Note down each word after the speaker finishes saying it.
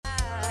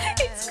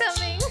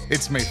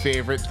It's my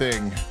favorite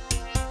thing.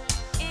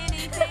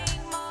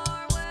 Anything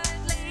more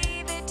would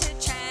leave it to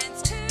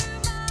chance too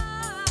much.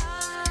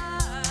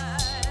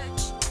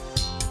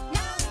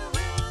 Now the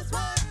rules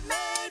were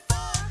made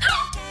for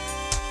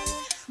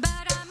breaking,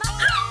 but I'm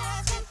only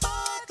asking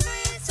for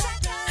 3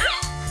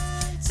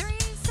 seconds. 3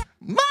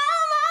 seconds.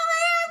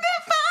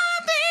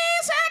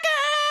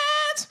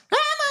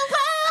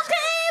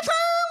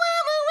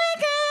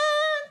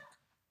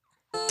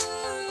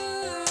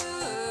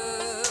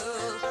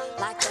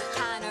 Like the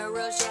kind of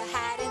rules you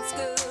had in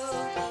school.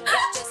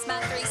 It's just my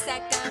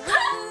 3-second rule.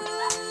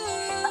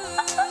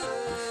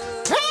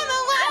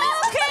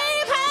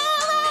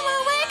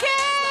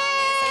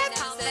 It's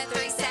called the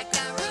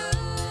 3-second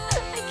rule.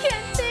 I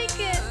can't take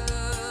it.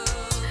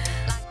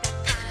 Like the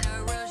kind of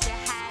rules you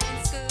had in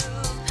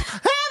school.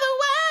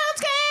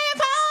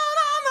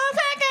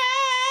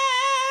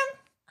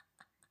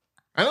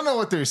 I don't know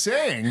what they're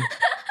saying.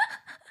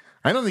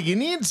 I don't think you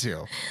need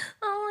to.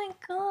 Oh my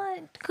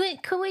god.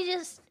 Could we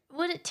just,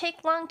 would it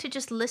take long to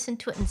just listen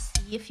to it and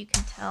see if you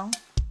can tell?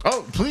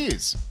 Oh,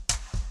 please.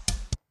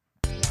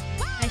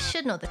 I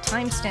should know the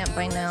timestamp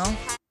by now.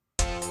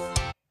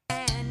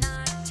 And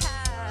not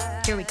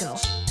touch. Here we go.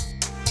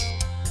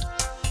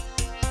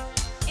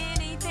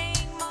 Anything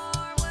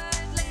more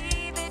would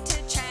leave it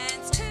to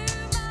chance too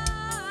much.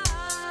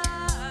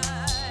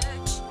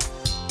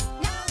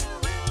 Now the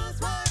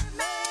rules were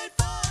made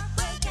for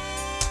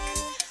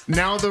breaking.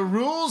 Now, the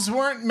rules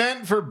weren't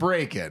meant for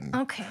breaking.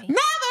 Okay. Now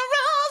the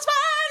rules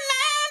weren't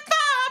meant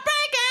for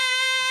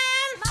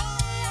breaking. I'm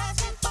only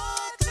asking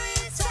for 3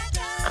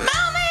 seconds. I'm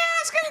only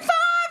asking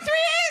for 3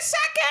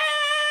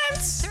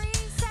 seconds. 3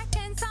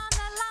 seconds on the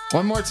line.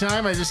 One more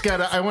time. I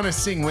want to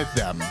sing with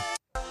them.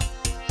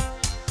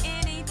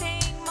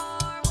 Anything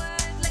more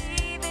would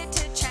leave it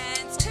to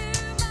chance too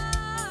much.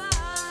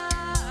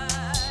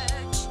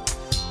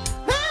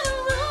 Now the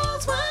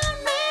rules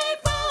weren't made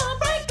for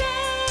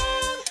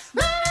breaking.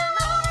 But I'm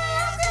only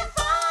asking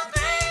for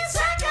 3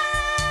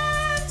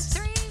 seconds.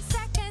 3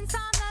 seconds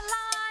on the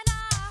line. I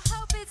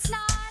hope it's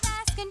not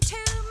asking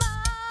too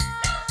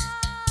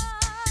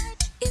much.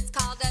 It's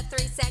called a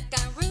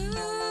 3-second rule.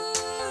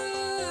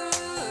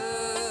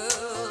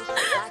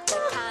 Like the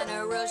kind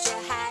of rules you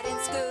had in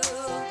school.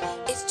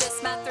 It's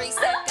just my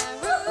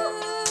 3-second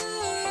rule.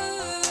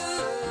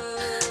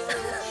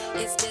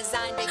 It's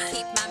designed to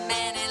keep my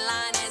man in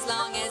line as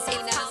long as he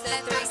knows the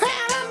 3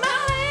 seconds. I'm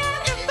only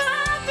asking for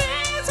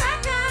 3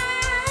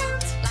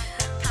 seconds. Like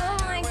the Oh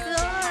kind my of rules you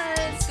had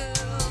in God.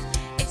 school.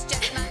 It's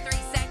just my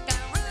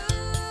 3-second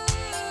rule.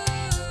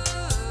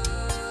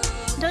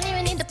 Don't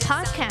even need the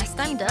podcast.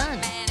 I'm done.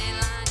 Man in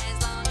line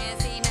as long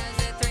as he knows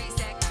the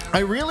 3-second I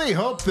really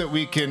hope that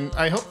we can.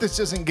 I hope this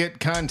doesn't get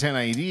content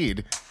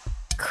ID'd.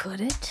 Could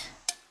it?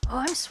 Oh,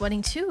 I'm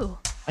sweating too.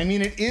 I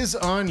mean, it is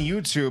on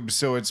YouTube,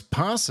 so it's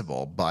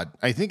possible, but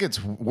I think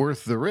it's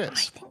worth the I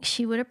risk. think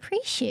she would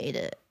appreciate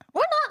it.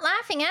 We're not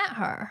laughing at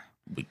her.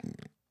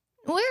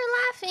 We're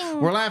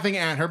laughing. We're laughing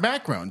at her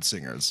background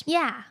singers.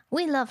 Yeah,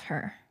 we love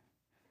her.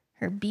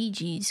 Her Bee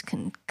Gees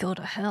can go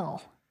to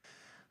hell.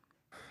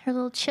 Her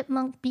little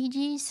chipmunk Bee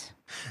Gees.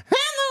 And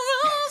the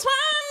rules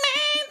were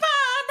made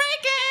for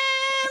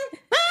breaking.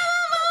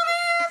 I'm only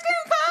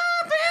asking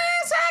for 3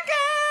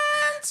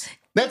 seconds.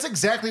 That's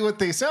exactly what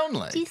they sound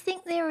like. Do you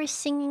think they were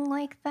singing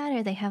like that,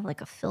 or they have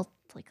like a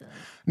like a?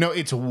 No,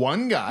 it's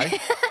one guy. Is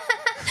it?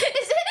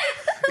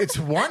 It's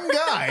one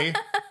guy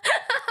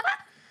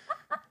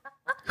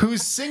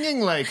who's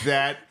singing like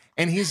that,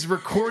 and he's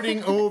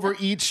recording over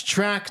each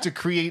track to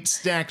create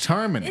stacked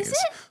harmonies. Is it?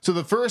 So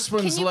the first Can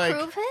one's you like,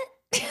 prove it?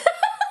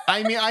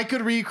 I mean, I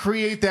could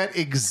recreate that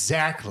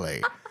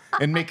exactly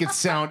and make it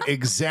sound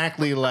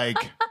exactly like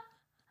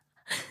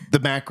the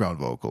background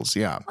vocals.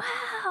 Yeah.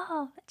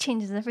 Wow, that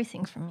changes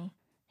everything for me.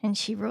 And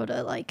she wrote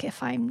a like,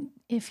 if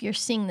you're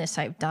seeing this,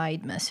 I've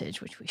died message,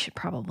 which we should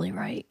probably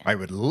write. I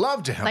would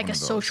love to have Like one a of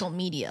those. social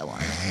media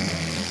one.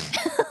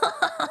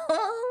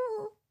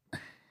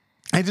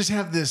 I just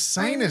have this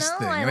sinus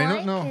thing, and I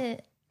don't know.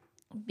 It.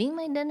 Be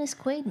my Dennis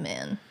Quaid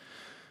man.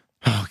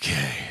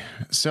 Okay.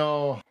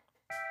 So.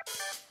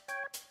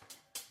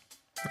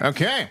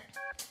 Okay.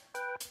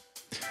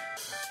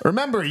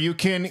 Remember, you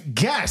can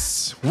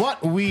guess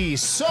what we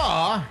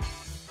saw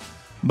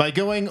by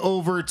going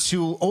over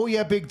to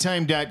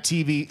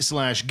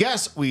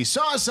ohyabigtime.tv/guess. We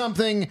saw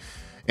something,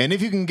 and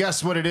if you can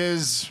guess what it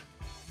is,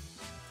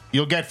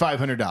 you'll get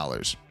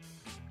 $500.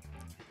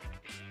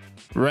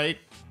 Right?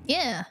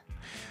 Yeah.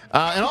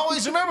 And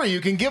always remember, you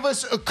can give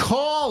us a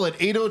call at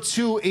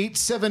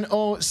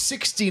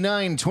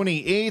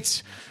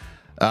 802-870-6928.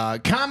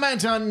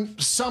 Comment on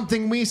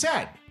something we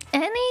said.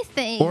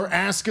 Anything. Or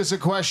ask us a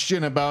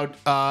question about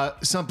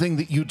something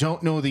that you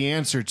don't know the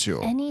answer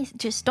to.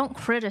 Just don't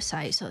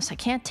criticize us. I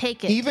can't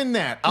take it. Even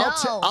that.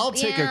 I'll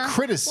take a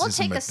criticism We'll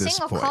take at a this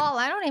single point. call.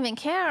 I don't even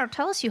care.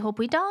 Tell us you hope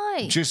we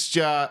die. Just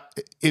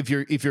if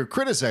you're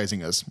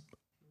criticizing us,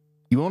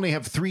 you only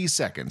have 3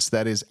 seconds.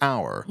 That is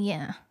our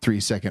Yeah.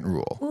 3-second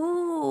rule.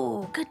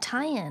 Ooh, good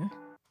tie-in.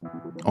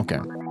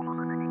 Okay.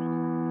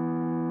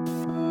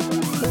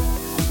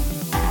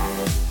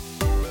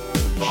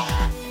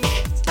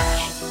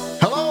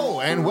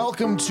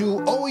 welcome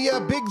to Oh Yeah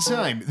Big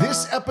Time.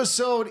 This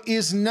episode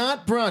is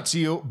not brought to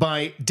you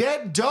by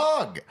Dead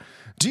Dog.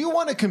 Do you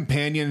want a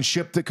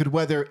companionship that could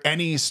weather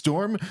any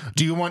storm?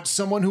 Do you want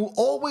someone who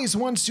always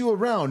wants you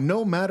around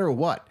no matter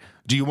what?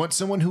 Do you want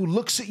someone who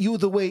looks at you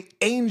the way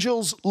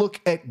angels look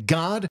at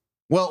God?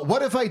 Well,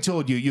 what if I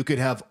told you you could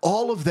have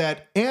all of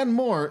that and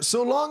more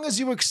so long as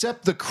you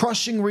accept the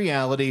crushing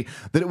reality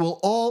that it will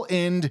all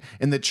end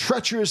in the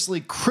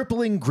treacherously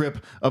crippling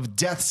grip of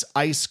death's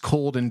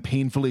ice-cold and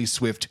painfully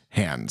swift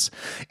hands?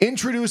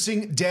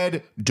 Introducing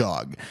Dead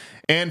Dog.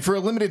 And for a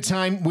limited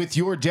time with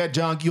your Dead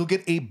Dog, you'll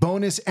get a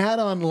bonus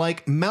add-on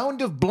like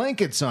mound of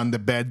blankets on the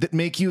bed that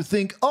make you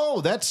think, oh,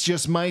 that's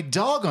just my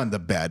dog on the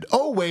bed.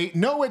 Oh, wait,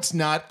 no, it's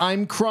not.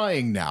 I'm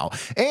crying now.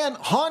 And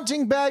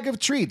haunting bag of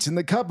treats in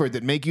the cupboard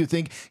that make you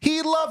think,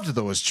 he loved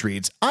those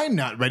treats. I'm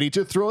not ready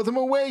to throw them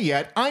away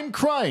yet. I'm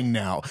crying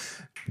now.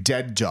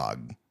 Dead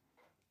Dog.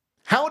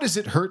 How does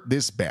it hurt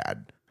this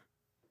bad?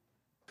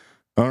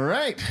 All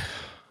right.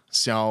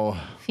 So,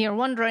 If you're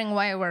wondering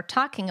why we're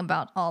talking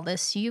about all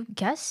this, you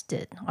guessed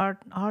it.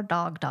 Our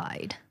dog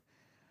died.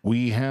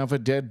 we have a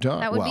dead dog.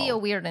 That would be a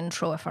Well, weird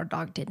intro if our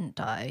dog didn't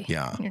die.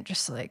 Yeah. You're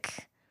just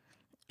like,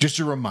 just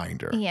a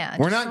reminder. Yeah,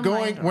 We're just not a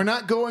going reminder. we're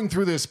not going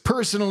through this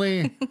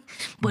personally,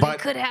 but it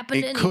could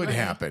happen to It could anybody.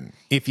 happen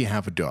if you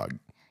have a dog.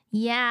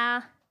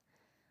 yeah.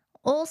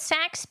 Old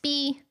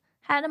Saxby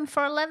had him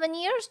for 11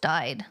 years,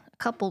 died a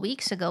couple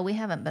weeks ago. We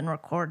haven't been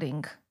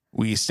recording.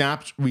 We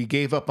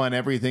gave up on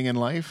everything in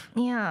life.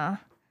 Yeah.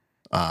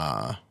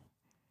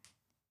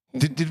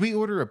 Did we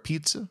order a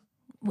pizza?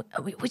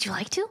 Would you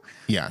like to?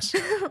 Yes.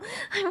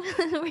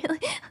 I'm really.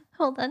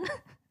 Hold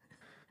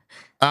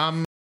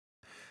on.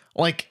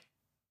 Like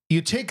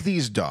you take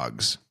these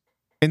dogs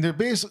and they're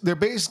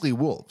basically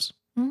wolves.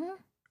 Mhm.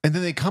 And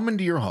then they come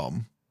into your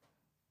home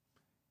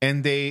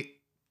and they're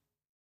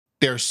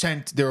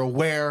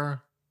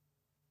aware,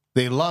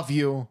 they love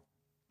you,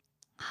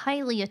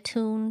 Highly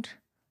attuned,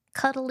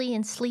 cuddly,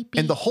 and sleepy.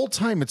 and the whole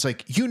time it's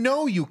like,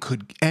 you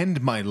could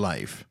end my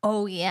life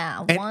oh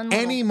yeah, at one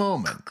any little-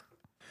 moment.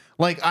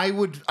 Like I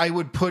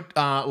would put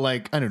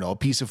like, I don't know, a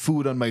piece of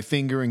food on my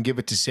finger and give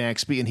it to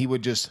Saxby, and he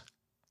would just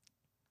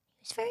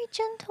He's very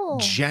gentle.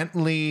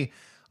 gently,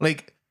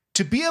 like,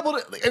 to be able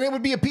to, and it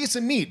would be a piece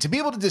of meat, to be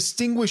able to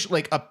distinguish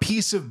like a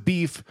piece of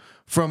beef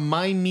from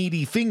my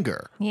meaty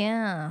finger,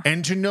 Yeah.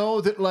 and to know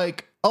that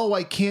like, oh,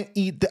 I can't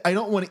eat I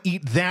don't want to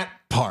eat that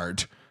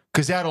part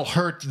because that'll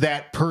hurt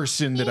that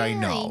person that I Yeah,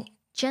 know. he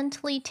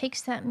gently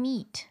takes that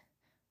meat.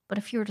 But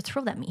if you were to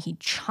throw that meat, he'd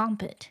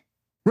chomp it.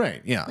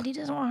 Right? Yeah. But he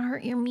doesn't want to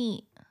hurt your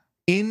meat.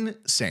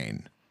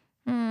 Insane.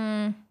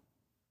 Hmm.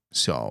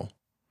 So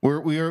we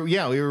were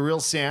real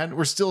sad.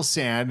 We're still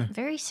sad,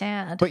 Very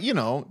sad. but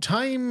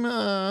time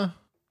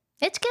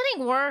It's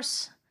getting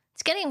worse.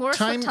 It's getting worse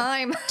with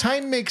time.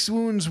 time makes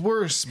wounds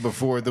worse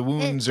before the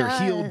wounds are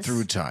healed does.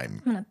 through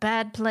time. I'm in a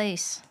bad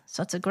place.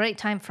 So it's a great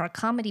time for a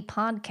comedy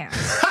podcast.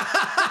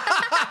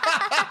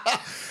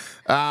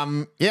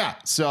 Yeah,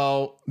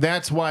 so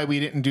that's why we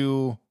didn't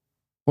do,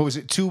 what was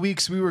it, 2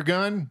 weeks we were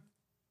gone?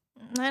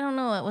 I don't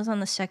know. It was on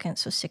the 2nd,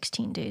 so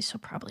 16 days, so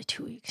probably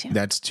 2 weeks. Yeah.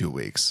 That's 2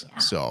 weeks. Yeah.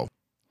 So,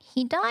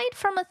 He died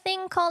from a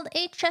thing called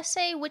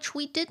HSA, which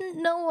we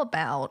didn't know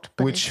about.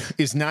 But which it's-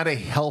 is not a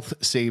health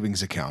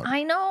savings account.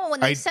 I know.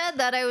 When they said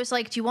that, I was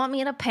like, "Do you want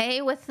me to pay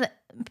for Right.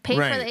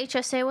 the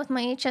HSA with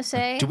my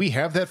HSA?" Do we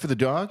have that for the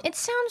dog? It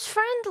sounds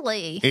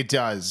friendly. It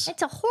does.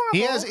 It's a horrible.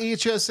 He has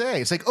HSA.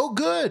 It's like, oh,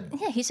 good.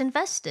 Yeah, he's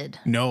invested.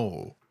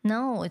 No.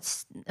 No,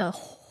 it's a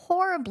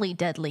horribly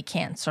deadly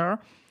cancer.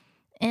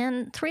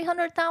 And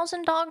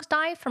 300,000 dogs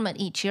die from it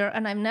each year,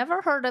 and I've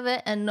never heard of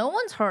it, and no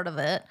one's heard of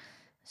it.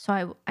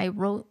 So I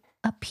wrote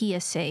a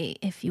PSA,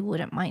 if you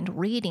wouldn't mind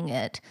reading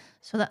it,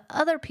 so that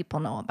other people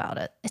know about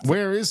it.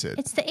 Where is it?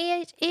 It's the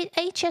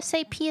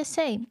HSA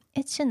PSA.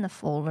 It's in the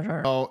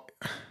folder. Oh.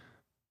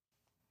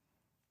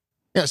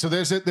 Yeah, so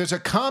there's a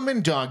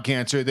common dog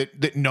cancer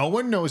that no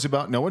one knows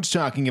about, no one's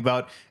talking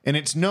about, and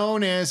it's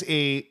known as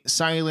a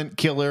silent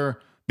killer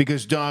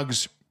because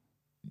dogs,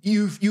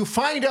 you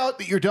find out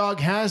that your dog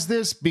has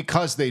this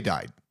because they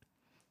died.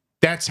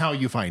 That's how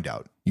you find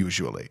out,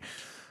 usually.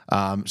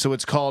 So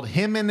it's called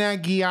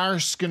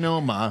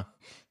hemangiosarcoma,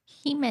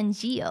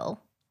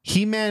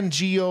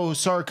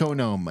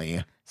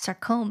 hemangiosarcoma,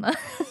 Sarcoma.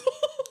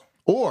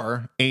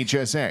 or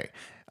HSA.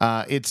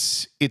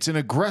 It's an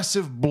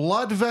aggressive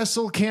blood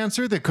vessel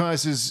cancer that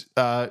causes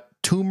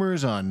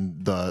tumors on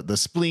the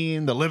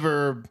spleen, the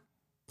liver,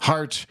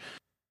 heart.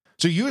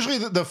 So usually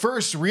the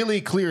first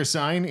really clear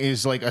sign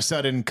is like a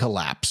sudden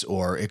collapse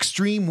or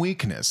extreme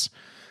weakness.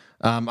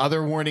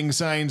 Other warning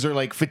signs are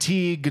like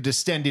fatigue, a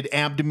distended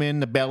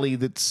abdomen, a belly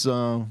that's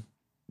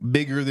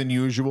bigger than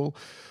usual,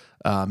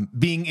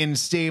 being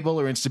unstable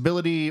or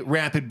instability,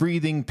 rapid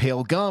breathing,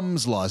 pale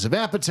gums, loss of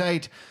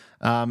appetite.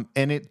 And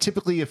it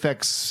typically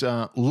affects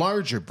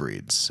larger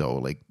breeds, so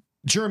like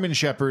German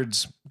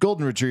Shepherds,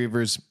 Golden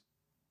Retrievers,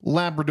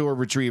 Labrador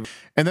Retrievers,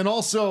 and then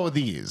also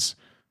these.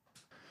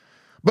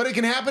 But it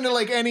can happen to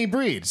like any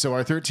breed. So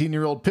our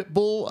 13-year-old pit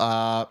bull,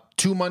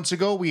 2 months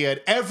ago, we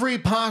had every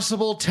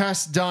possible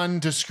test done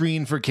to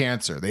screen for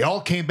cancer. They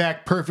all came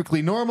back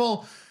perfectly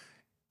normal.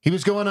 He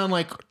was going on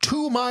like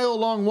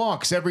 2-mile-long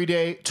walks every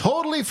day,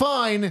 totally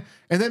fine.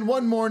 And then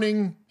one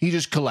morning, he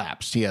just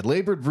collapsed. He had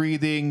labored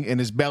breathing and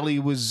his belly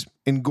was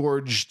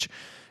engorged.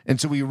 And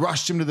so we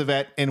rushed him to the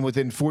vet, and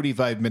within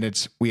 45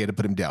 minutes, we had to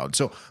put him down.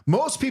 So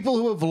most people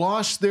who have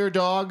lost their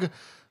dog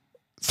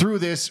through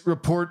this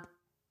report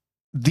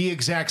the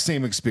exact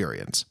same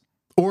experience,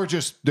 or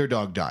just their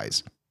dog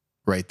dies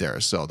right there.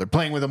 So they're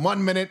playing with him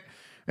 1 minute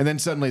and then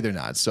suddenly they're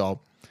not. So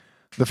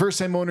the first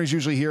time owners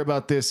usually hear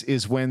about this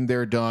is when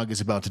their dog is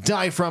about to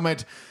die from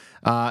it.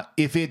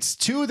 If it's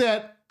to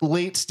that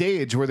late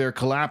stage where they're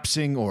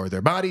collapsing or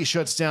their body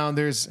shuts down,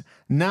 there's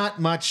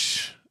not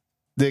much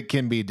that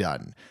can be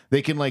done.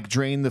 They can like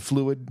drain the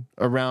fluid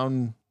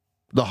around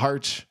the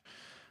heart.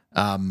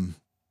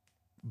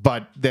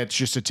 But that's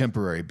just a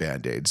temporary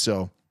Band-Aid.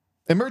 So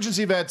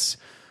emergency vets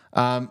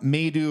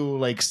may do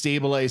like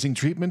stabilizing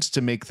treatments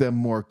to make them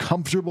more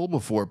comfortable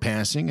before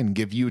passing and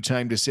give you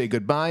time to say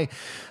goodbye.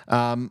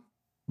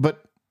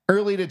 But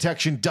early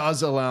detection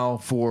does allow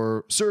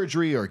for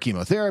surgery or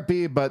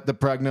chemotherapy, but the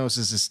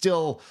prognosis is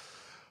still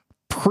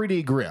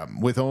pretty grim,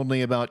 with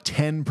only about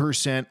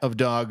 10% of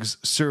dogs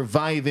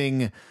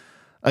surviving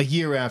a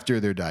year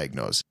after they're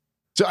diagnosed.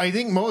 So I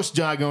think most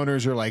dog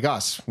owners are like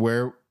us,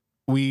 where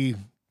we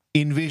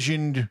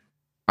envisioned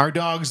our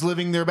dogs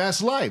living their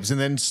best lives and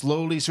then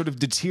slowly sort of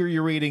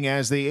deteriorating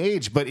as they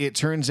age. But it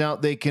turns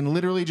out they can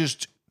literally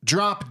just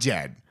drop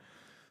dead.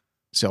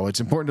 So it's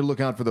important to look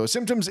out for those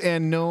symptoms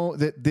and know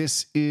that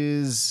this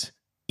is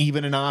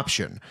even an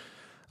option.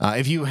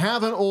 If you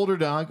have an older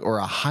dog or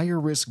a higher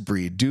risk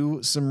breed,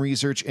 do some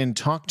research and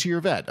talk to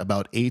your vet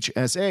about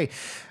HSA.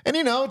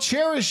 And,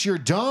 cherish your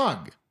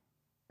dog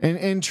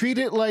and treat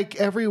it like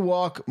every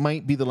walk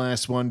might be the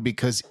last one,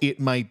 because it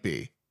might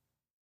be.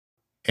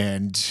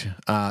 And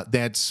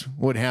that's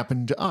what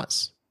happened to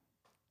us.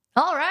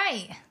 All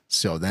right.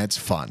 So that's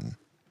fun.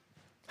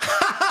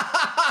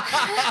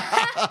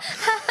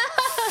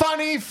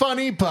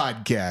 Funny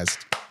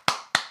podcast.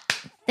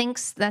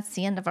 Thanks. That's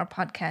the end of our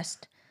podcast.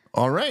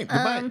 All right.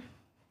 Goodbye.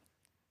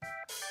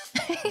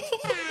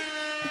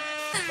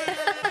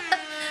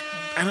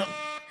 I don't...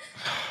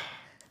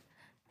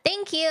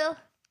 Thank you.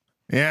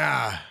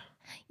 Yeah.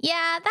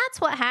 Yeah,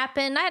 that's what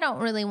happened. I don't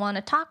really want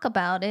to talk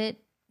about it,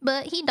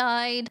 but he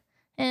died.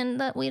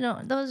 And that we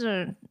don't.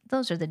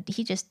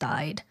 He just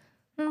died.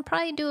 I'll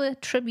probably do a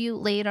tribute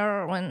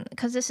later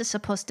because this is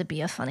supposed to be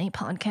a funny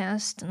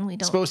podcast, and we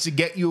don't. Supposed to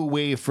get you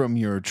away from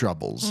your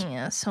troubles.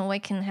 Yeah, so I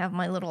can have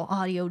my little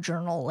audio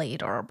journal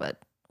later,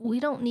 but we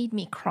don't need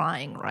me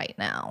crying right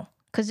now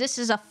because this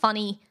is a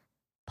funny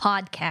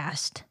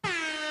podcast.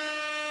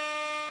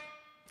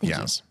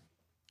 Yes.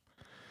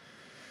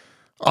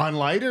 On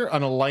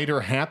a lighter,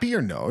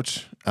 happier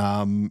note,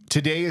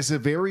 today is a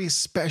very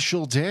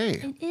special day.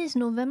 It is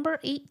November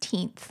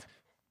 18th.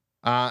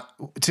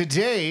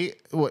 Today,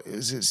 what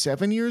is it,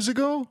 7 years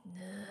ago?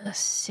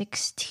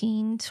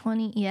 16,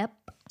 20, yep.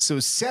 So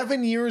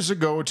 7 years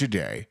ago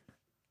today,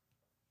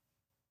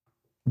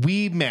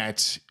 we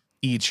met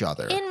each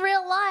other. In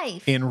real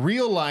life. In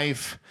real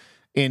life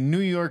in New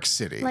York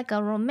City. Like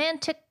a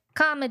romantic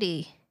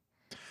comedy.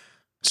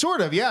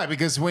 Sort of, yeah,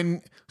 because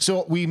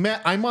we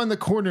met, I'm on the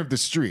corner of the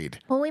street.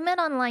 Well, we met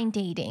online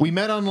dating. We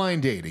met online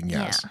dating,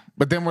 yes. Yeah.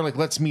 But then we're like,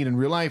 let's meet in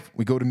real life.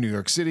 We go to New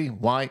York City.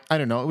 Why? I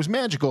don't know. It was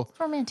magical.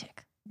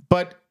 Romantic.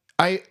 But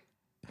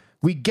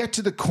we get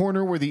to the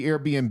corner where the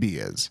Airbnb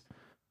is.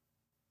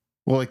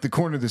 Well, like the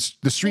corner, the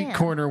street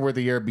corner where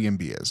the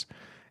Airbnb is.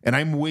 And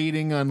I'm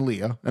waiting on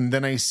Leah. And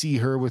then I see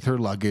her with her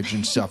luggage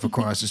and stuff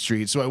across the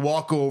street. So I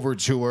walk over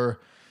to her.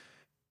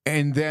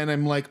 And then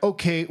I'm like,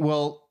 okay,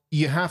 well,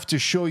 you have to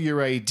show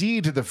your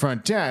ID to the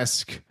front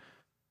desk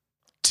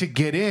to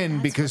get in.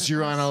 That's because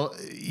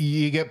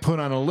you get put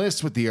on a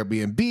list with the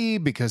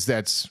Airbnb because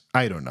that's,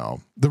 I don't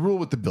know, the rule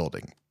with the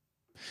building.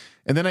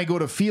 And then I go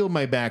to feel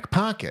my back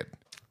pocket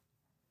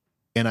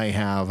and I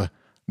have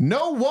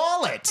no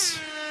wallet.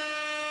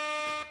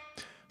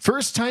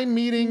 First time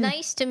meeting.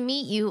 Nice to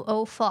meet you.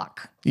 Oh,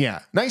 fuck. Yeah.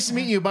 Nice to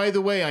meet you. By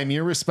the way, I'm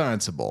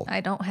irresponsible.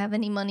 I don't have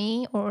any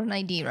money or an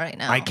ID right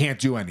now. I can't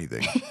do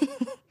anything.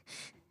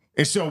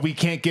 And so we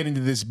can't get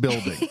into this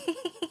building.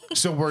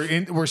 So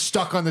we're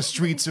stuck on the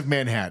streets of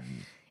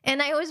Manhattan.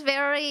 And I was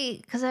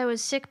because I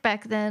was sick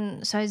back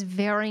then, so I was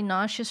very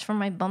nauseous from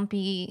my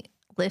bumpy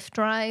Lyft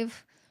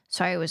drive.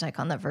 So I was like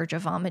on the verge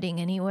of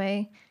vomiting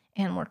anyway.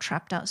 And we're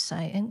trapped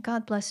outside. And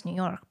God bless New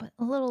York, but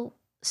a little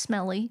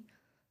smelly.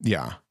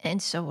 Yeah.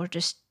 And so we're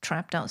just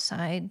trapped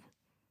outside.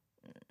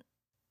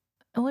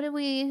 What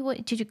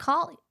did you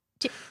call?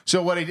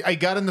 So what I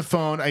got on the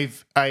phone,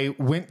 I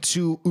went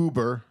to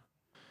Uber.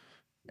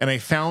 And I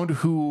found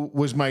who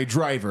was my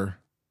driver,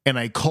 and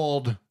I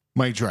called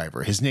my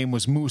driver. His name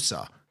was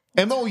Musa.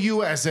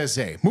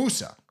 Moussa.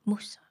 Musa.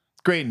 Musa.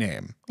 Great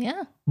name.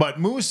 Yeah. But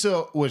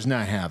Musa was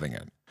not having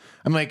it.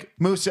 I'm like,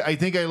 Musa, I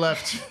think I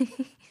left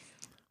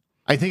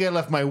I think I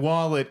left my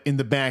wallet in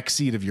the back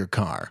seat of your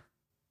car.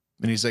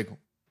 And he's like,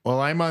 well,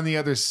 I'm on the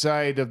other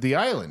side of the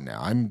island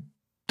now.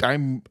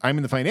 I'm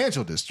in the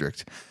financial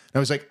district. And I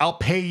was like, I'll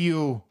pay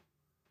you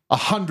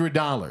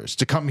 $100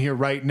 to come here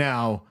right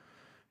now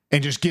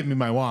and just give me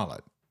my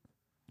wallet.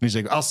 And he's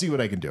like, I'll see what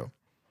I can do.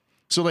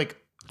 So like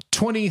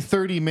 20,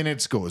 30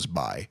 minutes goes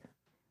by.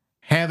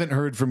 Haven't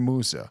heard from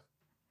Musa.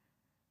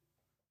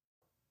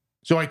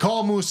 So I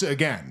call Musa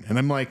again and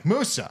I'm like,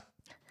 Musa,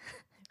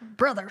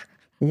 Brother.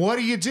 what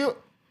do you do?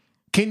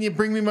 Can you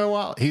bring me my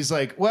wallet? He's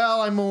like,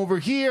 well, I'm over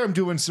here. I'm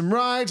doing some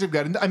rides.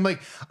 I'm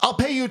like, I'll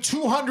pay you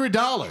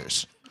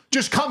 $200.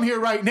 Just come here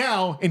right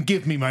now and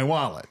give me my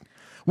wallet.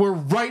 We're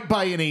right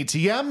by an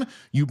ATM.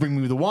 You bring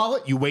me the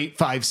wallet. You wait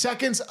 5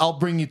 seconds. I'll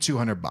bring you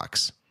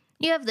 $200.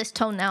 You have this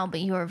tone now, but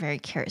you are very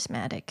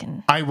charismatic,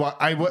 and I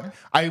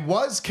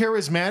was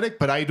charismatic,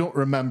 but I don't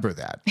remember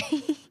that.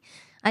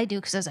 I do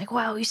because I was like,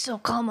 wow, he's so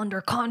calm under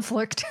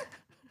conflict.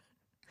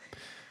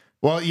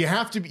 Well, you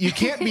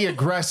can't be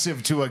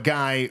aggressive to a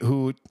guy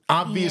who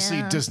obviously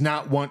Yeah. does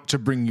not want to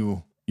bring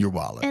you your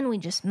wallet. And we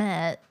just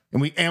met.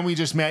 And we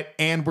just met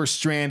and we're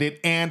stranded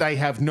and I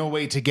have no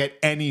way to get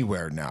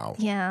anywhere now.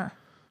 Yeah.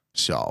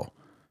 So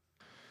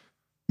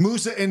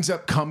Musa ends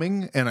up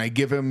coming and I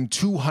give him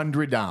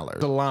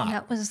 $200. A lot.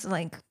 That was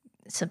like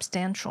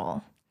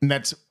substantial. And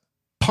that's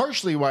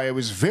partially why I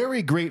was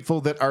very grateful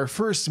that our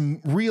first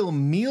real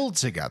meal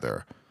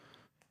together,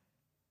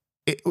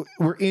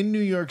 we're in New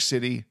York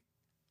City,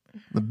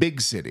 the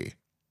big city.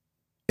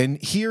 And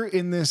here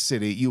in this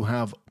city, you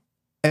have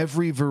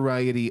every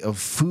variety of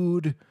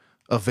food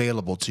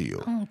available to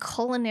you.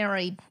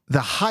 Culinary.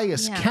 The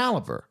highest Yeah.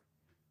 caliber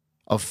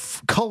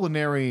of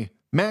culinary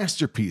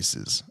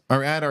masterpieces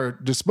are at our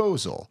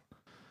disposal.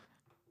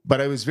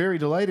 But I was very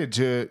delighted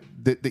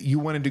that you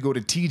wanted to go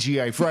to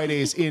TGI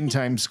Fridays in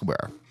Times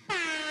Square.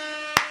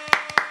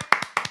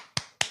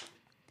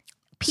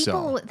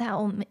 People that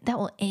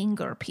will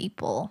anger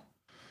people.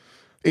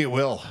 It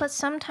will. But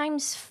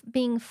sometimes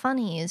being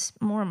funny is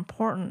more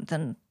important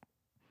than.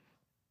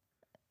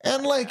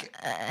 And like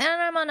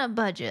And I'm on a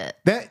budget.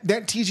 that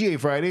TGA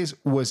Fridays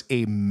was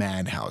a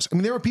madhouse. I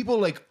mean, there were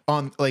people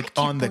on the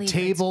believe it's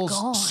tables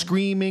gone.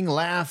 screaming,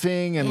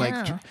 laughing, and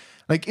Yeah.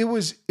 like it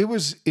was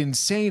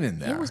insane in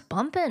there. It was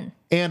bumping.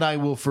 And I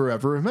will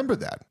forever remember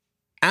that.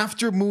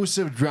 After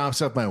Musa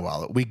drops off my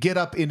wallet, we get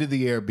up into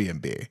the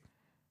Airbnb.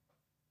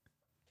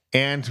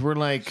 And we're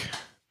like,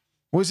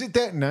 was it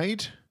that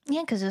night?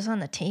 Yeah, because it's on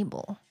the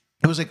table.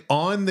 It was like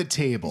on the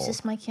table. Is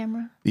this my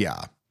camera?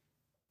 Yeah.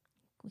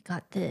 We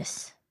got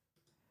this.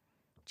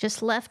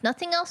 Just left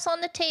nothing else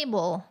on the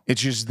table.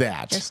 It's just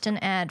that. Just an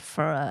ad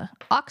for a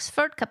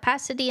Oxford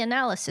Capacity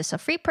Analysis, a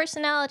free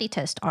personality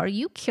test. Are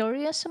you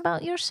curious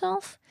about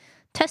yourself?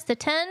 Test the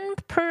 10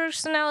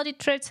 personality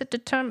traits that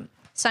determine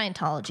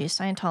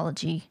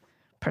Scientology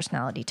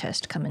personality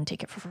test. Come and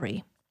take it for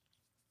free.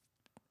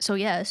 So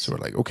yes. So we're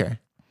like, okay,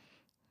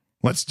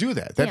 let's do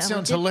that. That Yeah,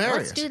 sounds we did- hilarious.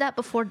 Let's do that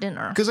before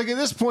dinner. Because like at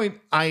this point,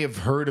 I have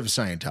heard of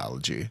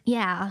Scientology.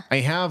 Yeah. I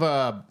have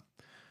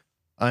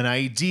an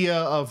idea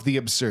of the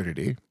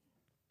absurdity,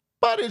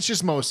 but it's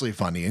just mostly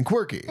funny and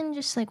quirky. And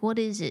just like, what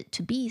is it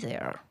to be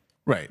there?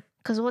 Right.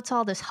 Because what's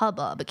all this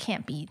hubbub? It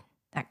can't be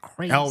that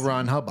crazy. L.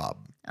 Ron Hubbub.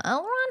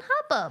 L.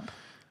 Ron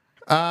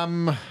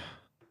Hubbub.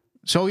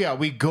 So yeah,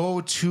 we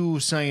go to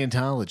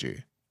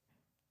Scientology.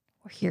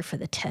 We're here for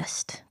the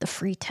test, the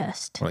free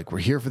test. We're like, we're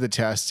here for the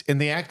test, and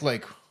they act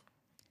like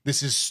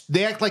this is.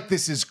 They act like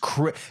this is.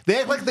 They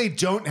act like they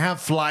don't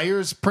have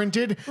flyers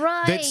printed that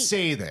Right.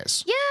 say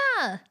this.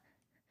 Yeah.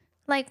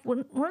 Like, we're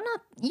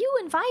not. You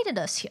invited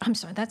us here. I'm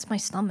sorry, that's my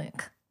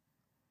stomach.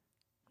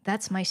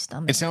 That's my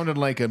stomach. It sounded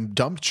like a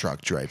dump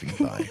truck driving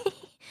by.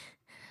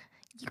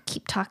 You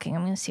keep talking.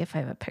 I'm going to see if I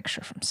have a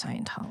picture from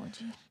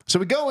Scientology. So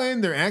we go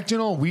in. They're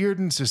acting all weird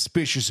and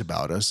suspicious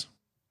about us.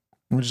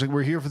 We're just like,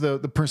 we're here for the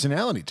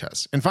personality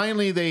test. And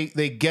finally, they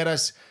get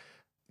us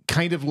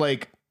kind of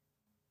like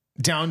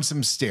down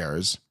some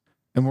stairs,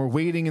 and we're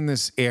waiting in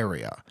this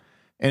area.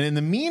 And in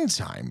the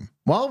meantime,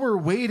 while we're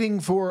waiting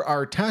for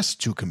our test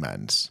to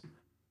commence,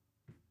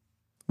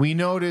 we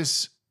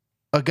notice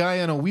a guy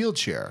on a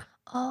wheelchair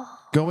Oh,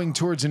 going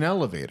towards an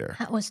elevator.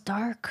 that was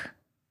dark.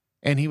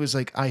 And he was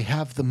like, I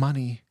have the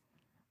money.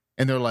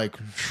 And they're like,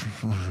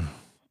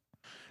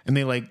 and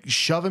they like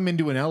shove him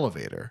into an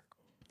elevator.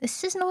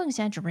 This is no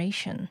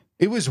exaggeration.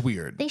 It was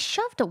weird. They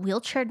shoved a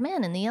wheelchaired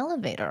man in the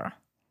elevator,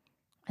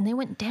 and they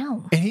went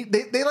down. And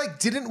they like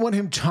didn't want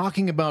him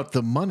talking about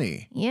the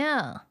money.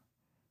 Yeah.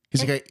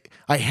 He's like,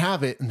 I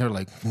have it. And they're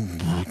like,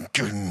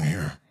 get in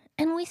here.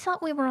 And we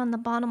thought we were on the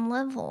bottom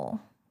level,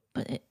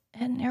 but it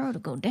had an arrow to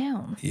go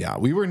down. Yeah,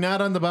 we were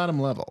not on the bottom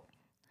level.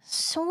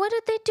 So what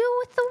did they do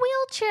with the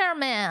wheelchair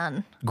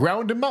man?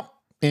 Ground him up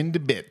into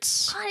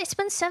bits. God, it's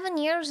been 7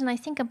 years, and I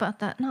think about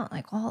that, not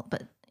like all,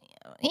 but,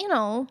 you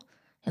know,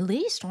 at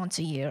least once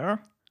a year.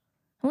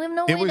 And we have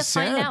no It way to was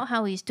find sad. out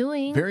how he's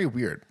doing. Very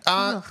weird.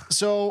 Ugh.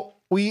 So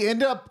we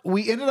ended up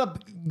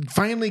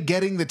finally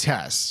getting the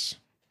test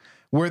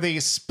where they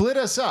split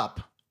us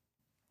up.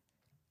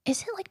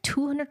 Is it like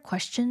 200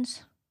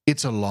 questions?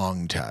 It's a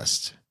long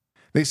test.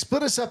 They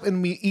split us up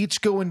and we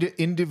each go into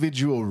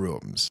individual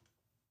rooms.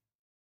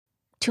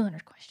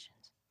 200 questions.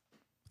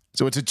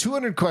 So it's a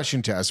 200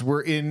 question test.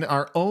 We're in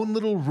our own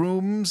little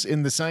rooms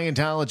in the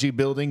Scientology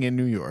building in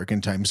New York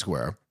in Times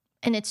Square.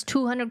 And it's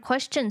 200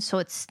 questions, so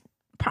it's,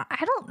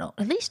 I don't know,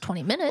 at least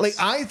 20 minutes. Like,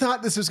 I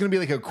thought this was going to be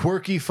like a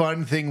quirky,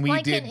 fun thing we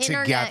like did an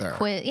internet together.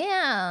 quiz.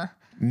 Yeah.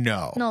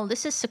 No. No,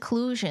 this is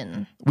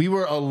seclusion. We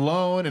were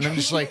alone, and I'm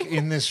just like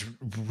in this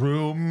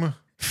room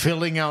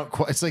filling out.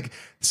 It's like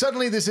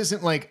suddenly this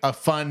isn't like a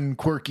fun,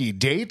 quirky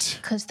date.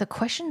 Because the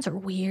questions are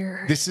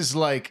weird. This is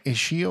like, is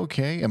she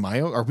okay? Am I?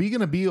 Are we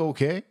going to be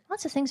okay?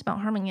 Lots of things about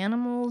harming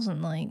animals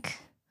and like,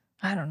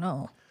 I don't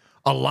know.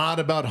 A lot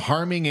about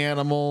harming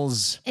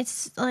animals.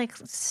 It's like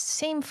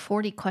same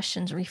 40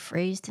 questions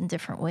rephrased in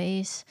different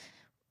ways.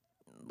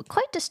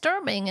 Quite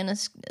disturbing, and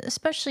it's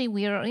especially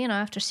weird,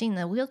 after seeing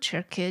the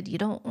wheelchair kid, you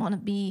don't want to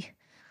be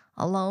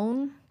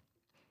alone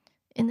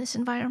in this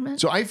environment.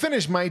 So I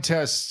finished my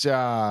test.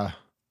 I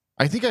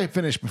think I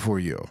finished before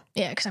you.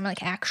 Yeah, because I'm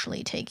like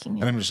actually taking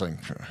it. And I'm just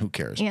like, who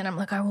cares? And I'm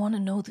like, I want to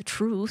know the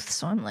truth.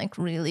 So I'm like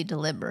really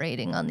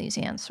deliberating on these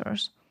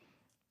answers.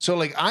 So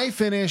like I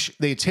finish,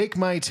 they take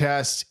my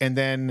test, and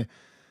then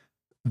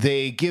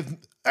they give,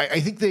 I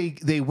think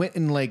they went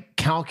and like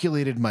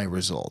calculated my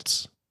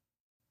results.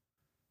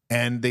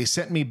 And they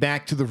sent me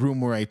back to the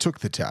room where I took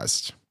the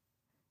test.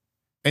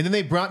 And then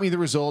they brought me the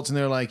results and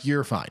they're like,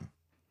 you're fine.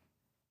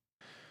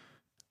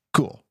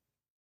 Cool.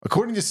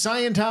 According to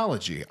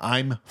Scientology,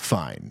 I'm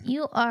fine.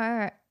 You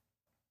are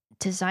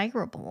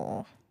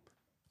desirable.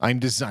 I'm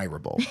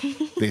desirable.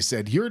 They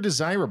said, you're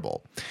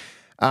desirable.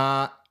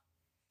 But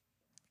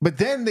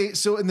then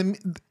so in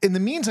the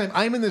meantime,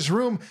 I'm in this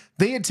room.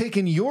 They had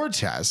taken your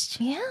test.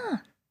 Yeah.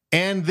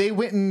 And they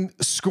went and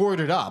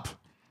scored it up.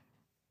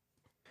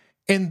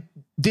 And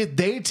did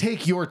they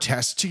take your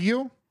test to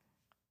you?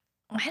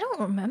 I don't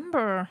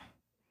remember.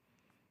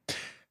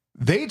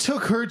 They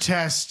took her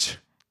test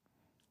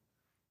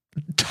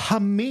to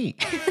me.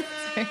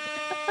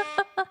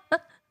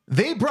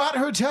 They brought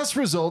her test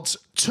results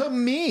to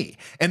me.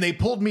 And they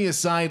pulled me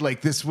aside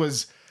like this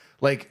was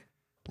like,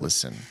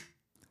 listen,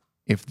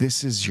 if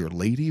this is your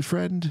lady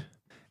friend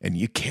and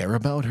you care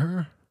about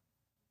her,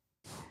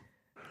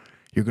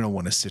 you're going to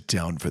want to sit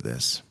down for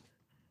this.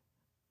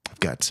 I've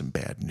got some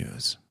bad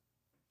news.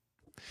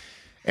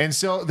 And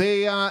so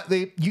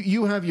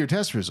you have your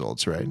test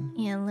results, right?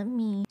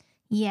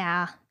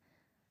 Yeah,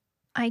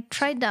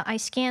 I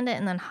scanned it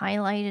and then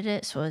highlighted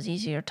it so it was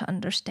easier to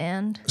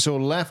understand. So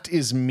left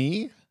is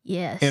me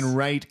Yes. and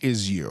right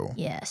is you.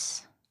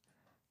 Yes.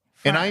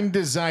 And I'm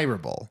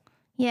desirable.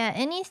 Yeah,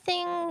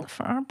 anything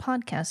for our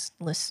podcast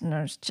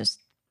listeners,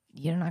 just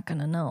you're not going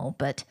to know,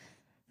 but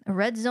a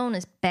red zone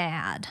is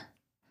bad.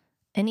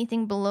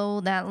 Anything below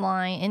that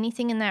line,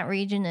 anything in that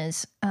region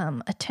is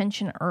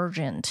attention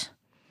urgent.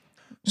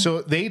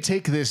 So they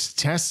take this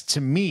test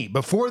to me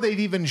before they've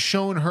even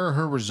shown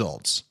her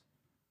results.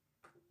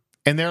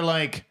 And they're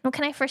like... Well,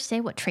 can I first say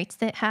what traits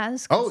it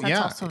has? 'Cause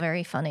that's also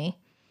very funny.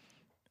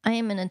 I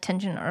am an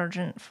attention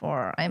urgent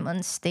for I'm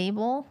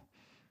unstable.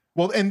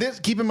 Well, and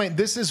keep in mind,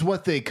 this is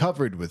what they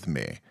covered with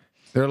me.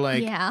 They're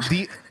like,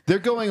 they're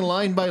going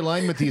line by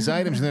line with these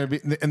items,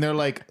 and they're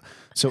like,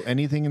 so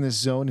anything in this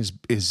zone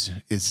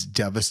is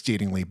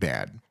devastatingly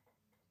bad.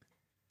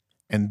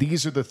 And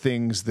these are the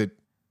things that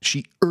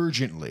she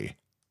urgently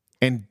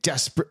and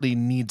desperately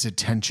needs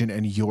attention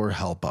and your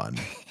help on.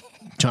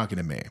 Talking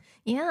to me.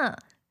 Yeah.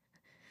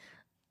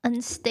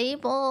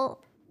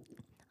 Unstable,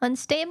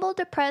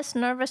 depressed,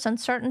 nervous,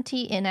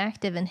 uncertainty,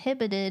 inactive,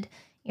 inhibited,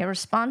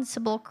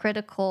 irresponsible,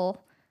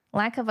 critical,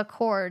 lack of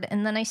accord.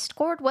 And then I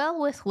scored well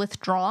with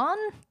withdrawn,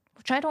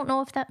 which I don't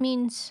know if that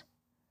means,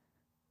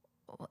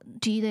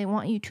 do they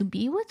want you to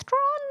be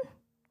withdrawn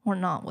or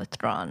not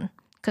withdrawn?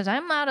 Because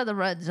I'm out of the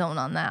red zone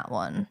on that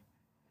one.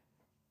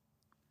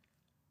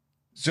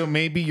 So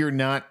maybe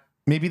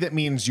that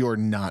means you're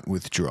not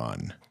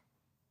withdrawn.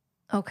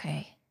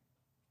 Okay.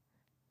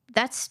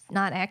 That's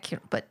not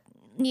accurate, but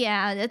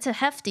yeah, it's a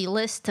hefty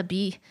list to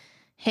be,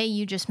 hey,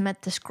 you just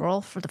met this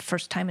girl for the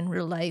first time in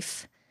real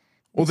life.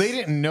 Well, they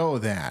didn't know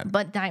that.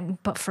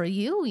 But for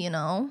you,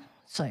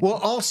 it's like, well,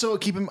 also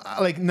keep in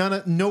like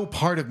no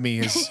part of me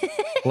is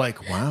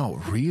like,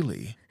 wow,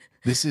 really?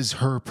 This is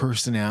her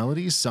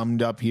personality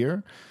summed up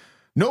here?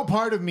 No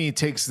part of me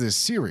takes this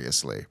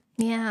seriously.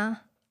 Yeah.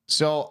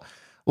 So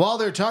while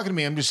they're talking to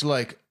me, I'm just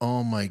like,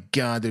 oh my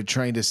God, they're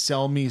trying to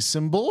sell me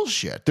some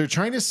bullshit. What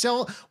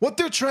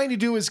they're trying to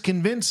do is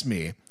convince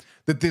me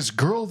that this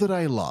girl that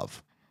I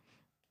love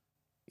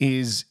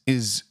is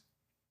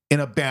in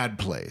a bad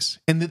place.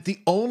 And that the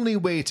only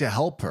way to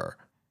help her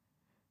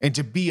and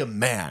to be a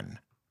man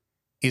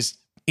is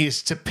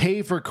to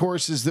pay for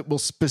courses that will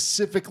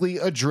specifically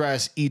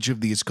address each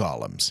of these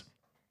columns.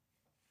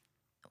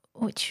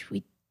 Which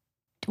we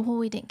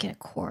didn't get a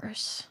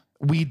course.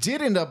 We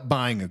did end up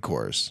buying a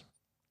course.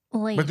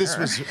 Later. But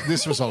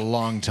this was a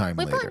long time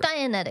later. We bought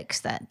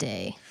Dianetics that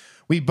day.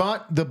 We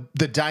bought the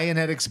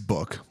Dianetics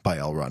book by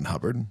L. Ron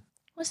Hubbard.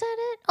 Was that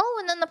it? Oh,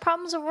 and then the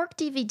Problems of Work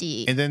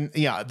DVD. And then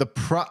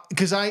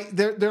because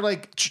they're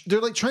like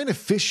trying to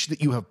fish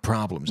that you have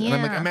problems, and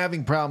I'm like, Yeah. I'm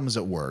having problems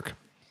at work,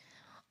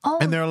 oh,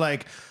 and they're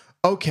like,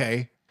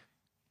 okay,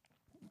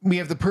 we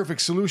have the perfect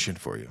solution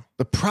for you,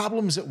 the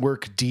Problems at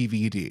Work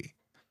DVD.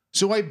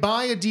 So I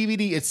buy a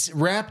DVD. It's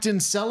wrapped in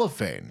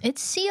cellophane.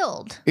 it's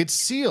sealed. It's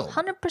sealed,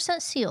 100%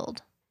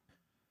 sealed.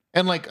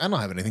 and like I don't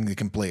have anything that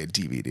can play a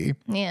DVD.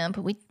 Yeah,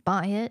 but we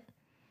buy it.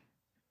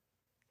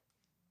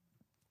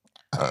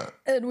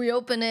 And we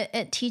open it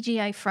at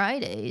TGI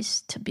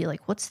Fridays to be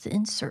like, what's the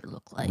insert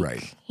look like?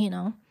 Right. You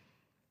know?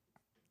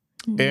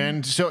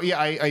 And so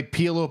I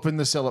peel open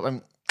the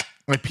cellophane.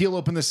 I peel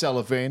open the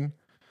cellophane,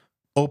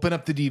 open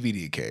up the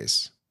DVD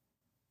case.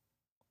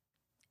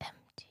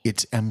 Empty.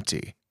 It's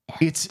empty.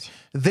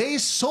 They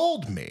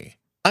sold me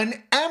an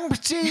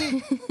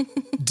empty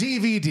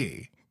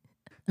DVD.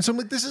 And so I'm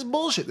like, this is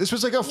bullshit. This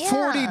was like a Yeah.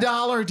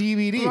 $40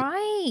 DVD.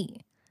 Right.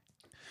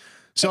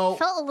 So It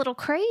felt a little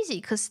crazy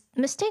because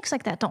mistakes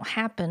like that don't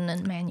happen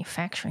in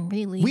manufacturing,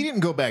 really. we didn't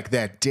go back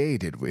that day,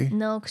 did we?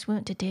 No, because we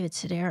went to David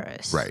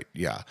Sedaris. Right,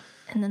 yeah.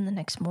 And then the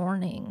next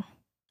morning.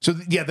 So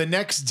the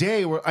next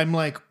day where I'm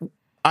like,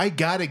 I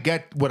gotta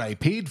get what I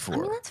paid for. I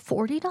mean, that's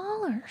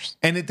 $40.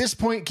 And at this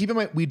point, keep in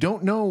mind, we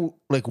don't know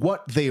like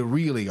what they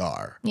really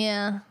are.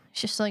 Yeah. It's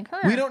just like,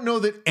 We don't know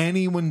that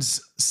anyone's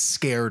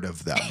scared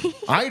of them.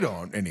 I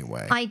don't,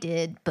 anyway. I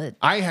did, but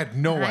I had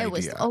no I idea.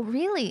 was. Oh,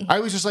 really? I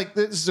was just like,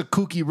 this is a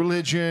kooky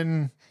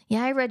religion.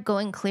 Yeah, I read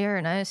Going Clear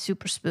and I was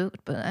super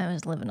spooked, but I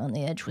was living on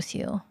the edge with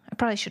you. I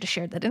probably should have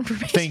shared that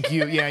information. Thank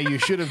you. Yeah, you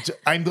should have.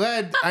 I'm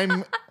glad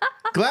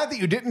that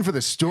you didn't for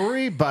the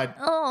story, but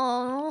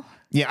Oh,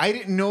 yeah, I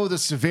didn't know the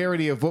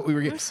severity of what we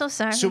were getting. I'm so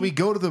sorry. So we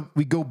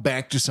go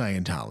back to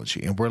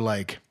Scientology, and we're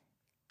like,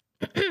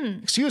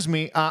 excuse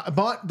me, I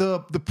bought the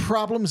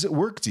Problems at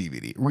Work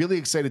DVD. Really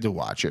excited to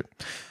watch it,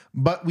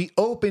 but we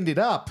opened it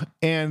up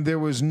and there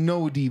was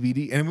no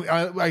DVD, and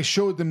I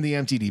showed them the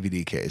empty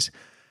DVD case.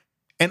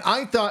 And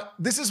I thought,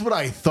 this is what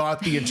I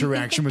thought the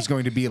interaction was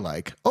going to be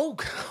like. Oh,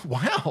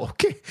 wow.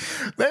 Okay.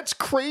 That's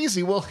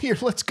crazy. Well, here,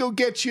 let's go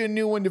get you a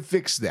new one to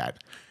fix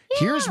that.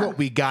 Here's Yeah. what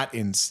we got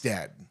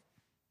instead.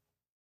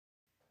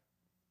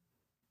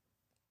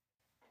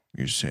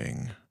 You're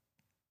saying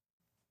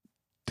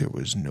there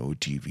was no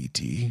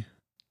DVD?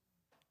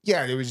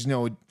 Yeah, there was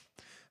no.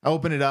 I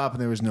opened it up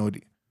and there was no.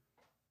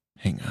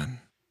 Hang on.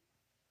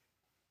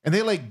 And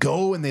they like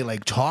go and they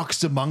like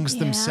talks amongst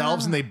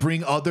themselves Yeah. and they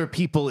bring other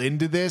people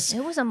into this.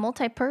 It was a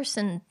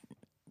multi-person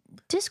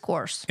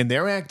discourse. And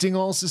they're acting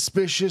all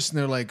suspicious, and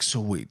they're like, "So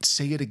wait,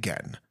 say it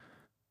again."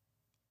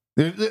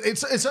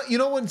 It's you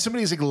know when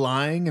somebody's like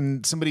lying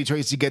and somebody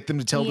tries to get them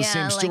to tell the Yeah,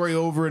 same like, story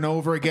over and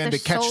over again to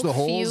There's catch so the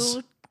holes.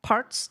 few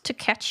parts to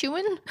catch you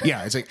in.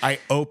 Yeah, it's like I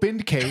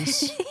opened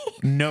case,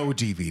 no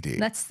DVD.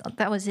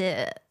 That was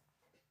it.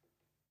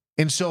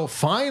 And so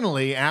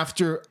finally,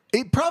 after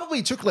it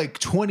probably took like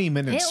 20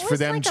 minutes It for was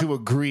them like to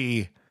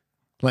agree,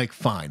 like,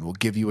 fine, we'll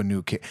give you a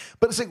new case.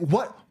 But it's like,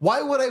 what?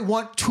 Why would I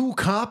want two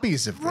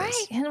copies of this?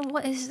 Right. And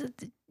what is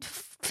it?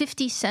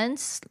 50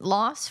 cents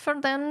loss for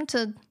them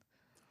to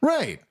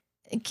Right.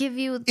 give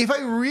you. If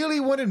I really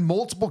wanted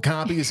multiple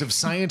copies of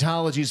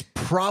Scientology's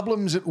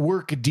Problems at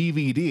Work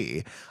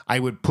DVD, I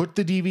would put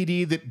the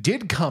DVD that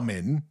did come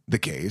in the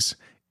case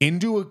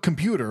into a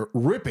computer,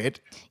 rip it,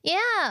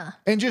 Yeah.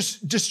 and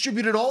just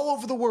distribute it all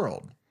over the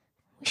world.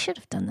 We should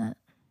have done that.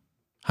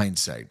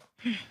 Hindsight.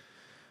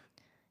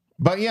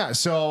 But yeah,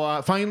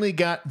 so finally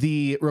got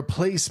the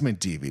replacement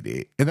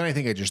DVD, and then I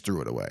think I just threw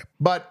it away.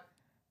 But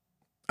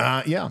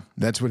yeah,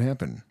 that's what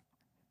happened.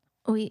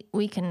 We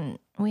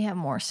have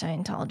more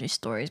Scientology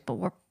stories, but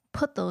we're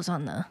put those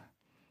on the.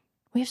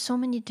 We have so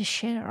many to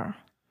share.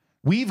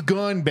 We've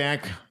gone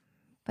back.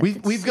 But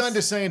We've it's gone to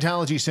just-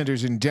 Scientology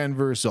centers in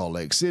Denver, Salt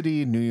Lake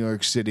City, New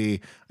York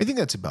City. I think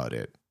that's about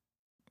it.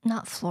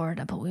 Not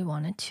Florida, but we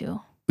wanted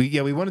to. We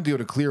wanted to go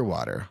to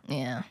Clearwater,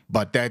 Yeah,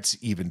 but that's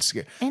even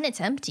scary. and it's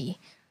empty.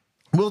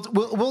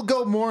 We'll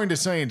go more into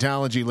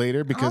Scientology later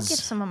I'll because get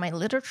some of my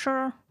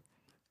literature.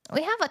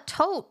 We have a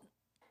tote.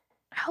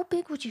 How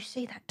big would you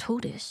say that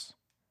tote is?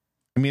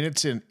 I mean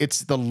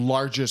it's the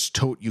largest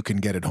tote you can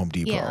get at Home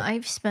Depot. Yeah,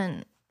 I've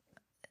spent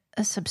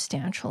a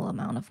substantial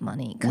amount of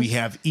money. 'cause We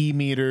have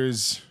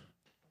e-meters.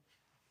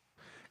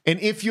 And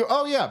if you're,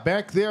 oh yeah,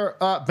 back there,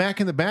 back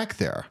in the back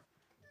there.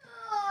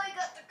 Oh, I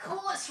got the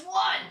coolest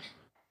one.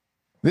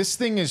 This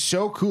thing is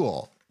so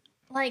cool.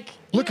 Like,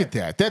 Look at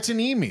that. That's an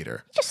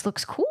e-meter. it just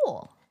looks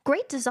cool.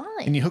 Great And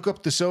design. you hook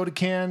up the soda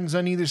cans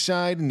on either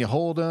side and you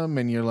hold them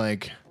and you're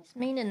like, It's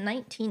made in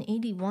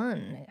 1981.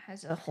 It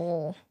has a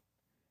whole,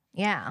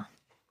 yeah.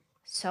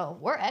 So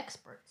we're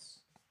experts.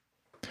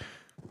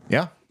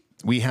 yeah,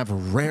 we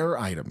have rare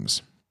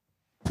items.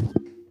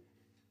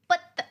 But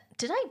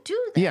did I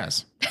do that?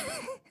 Yes.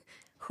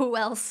 Who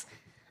else?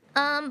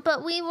 But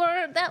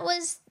that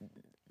was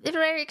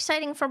very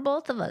exciting for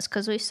both of us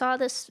because we saw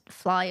this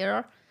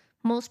flyer.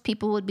 Most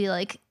people would be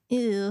like,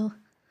 ew,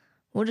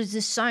 what is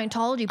this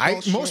Scientology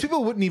bullshit? Most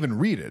people wouldn't even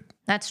read it.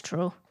 That's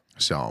true.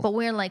 So, But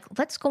we're like,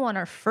 let's go on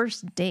our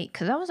first date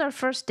because that was our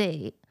first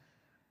date.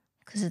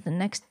 Because of the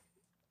next.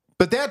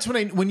 but that's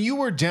when you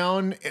were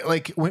down,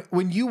 like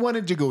when you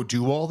wanted to go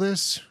do all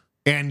this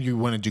and you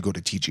wanted to go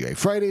to TGI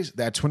Fridays,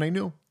 that's when I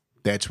knew.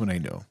 That's when I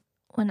knew.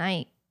 When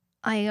I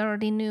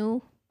already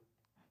knew,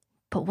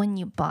 but when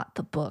you bought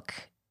the book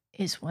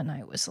is when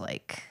I was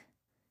like,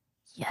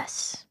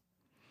 yes.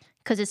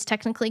 Because it's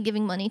technically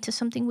giving money to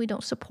something we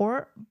don't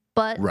support,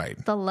 but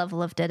Right. the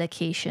level of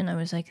dedication, I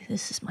was like,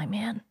 this is my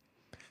man.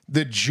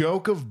 The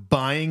joke of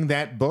buying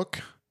that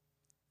book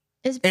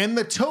Is and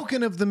the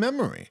token of the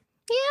memory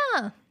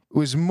yeah.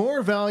 was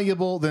more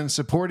valuable than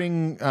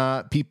supporting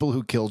people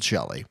who killed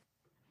Shelley.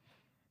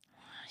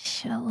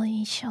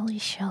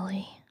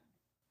 Shelley.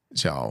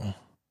 So,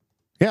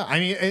 yeah, I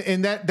mean,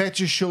 and that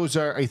just shows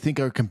I think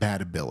our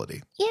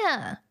compatibility.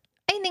 Yeah.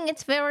 I think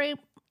it's very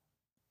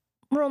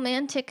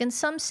romantic in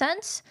some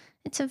sense.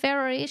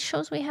 It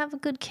shows we have a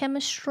good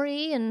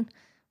chemistry and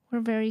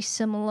we're very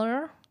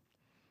similar.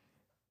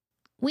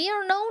 We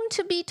are known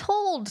to be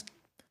told.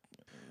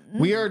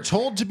 We are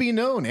told to be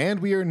known, and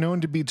we are known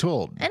to be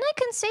told. And I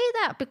can say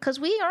that because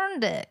we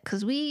earned it.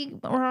 Because we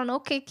were on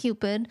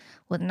OkCupid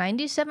with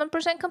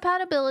 97%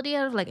 compatibility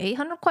out of like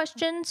 800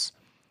 questions.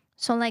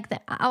 So like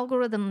the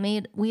algorithm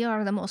made, we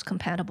are the most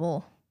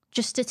compatible,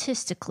 just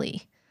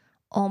statistically,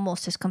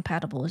 almost as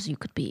compatible as you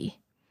could be.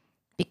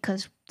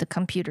 Because the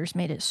computers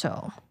made it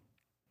so.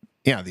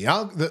 Yeah,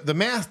 the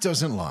math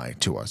doesn't lie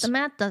to us. The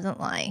math doesn't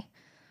lie.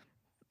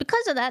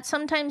 Because of that,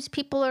 sometimes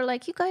people are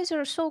like, you guys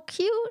are so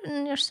cute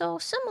and you're so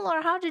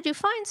similar. How did you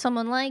find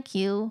someone like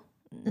you?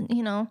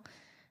 You know?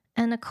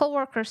 And a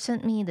coworker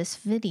sent me this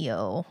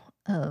video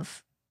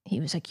of, he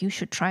was like, you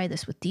should try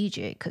this with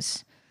DJ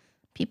because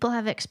people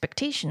have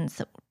expectations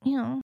that, you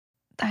know,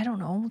 I don't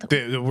know.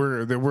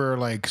 That we're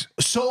like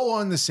so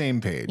on the same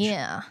page.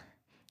 Yeah.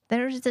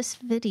 There's this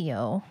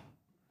video.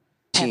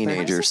 Why is it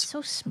Teenagers.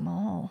 so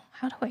small?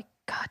 How do I,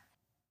 God.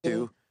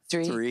 2,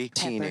 three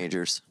Pepper.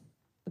 teenagers.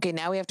 Okay,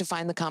 now we have to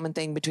find the common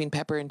thing between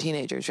Pepper and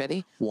teenagers.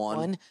 Ready?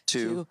 1,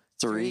 2,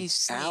 3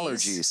 sneeze.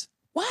 allergies.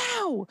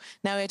 Wow.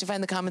 Now we have to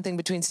find the common thing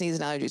between sneeze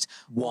and allergies.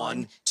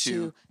 1,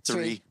 2,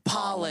 3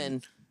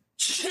 pollen.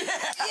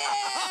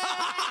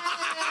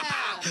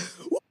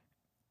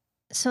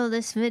 So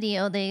this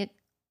video,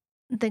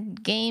 the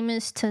game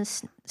is to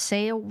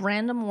say a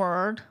random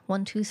word,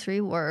 1, 2,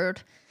 3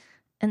 word,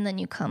 and then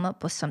you come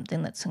up with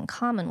something that's in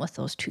common with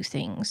those two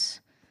things.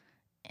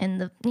 And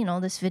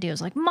this video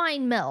is like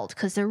mind meld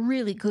because they're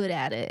really good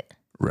at it.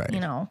 Right.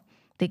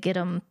 They get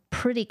them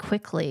pretty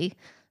quickly.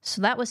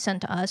 So that was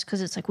sent to us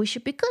because it's like we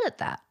should be good at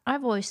that.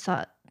 I've always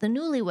thought the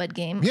Newlywed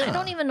Game. Yeah. I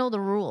don't even know the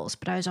rules,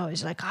 but I was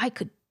always like I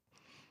could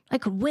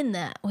win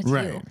that with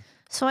Right. you.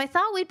 So I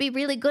thought we'd be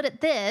really good at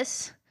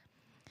this.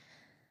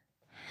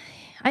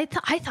 I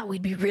thought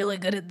we'd be really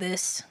good at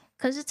this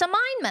because it's a mind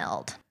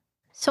meld.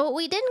 So what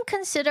we didn't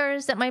consider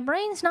is that my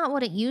brain's not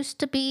what it used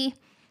to be.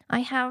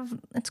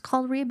 It's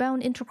called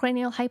rebound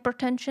intracranial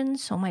hypertension.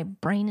 So my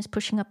brain is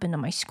pushing up into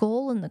my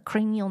skull and the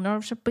cranial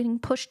nerves are being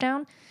pushed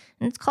down.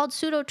 And it's called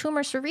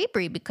pseudotumor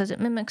cerebri because it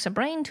mimics a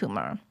brain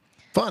tumor.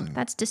 Fun.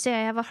 That's to say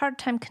I have a hard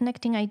time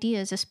connecting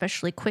ideas,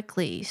 especially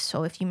quickly.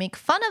 So if you make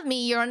fun of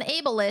me, you're an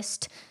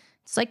ableist.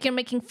 It's like you're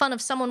making fun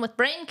of someone with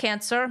brain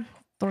cancer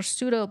or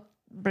pseudo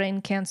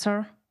brain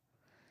cancer.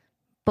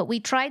 But we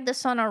tried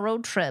this on our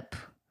road trip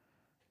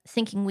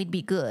thinking we'd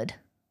be good.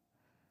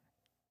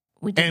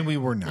 And we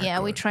were not. Yeah,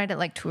 we good. tried it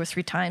like 2 or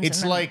 3 times. It's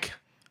and then- like,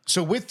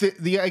 so with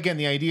the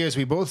idea is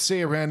we both say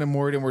a random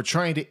word and we're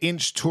trying to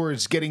inch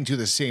towards getting to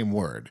the same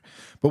word.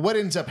 But what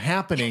ends up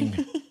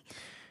happening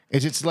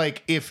is it's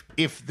like if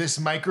this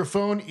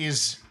microphone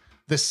is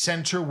the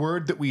center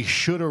word that we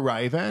should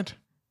arrive at,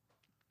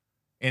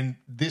 and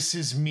this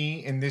is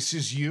me and this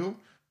is you,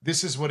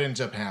 this is what ends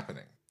up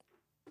happening.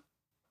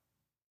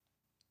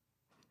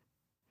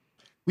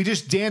 We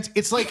just dance.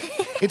 It's like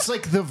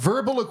the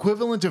verbal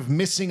equivalent of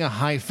missing a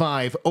high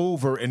five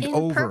over and in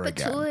over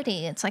again.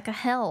 perpetuity. It's like a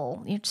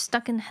hell. You're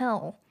stuck in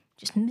hell,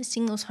 just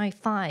missing those high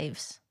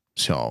fives.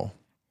 So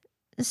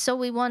So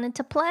we wanted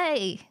to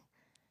play.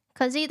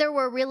 Because either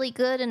we're really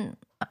good and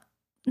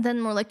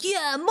then we're like,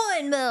 yeah,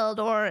 mind meld.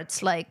 Or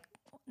it's like,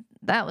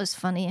 that was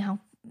funny. How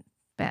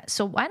bad.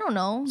 So I don't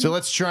know. So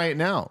let's try it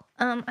now.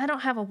 I don't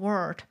have a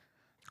word.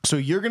 So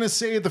you're going to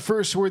say the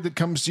first word that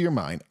comes to your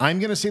mind. I'm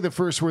going to say the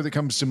first word that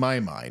comes to my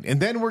mind.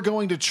 And then we're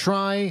going to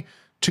try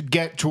to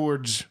get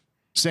towards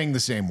saying the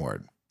same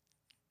word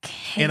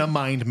in a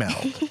mind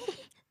meld.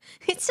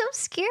 It's so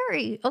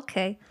scary.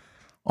 Okay.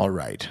 All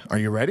right. Are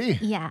you ready?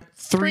 Yeah.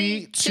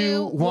 3,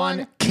 2,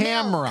 1,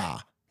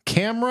 camera.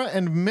 Camera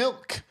and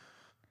milk.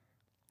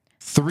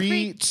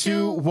 3,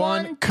 2,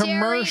 1,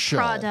 commercial.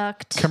 Dairy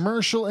product.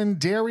 Commercial and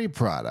dairy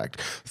product.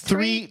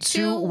 3,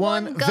 2,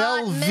 1,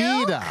 got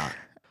Velveeta.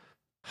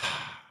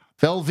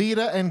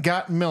 Velveeta and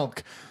got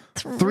milk.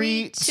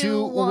 3,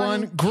 2,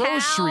 1,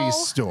 grocery cow.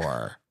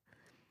 store.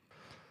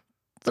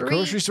 3,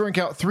 Grocery store and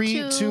cow.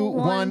 3, 2,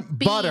 1,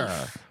 beef. butter.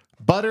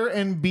 Butter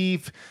and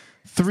beef.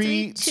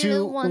 3,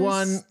 2,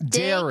 1, steak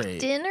dairy.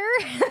 dinner.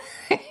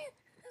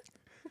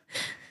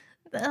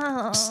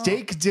 Oh.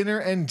 Steak, dinner,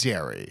 and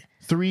dairy.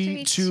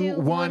 3, 2,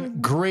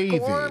 1, gravy.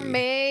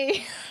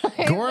 Gourmet.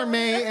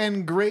 Gourmet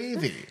and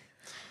gravy.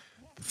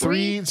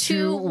 3,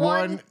 2,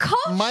 1,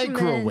 Koshmans.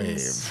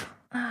 microwave.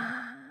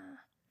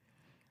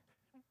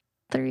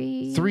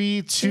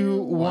 3,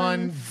 2,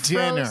 1,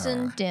 dinner.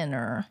 Frozen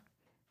dinner.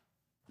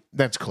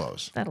 That's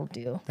close. That'll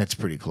do. That's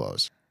pretty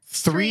close.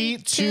 3,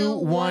 2,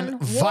 1, war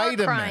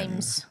vitamin.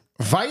 crimes.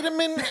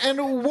 Vitamin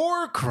and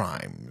war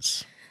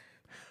crimes.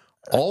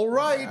 All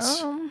right.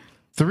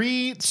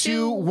 3,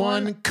 2,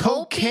 1,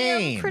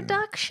 cocaine. Opium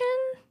production.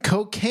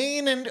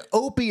 Cocaine and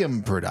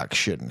opium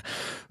production.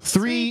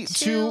 3,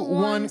 2,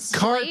 1,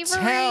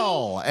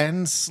 cartel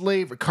and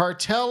slavery.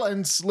 Cartel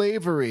and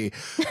slavery.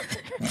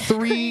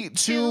 3,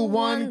 2,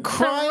 1, The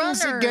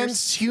crimes runners.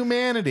 against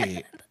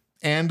humanity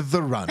and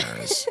the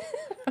runners.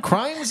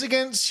 Crimes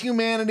against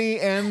humanity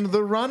and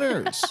the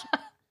runners.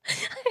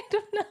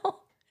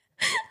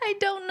 I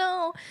don't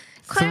know.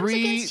 Crimes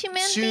 3, against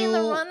humanity 2, and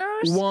the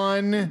runners.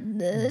 1,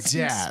 This is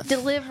death.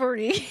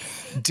 Delivery.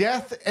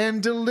 Death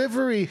and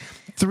delivery.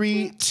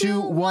 3,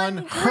 2, 1,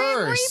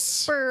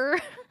 hearse. Reaper.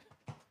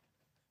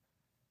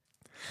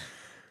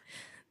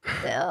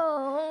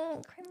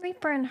 Oh, Grim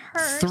Reaper and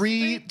hearse.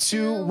 3,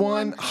 2,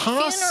 1,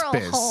 hospice.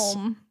 Funeral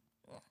home.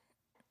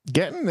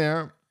 Getting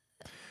there.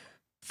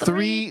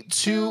 3,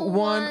 2,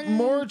 1,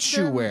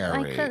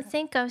 mortuary. I couldn't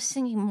think. I was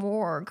thinking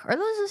morgue. Are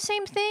those the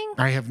same thing?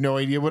 I have no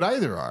idea what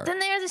either are. Then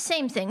they're the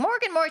same thing.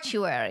 Morgue and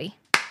mortuary.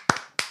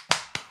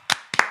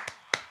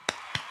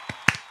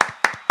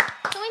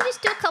 Can we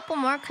just do a couple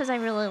more because I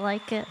really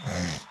like it?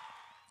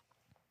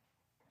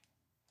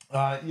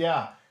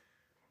 Yeah.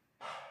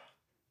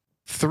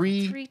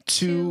 3,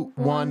 2,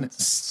 1,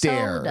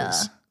 stairs. soda.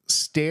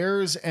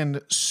 Stairs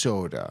and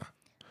soda.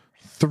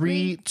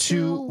 3,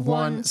 2,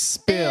 1,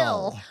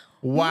 spill.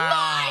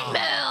 Wow.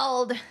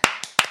 Meld.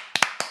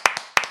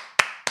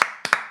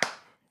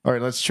 All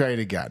right, let's try it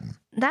again.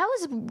 That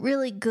was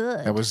really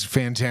good. That was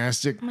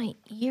fantastic. My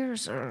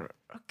ears are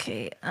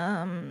okay.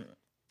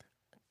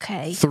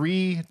 Okay.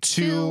 3,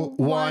 2,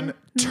 1,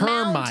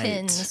 termite.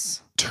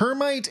 Mountains.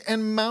 Termite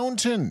and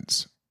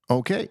mountains.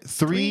 Okay.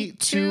 3,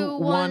 2,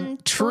 1,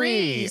 tree.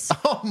 trees.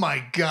 Oh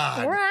my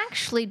God. We're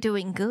actually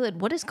doing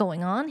good. What is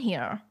going on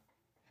here?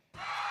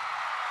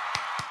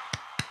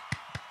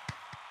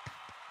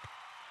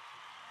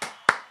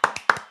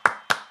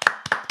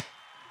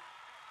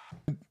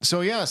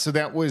 So yeah, so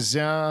that was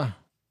that.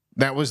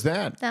 That was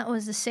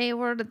the say a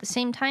word at the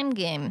same time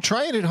game.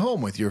 Try it at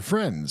home with your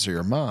friends or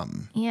your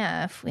mom.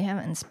 Yeah, if we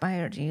haven't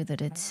inspired you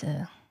that it's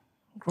a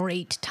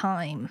great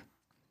time.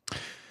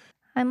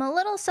 I'm a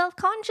little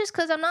self-conscious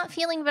because I'm not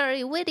feeling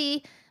very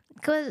witty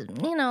because,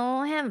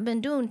 I haven't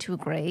been doing too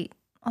great.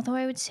 Although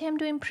I would say I'm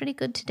doing pretty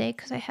good today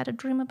because I had a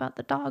dream about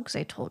the dogs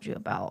I told you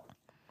about.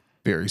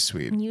 Very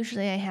sweet. And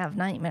usually I have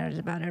nightmares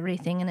about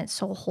everything and it's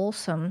so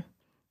wholesome.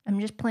 I'm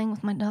just playing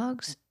with my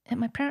dogs at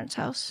my parents'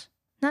 house.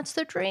 That's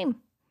their dream.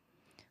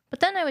 But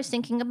then I was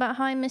thinking about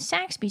how I miss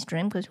Saxby's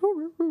dream because,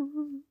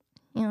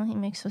 he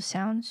makes those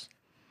sounds.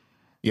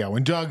 Yeah,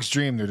 when dogs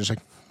dream, they're just like,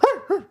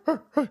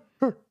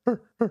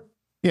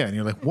 yeah, and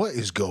you're like, what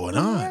is going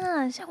on?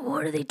 Yeah, so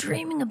what are they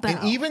dreaming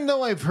about? And even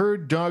though I've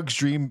heard dogs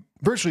dream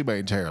virtually my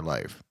entire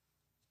life,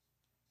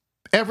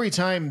 every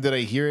time that I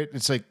hear it,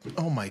 it's like,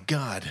 oh my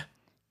God.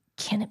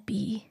 Can it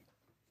be?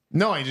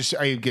 No, I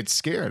get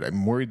scared.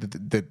 I'm worried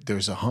that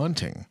there's a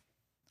haunting.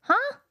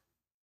 Huh?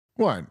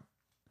 What?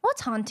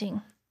 What's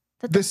haunting?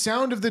 The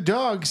sound of the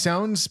dog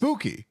sounds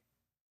spooky.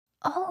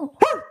 Oh.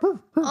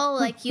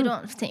 Like you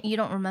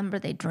don't remember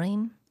they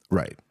dream?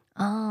 Right.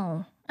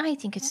 Oh. I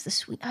think it's the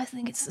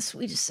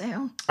sweetest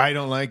sound. I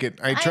don't like it.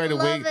 I try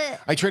love it.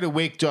 I try to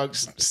wake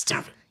dogs.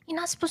 Stop it. You're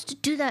not supposed to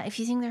do that if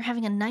you think they're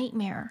having a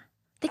nightmare.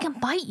 They can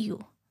bite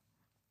you.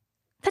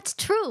 That's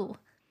true.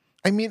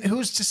 I mean,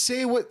 who's to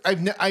say what?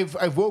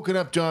 I've woken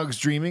up dogs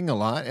dreaming a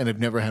lot, and I've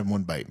never had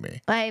one bite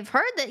me. I've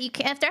heard that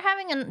if they're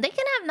they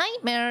can have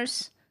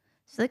nightmares,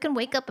 so they can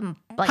wake up and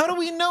bite. How do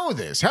we know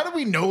this? How do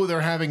we know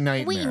they're having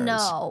nightmares? We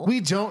know. We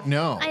don't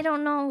know. I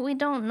don't know. We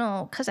don't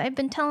know because I've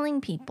been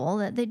telling people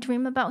that they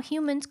dream about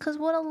humans because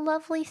what a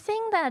lovely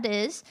thing that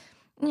is,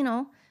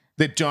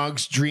 That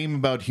dogs dream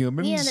about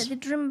humans? Yeah, that they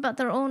dream about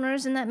their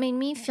owners, and that made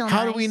me feel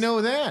How nice. do we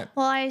know that?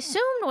 Well, I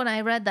assumed when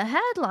I read the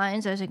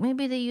headlines, I was like,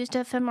 maybe they used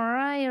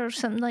fMRI or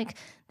something, like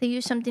they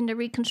used something to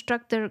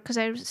reconstruct because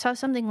I saw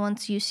something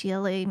once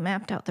UCLA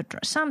mapped out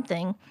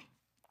something.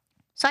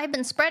 So I've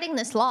been spreading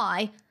this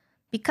lie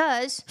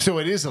because So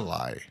it is a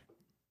lie.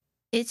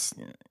 it's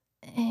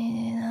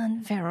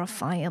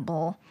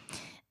unverifiable.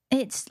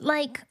 It's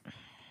like,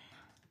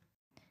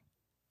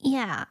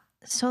 yeah,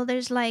 so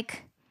there's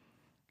like,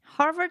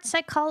 Harvard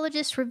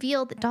psychologists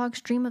revealed that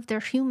dogs dream of their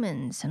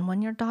humans, and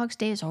when your dog's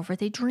day is over,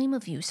 they dream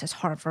of you, says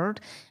Harvard.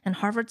 And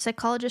Harvard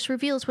psychologist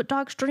reveals what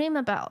dogs dream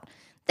about.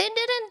 They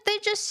didn't, they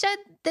just said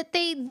that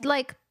they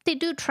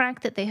do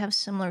track that they have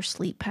similar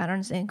sleep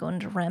patterns. They go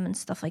into REM and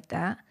stuff like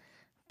that.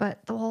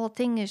 But the whole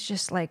thing is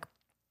just like,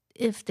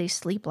 if they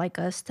sleep like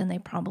us, then they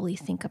probably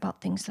think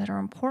about things that are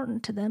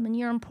important to them, and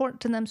you're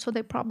important to them, so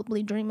they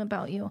probably dream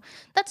about you.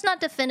 That's not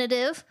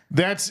definitive.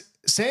 That's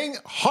saying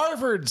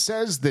Harvard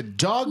says that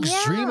dogs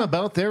Yeah. dream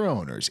about their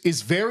owners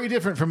is very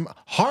different from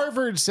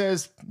Harvard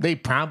says they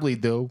probably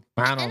do.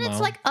 I don't And know. it's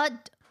like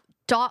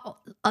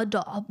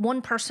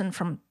one person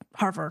from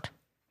Harvard.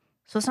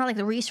 So it's not like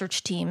the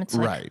research team. It's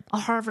like Right. a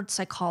Harvard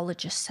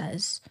psychologist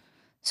says.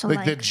 So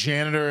like the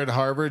janitor at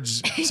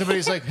Harvard's,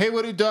 somebody's like, hey,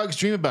 what do dogs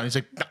dream about? He's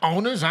like, the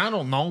owners? I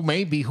don't know.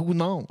 Maybe. Who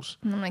knows?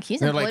 and I'm like, he's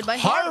They're employed like, by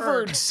Harvard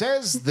Harvard.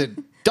 says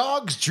that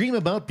dogs dream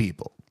about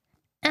people.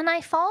 And I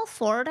fall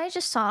for it. I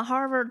just saw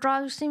Harvard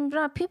dogs dream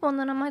about people, and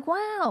then I'm like,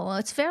 wow,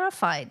 it's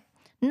verified.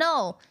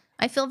 No,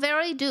 I feel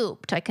very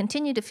duped. I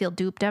continue to feel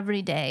duped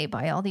every day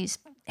by all these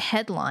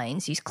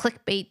headlines, these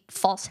clickbait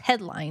false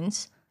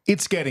headlines.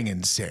 It's getting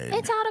insane.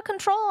 It's out of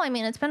control. I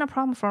mean, it's been a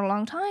problem for a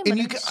long time. But And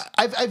it's,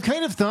 I've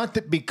kind of thought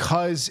that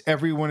because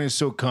everyone is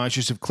so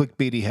conscious of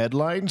clickbaity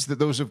headlines, that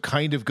those have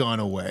kind of gone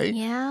away.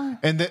 yeah.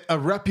 And that a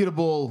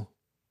reputable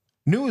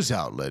news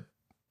outlet,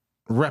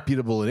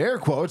 reputable in air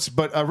quotes,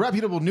 but a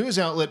reputable news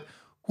outlet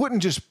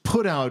wouldn't just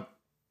put out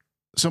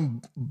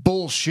some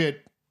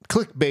bullshit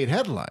clickbait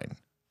headline.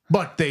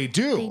 But they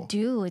do. They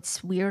do.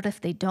 It's weird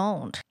if they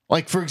don't.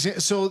 Like, for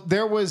example, so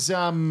there was,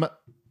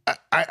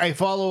 I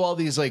follow all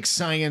these like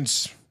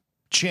science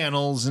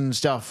channels and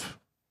stuff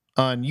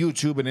on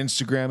YouTube and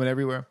Instagram and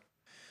everywhere.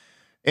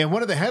 And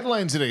one of the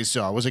headlines that I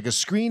saw was like a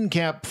screen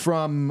cap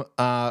from,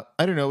 I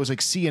don't know, it was like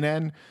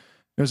CNN.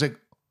 It was like,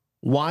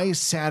 why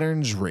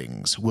Saturn's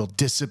rings will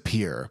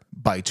disappear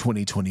by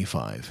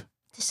 2025.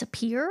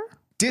 Disappear?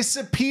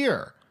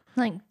 Disappear.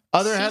 Like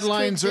Other cease to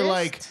headlines are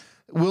like, exist?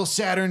 will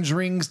Saturn's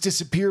rings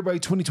disappear by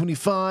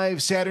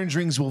 2025? Saturn's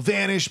rings will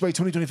vanish by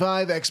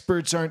 2025.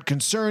 Experts aren't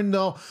concerned,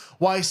 though.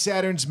 Why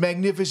Saturn's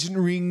magnificent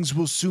rings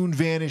will soon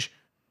vanish.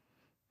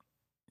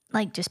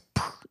 Like just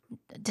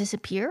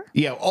disappear?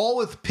 Yeah, all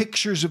with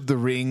pictures of the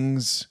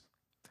rings.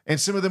 And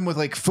some of them with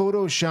like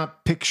Photoshop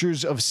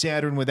pictures of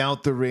Saturn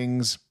without the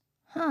rings.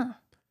 Huh.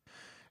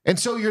 And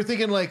so you're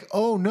thinking like,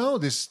 oh no,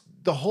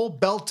 the whole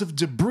belt of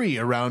debris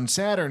around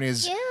Saturn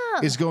is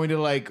going to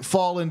like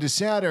fall into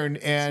Saturn,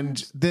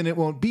 and then it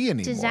won't be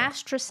anymore.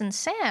 Disastrous and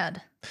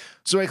sad.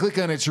 So I click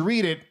on it to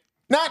read it.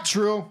 Not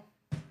true.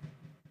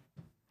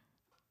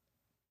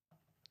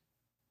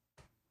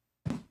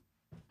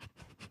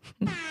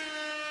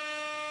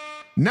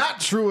 Not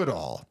true at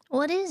all.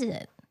 What is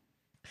it?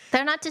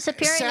 They're not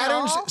disappearing at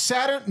all?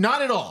 Saturn,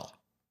 not at all.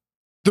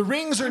 The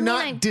rings are I mean,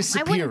 not I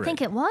disappearing. wouldn't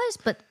think it was,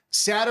 but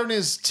Saturn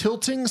is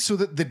tilting so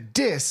that the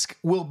disk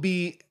will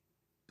be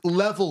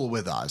level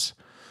with us,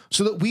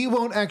 so that we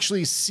won't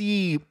actually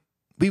see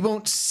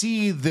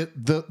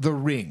the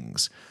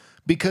rings,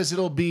 because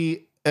it'll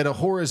be at a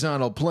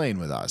horizontal plane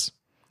with us.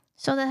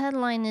 so the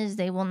headline is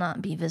they will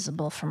not be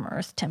visible from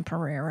Earth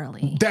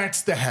temporarily.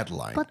 That's the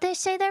headline. But they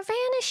say they're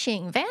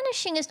vanishing.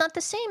 Vanishing is not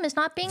the same as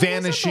not being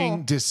Vanishing,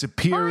 visible.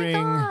 disappearing,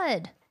 My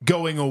God.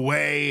 going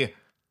away.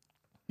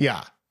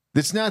 Yeah,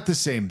 it's not the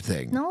same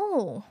thing.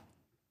 No.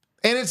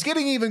 And it's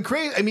getting even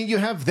crazy. I mean, you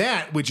have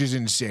that, which is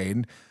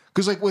insane.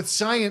 Because, like, with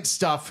science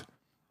stuff,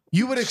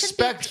 you would It should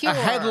be expect a pure.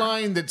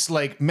 headline that's,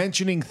 like,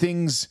 mentioning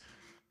things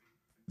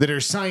that are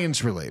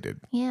science related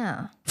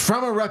Yeah.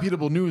 from a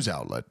reputable news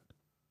outlet.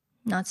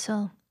 Not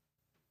so.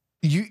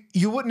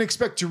 You wouldn't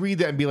expect to read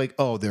that and be like,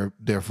 oh,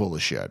 they're full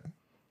of shit.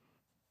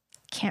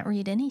 Can't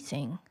read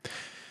anything.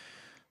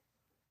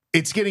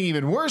 It's getting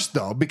even worse,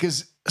 though,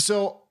 because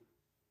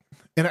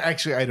and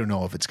actually, I don't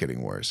know if it's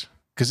getting worse,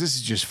 because this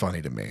is just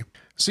funny to me.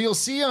 So you'll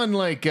see on,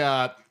 like,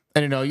 I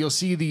don't know, you'll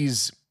see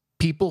these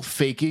people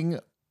faking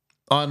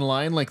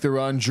online like they're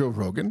on Joe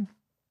Rogan.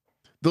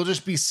 They'll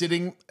be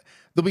sitting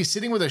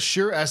with a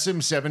Shure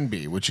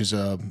SM7B, which is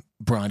a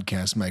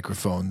broadcast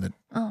microphone that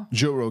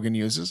Joe Rogan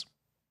uses.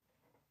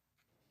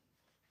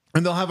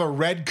 And they'll have a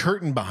red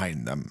curtain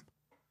behind them.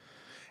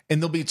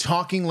 And they'll be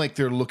talking like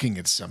they're looking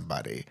at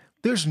somebody.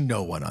 There's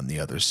no one on the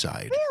other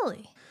side.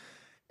 Really?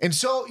 And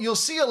so you'll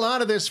see a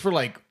lot of this for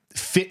like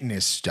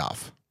fitness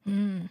stuff,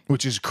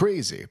 which is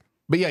crazy.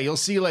 But yeah, you'll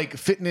see like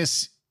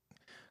fitness,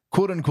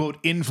 quote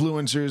unquote,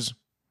 influencers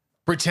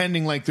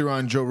pretending like they're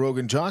on Joe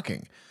Rogan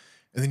talking.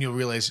 And then you'll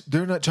realize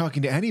they're not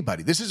talking to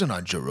anybody. This isn't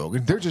on Joe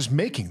Rogan. They're just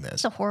making this.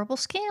 It's a horrible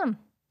scam.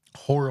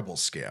 Horrible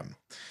scam.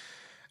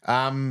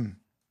 And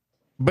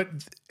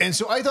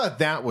so I thought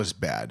that was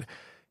bad.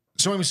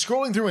 So I'm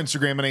scrolling through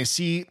Instagram and I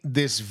see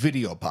this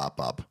video pop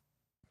up.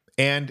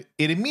 And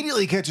it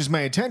immediately catches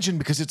my attention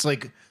because it's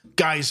like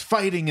guys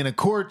fighting in a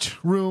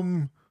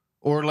courtroom,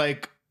 or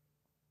like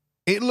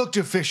it looked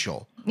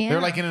official. Yeah.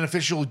 They're like in an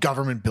official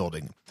government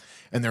building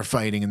and they're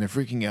fighting and they're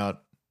freaking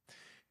out.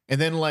 And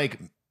then like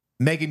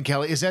Megyn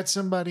Kelly, is that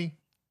somebody?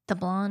 The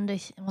blonde,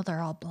 well,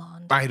 they're all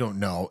blonde. I don't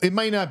know. It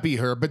might not be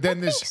her, but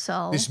then think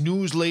so. this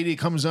news lady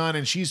comes on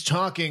and she's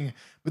talking,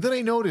 but then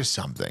I noticed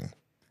something.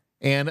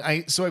 And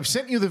so I've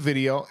sent you the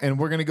video and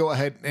we're going to go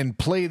ahead and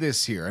play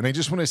this here. And I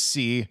just want to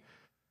see,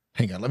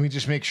 hang on, let me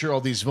just make sure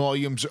all these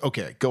volumes,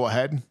 okay, go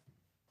ahead.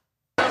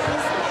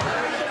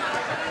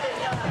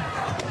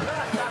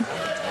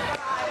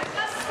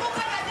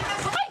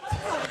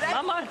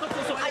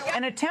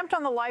 attempt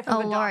on the life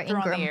of a Laura doctor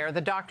on Ingraham. the air,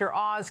 the Dr.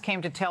 Oz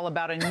came to tell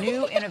about a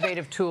new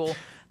innovative tool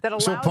that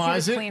allows you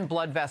pause to it. clean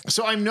blood vessels.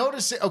 So I'm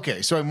noticing,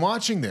 okay, so I'm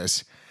watching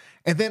this,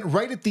 and then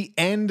right at the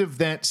end of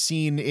that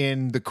scene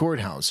in the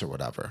courthouse or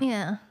whatever,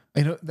 Yeah.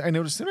 I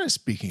noticed they're not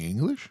speaking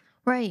English.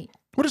 Right.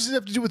 What does it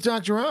have to do with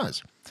Dr.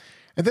 Oz?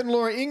 And then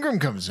Laura Ingraham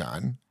comes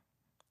on,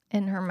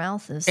 And her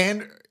mouth is.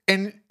 and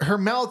her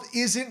mouth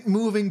isn't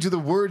moving to the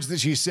words that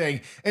she's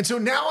saying. And so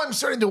now I'm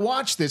starting to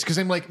watch this because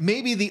I'm like,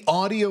 maybe the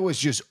audio is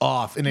just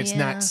off and it's Yeah.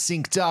 not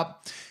synced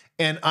up.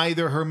 And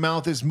either her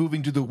mouth is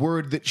moving to the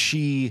word that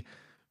she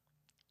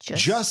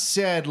just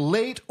said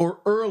late or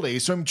early.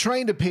 So I'm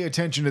trying to pay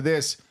attention to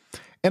this.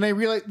 And I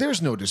realize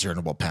there's no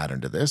discernible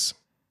pattern to this.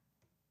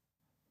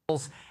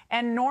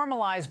 And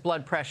normalize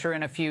blood pressure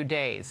in a few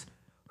days.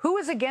 Who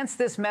is against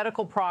this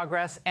medical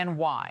progress and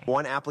why?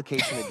 One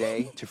application a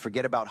day to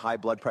forget about high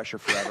blood pressure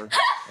forever,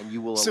 and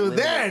you will So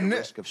eliminate then- the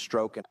risk of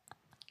stroke.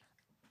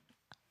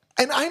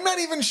 And I'm not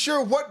even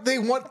sure what they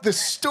want the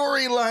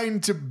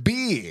storyline to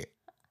be.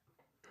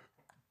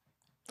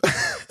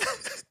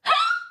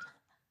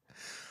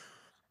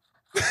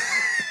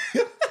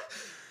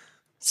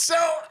 So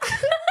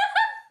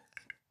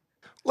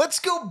let's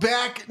go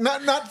back,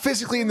 not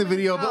physically in the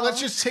video, but let's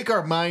just take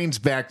our minds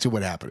back to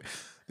what happened.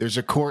 There's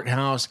a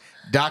courthouse.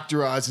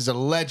 Dr. Oz is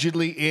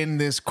allegedly in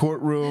this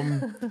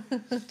courtroom,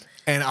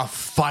 and a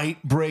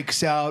fight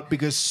breaks out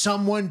because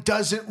someone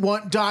doesn't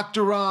want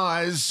Dr.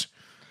 Oz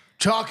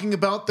talking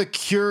about the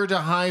cure to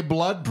high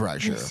blood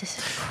pressure.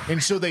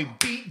 And so they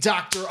beat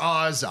Dr.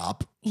 Oz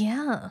up.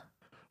 Yeah.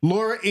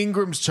 Laura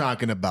Ingram's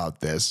talking about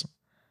this.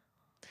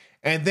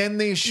 And then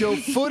they show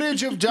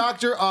footage of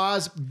Dr.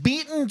 Oz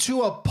beaten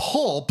to a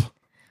pulp,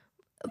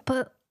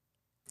 But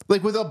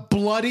like with a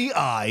bloody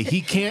eye.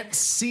 He can't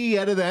see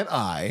out of that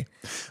eye,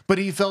 but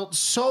he felt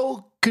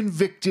so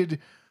convicted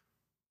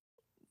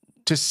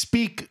to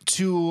speak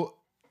to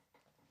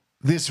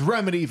this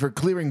remedy for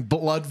clearing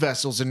blood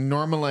vessels and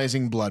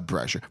normalizing blood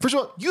pressure. First of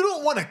all, you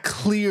don't want to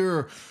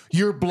clear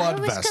your blood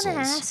I was going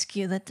to vessels. ask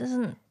you, that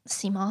doesn't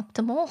seem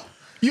optimal.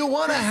 You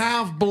want to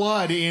have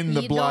blood in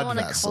the You blood don't want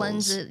to vessels.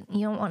 cleanse it.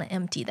 You don't want to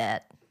empty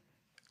that.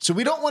 So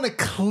we don't want to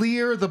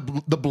clear the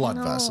blood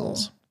No.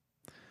 vessels.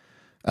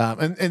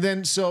 And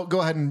then, so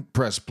go ahead and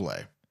press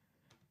play.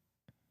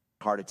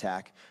 Heart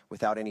attack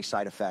without any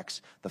side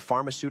effects. The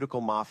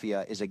pharmaceutical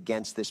mafia is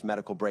against this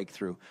medical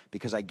breakthrough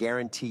because I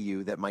guarantee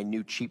you that my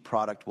new cheap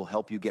product will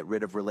help you get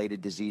rid of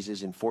related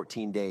diseases in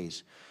 14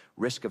 days.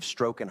 Risk of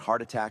stroke and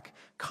heart attack,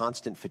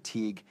 constant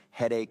fatigue,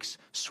 headaches,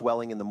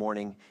 swelling in the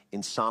morning,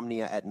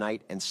 insomnia at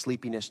night, and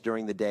sleepiness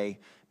during the day,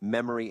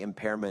 memory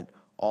impairment,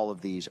 all of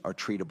these are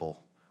treatable.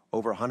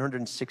 Over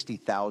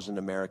 160,000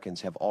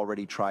 Americans have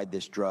already tried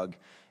this drug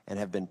and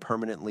have been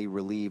permanently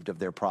relieved of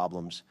their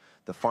problems.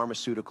 The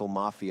pharmaceutical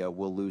mafia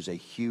will lose a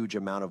huge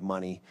amount of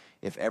money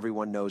if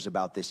everyone knows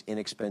about this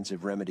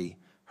inexpensive remedy.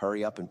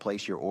 Hurry up and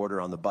place your order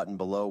on the button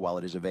below while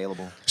it is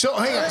available. So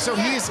hang on. So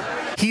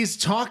he's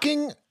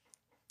talking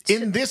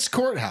in this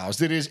courthouse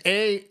that is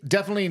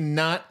definitely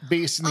not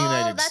based in the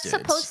United that's States.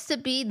 supposed to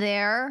be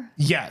there.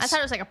 Yes. I thought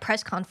it was like a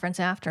press conference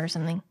after or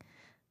something.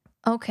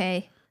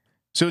 Okay.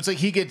 So it's like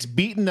he gets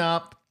beaten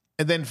up,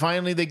 and then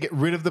finally they get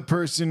rid of the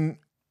person.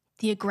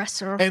 The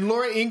aggressor. And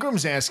Laura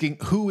Ingram's asking,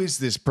 "Who is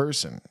this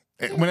person?"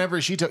 And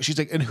whenever she talks, she's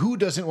like, "And who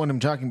doesn't want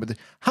him talking about this?"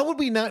 How would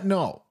we not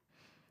know?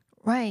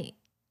 Right.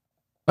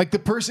 Like the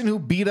person who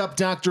beat up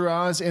Dr.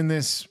 Oz in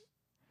this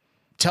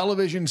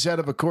television set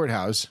of a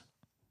courthouse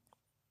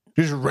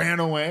just ran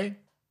away.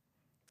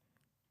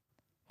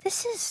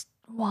 This is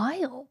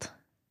wild.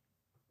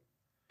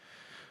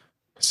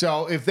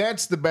 So if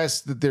that's the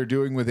best that they're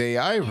doing with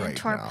AI And right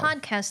to our now,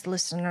 podcast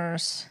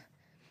listeners,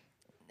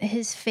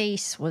 his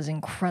face was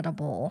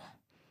incredible.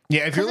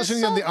 yeah, if you're 'Cause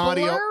it's listening on so the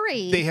audio,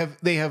 blurry.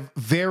 they have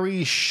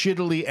very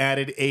shittily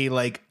added a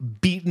like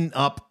beaten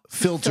up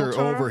filter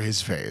Filter? over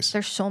his face.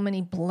 There's so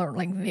many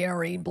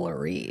very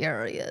blurry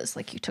areas.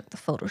 Like you took the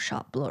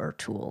Photoshop blur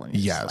tool and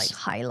just Yes. like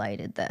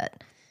highlighted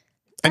that.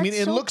 I mean,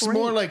 That's it so looks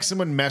more great. like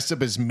someone messed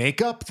up his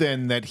makeup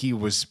than that he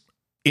was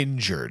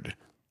injured.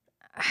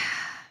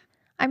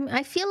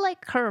 I feel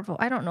like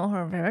I don't know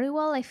her very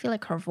well. I feel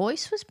like her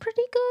voice was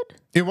pretty good.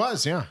 It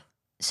was, yeah.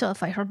 So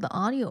if I heard the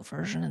audio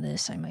version of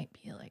this, I might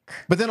be like,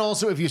 But then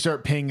also, if you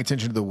start paying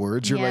attention to the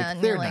words, you're Yeah, like,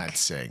 and they're you're not like-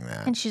 saying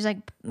that. and he's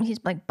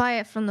like, buy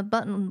it from the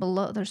button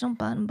below. There's no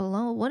button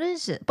below. What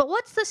is it? But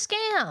what's the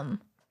scam? Are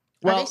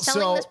Well, they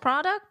selling so- this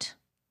product?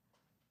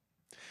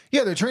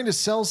 Yeah, they're trying to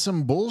sell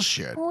some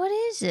bullshit. What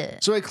is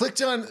it? So I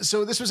clicked on.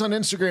 So this was on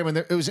Instagram, and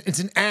it's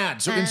an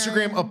ad. So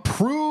Instagram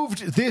approved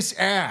this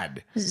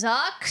ad.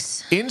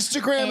 Zucks.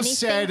 Instagram Anything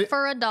said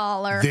for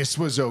 $1, this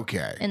was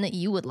okay, and that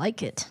you would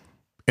like it.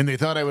 and they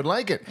thought I would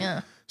like it.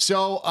 Yeah.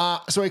 So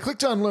so I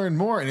clicked on learn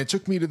more, and it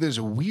took me to this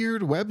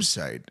weird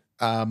website.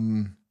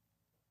 And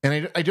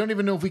I don't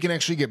even know if we can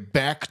actually get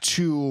back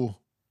to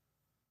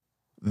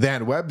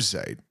that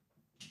website,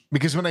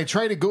 because when I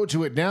try to go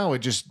to it now, it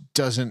just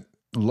doesn't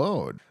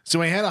load.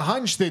 So I had a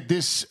hunch that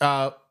this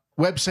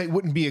website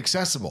wouldn't be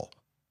accessible.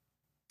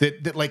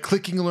 that like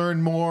clicking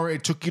learn more,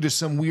 it took you to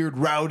some weird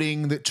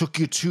routing that took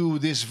you to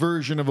this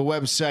version of a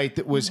website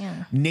that was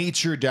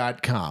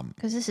nature.com.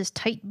 Because this is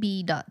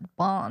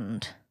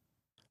tightb.bond.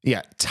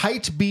 Yeah,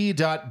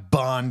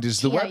 tightb.bond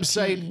is the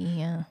website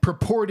Yeah.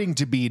 purporting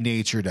to be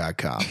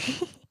nature.com.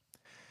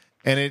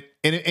 and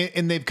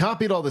they've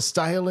copied all the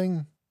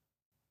styling.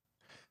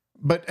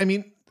 But I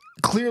mean,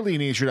 clearly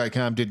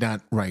nature.com did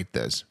not write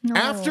this. No.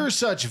 After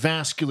such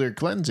vascular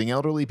cleansing,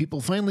 elderly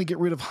people finally get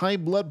rid of high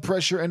blood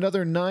pressure and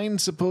other 9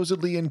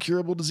 supposedly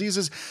incurable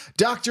diseases.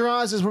 Dr.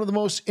 Oz is one of the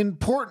most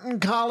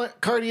important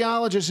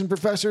cardiologists and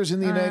professors in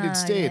the United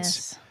States.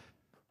 Yes.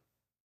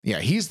 Yeah,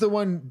 he's the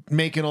one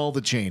making all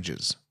the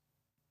changes.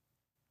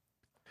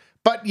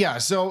 But yeah,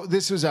 so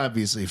this was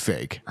obviously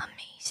fake.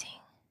 Amazing.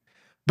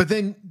 But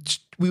then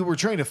we were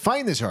trying to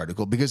find this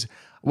article because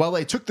while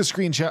I took the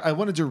screenshot, I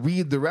wanted to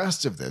read the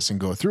rest of this and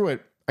go through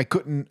it. We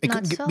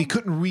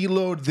couldn't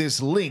reload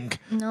this link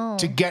No.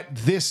 to get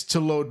this to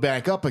load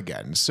back up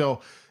again.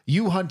 So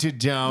you hunted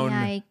down Yeah,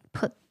 I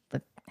put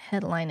the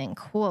headline in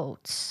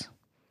quotes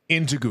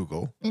into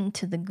Google,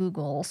 into the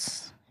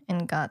Googles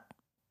and got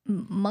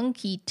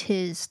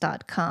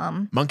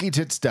monkeytiz.com,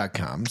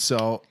 monkeystits.com.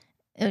 So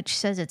which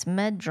says it's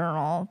Med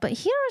Journal, but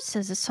here it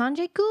says it's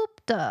Sanjay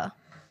Gupta.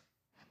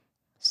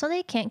 So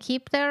they can't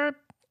keep their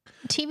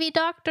TV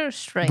doctors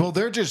straight. well,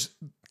 they're just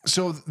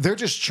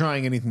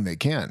trying anything they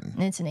can.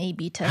 It's an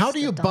A/B test. How do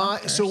you of buy?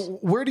 doctors. So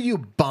where do you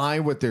buy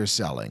what they're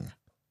selling?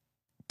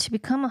 To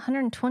become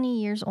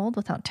 120 years old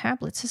without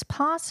tablets is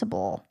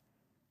possible.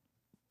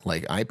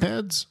 Like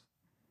iPads?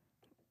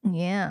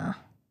 Yeah.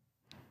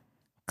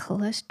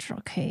 Cholesterol.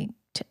 Okay.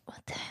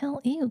 What the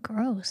hell? Ew,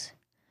 gross.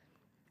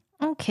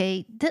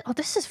 Okay.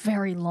 This is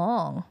very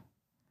long.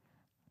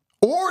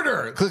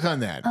 Order. Click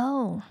on that.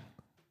 Oh.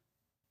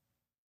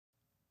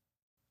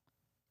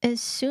 As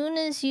soon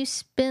as you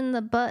spin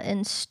the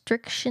button,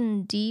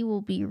 Striction D will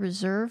be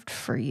reserved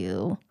for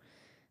you.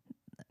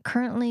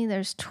 Currently,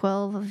 there's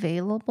 12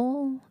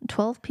 available.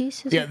 12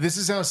 pieces? Yeah, this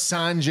is how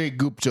Sanjay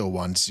Gupta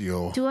wants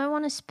you Do I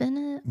want to spin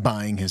it?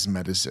 buying his Or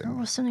medicine.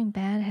 will something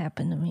bad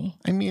happen to me?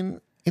 I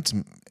mean, it's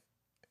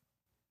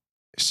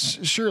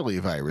surely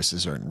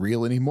viruses aren't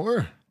real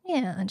anymore.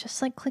 Yeah,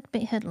 just like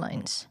clickbait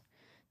headlines.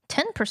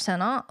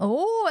 10% off.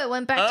 Oh, it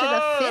went back to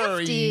the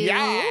 50.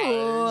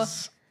 Ooh.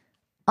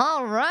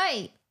 All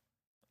right.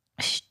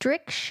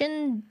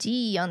 Striction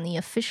D on the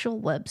official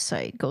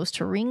website goes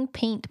to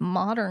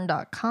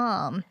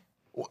ringpaintmodern.com.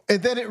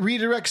 And then it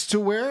redirects to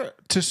where?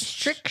 To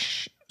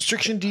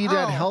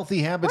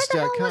strictiond.healthyhabits.com. Where the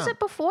hell was it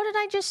before? Did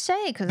I just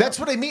say? Cause That's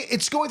what I mean.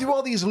 It's going through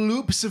all these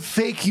loops of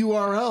fake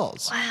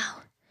URLs. wow.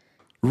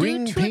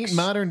 Due to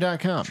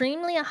Ringpaintmodern.com.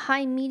 Extremely a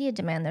high media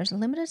demand. There's a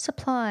limited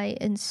supply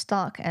in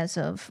stock as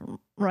of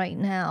right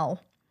now.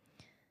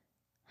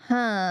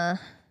 Huh.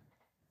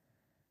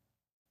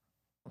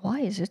 Why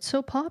is it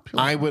so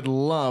popular? I would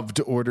love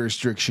to order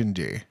Striction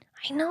D.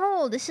 I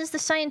know. This is the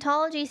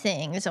Scientology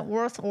thing. Is it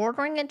worth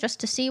ordering it just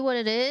to see what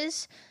it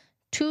is?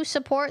 To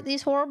support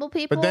these horrible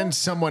people? But then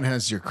someone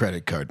has your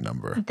credit card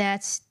number.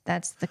 That's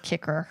the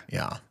kicker.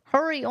 Yeah.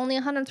 Hurry, only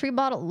 103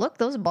 bottles. Look,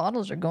 those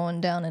bottles are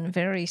going down in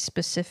very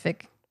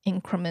specific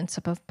increments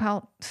of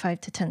about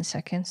 5 to 10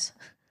 seconds.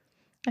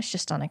 That's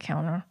just on a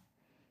counter.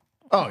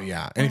 Oh,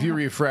 yeah. And if you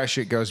refresh,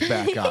 it goes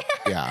back up.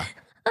 Yeah.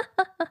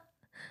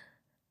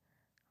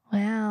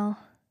 Wow.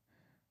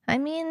 I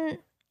mean,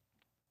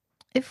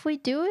 if we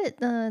do it,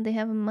 they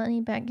have a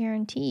money back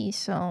guarantee.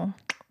 So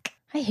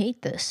I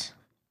hate this.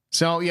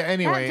 So, yeah,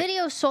 anyway. That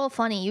video is so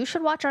funny. You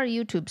should watch our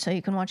YouTube so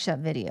you can watch that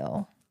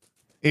video.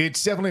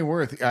 It's definitely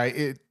worth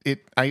I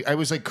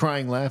was like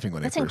crying laughing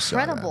when That's I first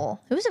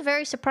incredible. It was a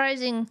very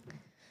surprising. saw that.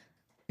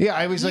 Yeah,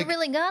 I was You like,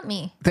 really got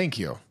me. thank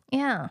you.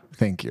 Yeah.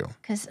 Thank you.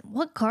 Because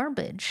what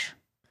garbage?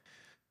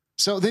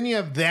 So then you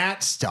have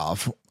that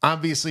stuff.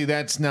 Obviously,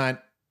 that's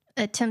not.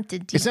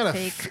 Attempted deep It's not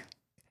fake.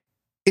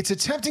 It's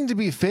attempting to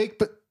be fake,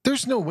 but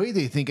there's no way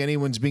they think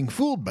anyone's being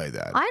fooled by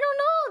that. I don't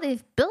know.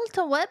 They've built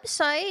a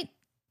website.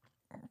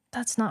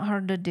 That's not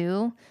hard to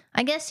do.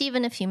 I guess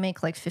even if you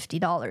make like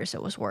 $50,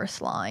 it was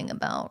worth lying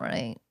about,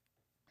 right?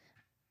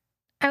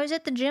 I was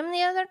at the gym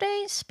the other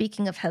day,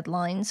 speaking of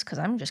headlines, because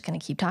I'm just going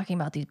to keep talking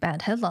about these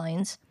bad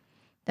headlines.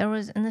 There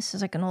was, and this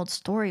is like an old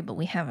story, but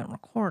we haven't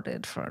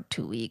recorded for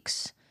 2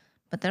 weeks.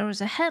 But there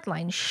was a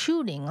headline,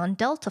 shooting on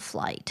Delta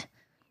flight.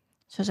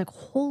 So I was like,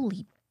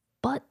 holy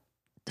butt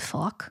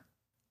fuck.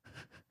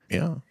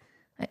 Yeah.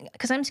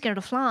 Because I'm scared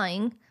of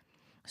flying.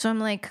 So I'm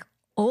like,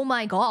 oh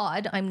my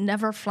God, I'm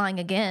never flying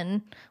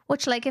again.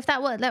 Which, like, if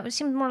that would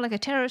seem more like a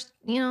terrorist,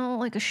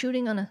 like a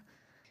shooting on a.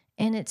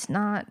 And it's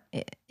not,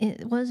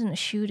 it wasn't a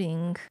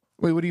shooting.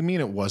 Wait, what do you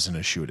mean it wasn't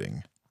a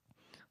shooting?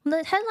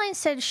 The headline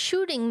said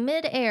shooting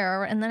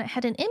mid-air, and then it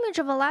had an image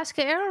of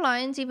Alaska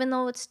Airlines, even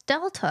though it's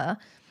Delta.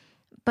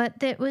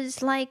 But it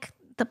was like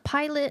the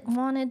pilot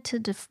wanted to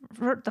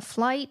divert the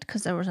flight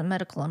because there was a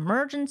medical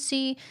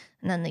emergency.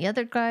 And then the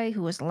other guy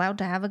who was allowed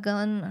to have a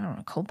gun, I don't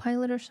know,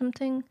 co-pilot or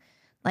something.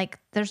 Like,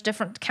 there's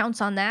different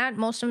counts on that.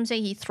 Most of them say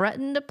he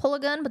threatened to pull a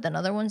gun, but then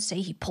other ones say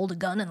he pulled a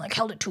gun and, like,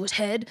 held it to his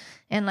head.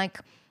 And, like,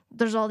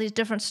 there's all these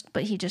different,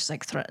 but he just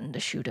like threatened to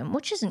shoot him,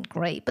 which isn't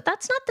great. But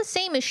that's not the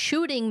same as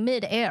shooting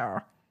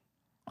midair.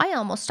 I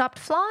almost stopped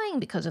flying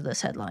because of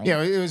this headline.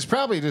 Yeah, it was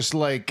probably just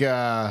like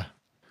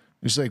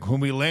when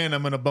we land,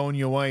 I'm gonna bone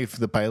your wife.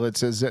 The pilot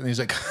says that, and he's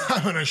like,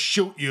 I'm gonna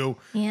shoot you.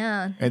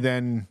 Yeah. And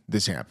then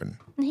this happened.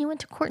 And he went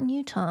to court in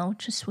Utah,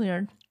 which is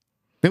weird.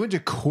 They went to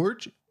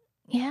court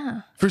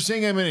Yeah. for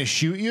saying I'm gonna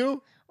shoot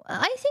you.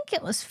 I think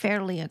it was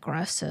fairly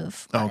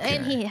aggressive. Okay.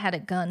 And he had a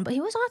gun, but he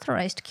was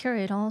authorized to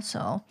carry it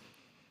also.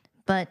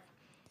 But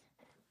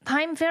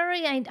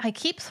I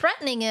keep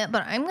threatening it,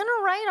 but I'm going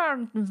to write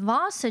our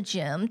Vasa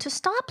gym to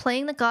stop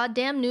playing the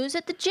goddamn news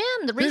at the gym.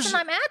 The reason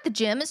I'm at the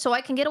gym is so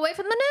I can get away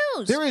from the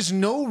news. There is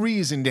no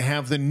reason to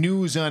have the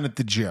news on at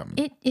the gym.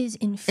 It is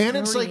infuriating.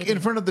 And it's like in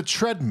front of the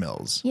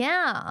treadmills.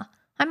 Yeah.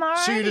 I'm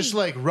already. So you're just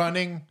like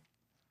running.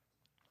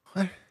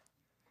 What?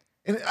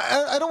 And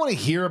I don't want to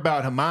hear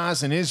about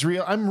Hamas and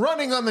Israel. I'm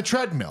running on the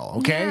treadmill,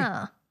 okay?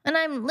 Yeah. And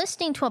I'm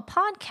listening to a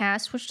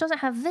podcast which doesn't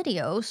have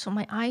video, so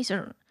my eyes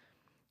are.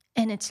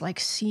 And it's like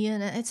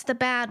CNN. It's the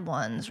bad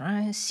ones,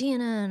 right?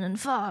 CNN and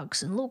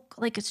Fox and look,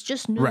 like it's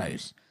just news.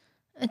 Right.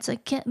 It's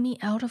like, get me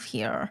out of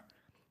here.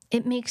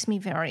 It makes me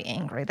very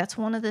angry. That's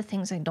one of the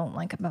things I don't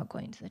like about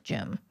going to the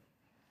gym.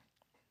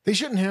 They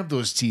shouldn't have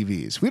those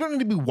TVs. We don't need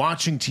to be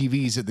watching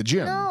TVs at the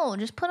gym. No,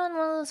 just put on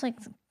one of those like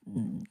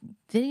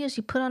videos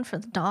you put on for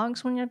the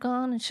dogs when you're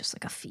gone. It's just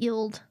like a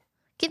field.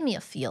 Give me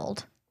a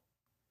field.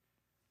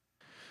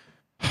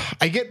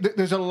 I get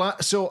there's a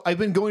lot. So I've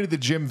been going to the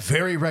gym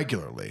very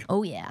regularly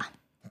Oh, yeah.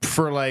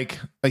 for like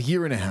a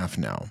year and a half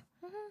now.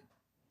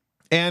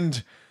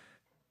 And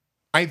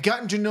I've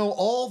gotten to know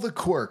all the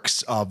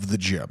quirks of the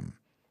gym.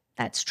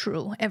 That's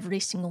true. Every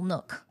single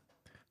nook.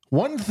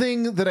 One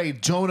thing that I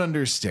don't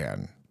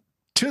understand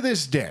to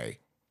this day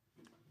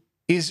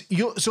is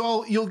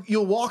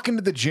you'll walk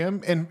into the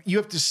gym and you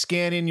have to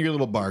scan in your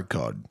little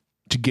barcode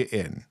to get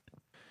in.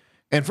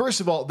 And first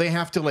of all, they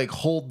have to like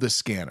hold the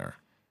scanner.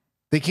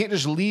 They can't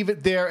just leave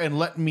it there and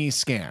let me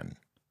scan.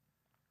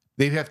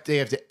 They have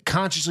to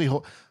consciously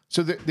hold.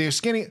 So they're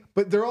scanning,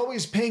 but they're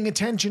always paying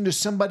attention to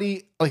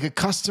somebody like a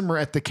customer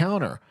at the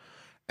counter,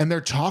 and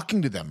they're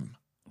talking to them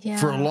Yeah.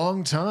 for a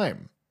long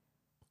time.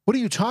 What are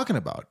you talking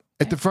about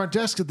at the front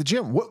desk at the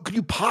gym? What could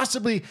you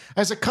possibly,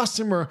 as a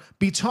customer,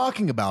 be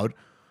talking about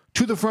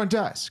to the front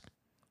desk?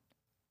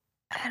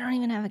 I don't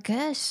even have a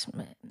guess.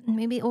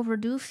 Maybe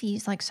overdue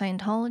fees like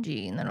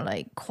Scientology, and they're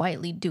like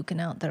quietly duking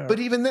out their. But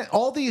even then,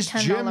 all these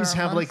 $10 gyms a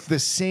have like month. the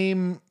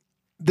same.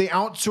 They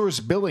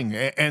outsource billing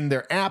and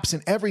their apps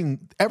and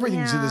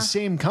everything's to Yeah. the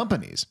same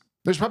companies.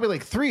 There's probably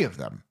like 3 of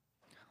them.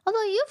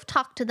 Although you've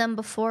talked to them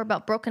before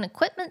about broken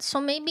equipment, so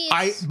maybe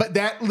it's, But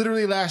that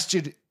literally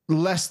lasted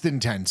less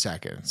than 10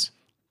 seconds.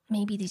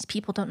 maybe these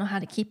people don't know how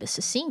to keep it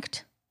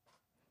succinct.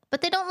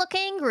 But they don't look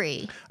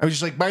angry. I was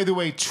just like, by the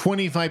way,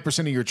 25%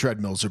 of your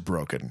treadmills are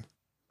broken.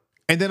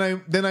 And then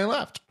I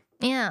left.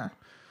 Yeah.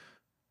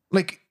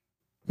 Like,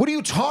 what are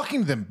you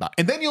talking to them about?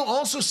 And then you'll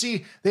also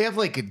see they have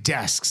like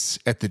desks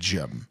at the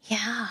gym.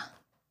 Yeah.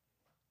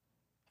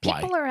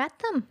 Why? People are at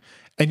them.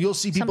 And you'll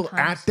see people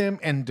Sometimes. at them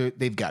and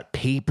they've got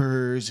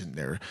papers and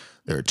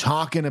they're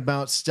talking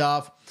about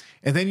stuff.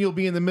 And then you'll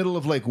be in the middle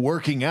of like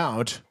working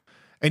out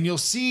and you'll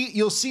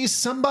see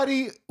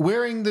somebody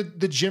wearing the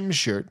gym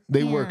shirt.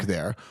 They work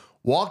there,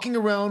 walking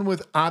around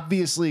with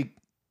obviously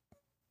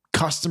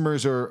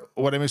customers or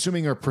what I'm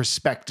assuming are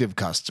prospective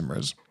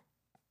customers.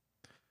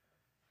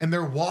 And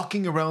they're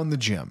walking around the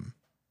gym.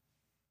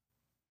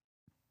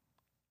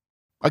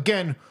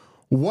 Again,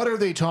 what are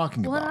they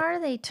talking What about? are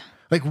they?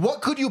 Like,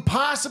 what could you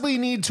possibly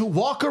need to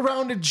walk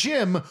around a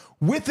gym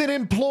with an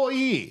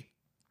employee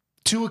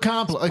to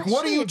accomplish? Like,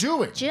 what are you Especially a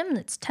doing? Gym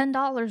that's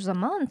 $10 a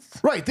month.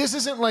 Right. This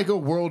isn't like a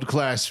world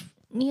class.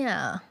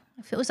 Yeah.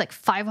 If it was like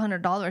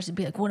 $500, it'd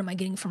be like, what am I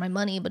getting for my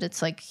money? But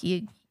it's like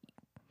you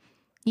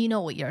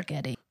know what you're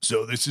getting.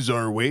 So this is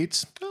our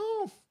weights.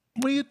 Oh,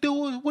 what do you do?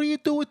 What do you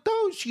do with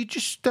those? You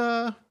just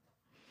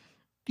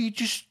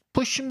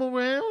push them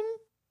around.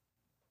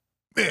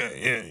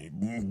 Yeah.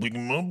 You pick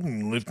them up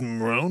and lift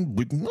them around.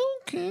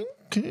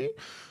 Okay.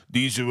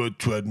 These are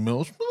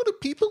treadmills. No, the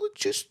people are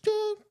just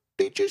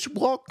they're just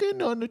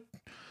walking on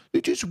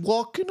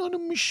a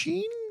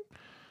machine.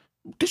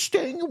 They're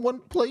staying in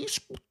one place.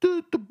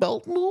 The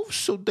belt moves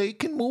so they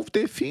can move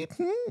their feet.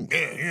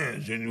 Yeah.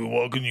 And you're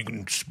walking, you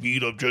can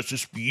speed up just the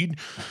speed.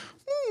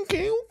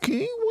 Okay.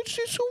 What's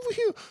this over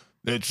here?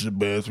 That's the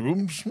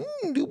bathrooms.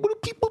 What do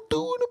people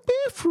do in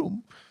a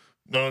bathroom?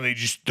 No, they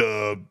just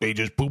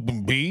poop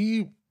and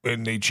pee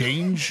and they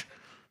change.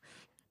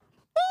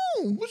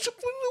 Oh, what do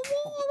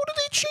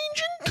they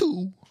change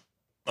into?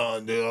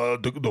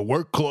 The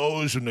work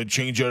clothes, and they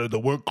change out of the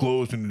work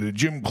clothes into the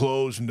gym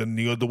clothes, and then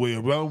the other way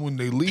around when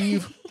they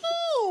leave.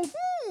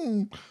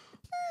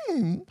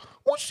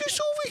 What's this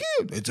over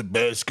here? It's a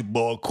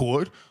basketball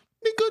court.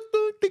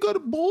 They got a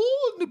ball,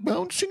 and they're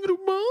bouncing it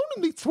around,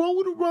 and they throw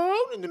it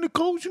around, and then it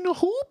goes in a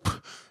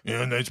hoop.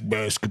 Yeah, that's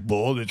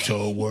basketball. That's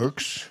how it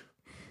works.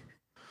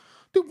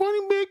 they're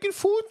running back and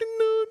forth in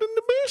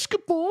the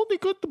basketball. They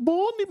got the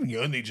ball,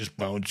 and they just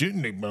bounce it,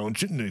 and they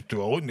bounce it, and they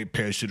throw it, and they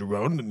pass it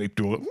around, and they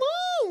throw it. Woo,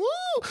 woo.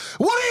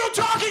 What are you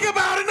talking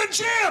about in the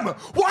gym?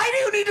 Why do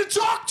you need to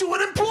talk to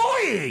an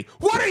employee?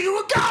 What are you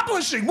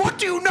accomplishing? What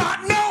do you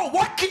not know?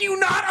 What can you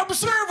not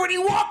observe when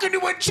you walk into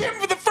a gym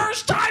for the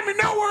first time and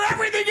know where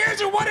everything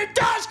is and what it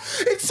does?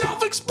 It's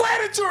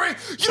self-explanatory.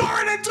 You're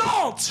an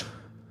adult.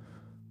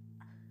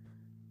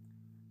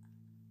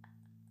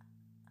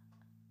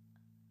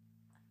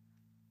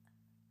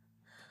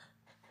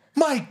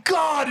 My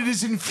God, it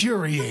is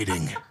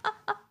infuriating.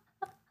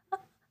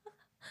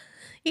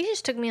 You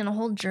just took me on a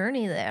whole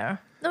journey there.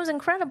 That was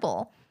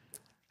incredible.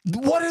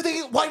 What are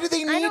they? Why do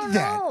they need I don't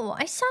that? know.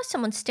 I saw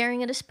someone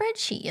staring at a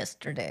spreadsheet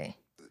yesterday.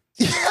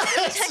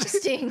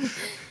 Texting.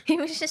 He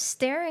was just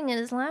staring at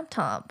his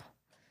laptop.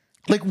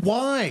 Like,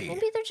 why?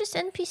 Maybe they're just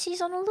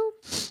NPCs on a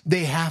loop.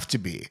 They have to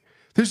be.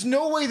 There's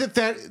no way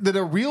that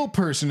a real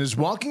person is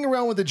walking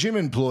around with a gym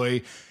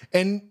employee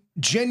and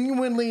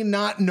genuinely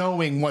not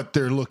knowing what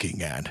they're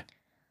looking at.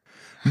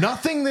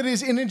 Nothing that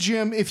is in a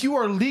gym, if you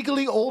are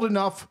legally old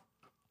enough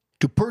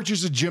to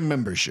purchase a gym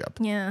membership.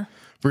 Yeah.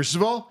 First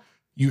of all,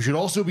 you should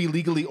also be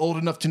legally old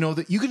enough to know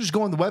that you can just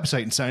go on the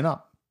website and sign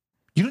up.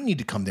 You don't need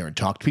to come there and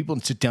talk to people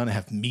and sit down and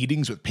have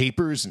meetings with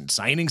papers and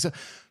signings.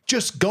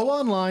 Just go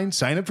online,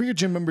 sign up for your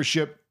gym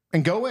membership,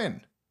 and go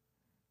in.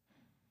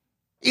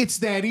 It's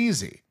that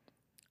easy.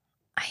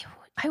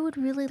 I would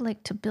really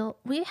like to build.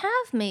 We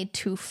have made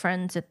 2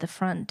 friends at the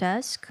front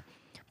desk,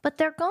 but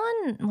they're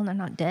gone. Well, they're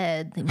not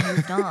dead. They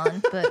moved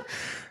on. But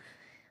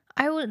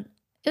it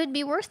would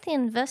be worth the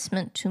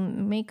investment to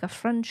make a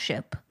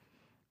friendship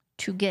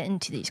to get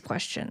into these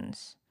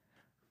questions.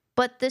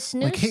 But this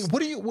new... Like, hey,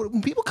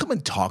 when people come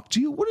and talk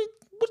to you,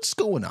 what's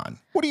going on?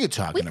 What are you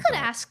talking we about? could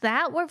ask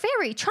that. We're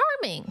very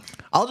charming.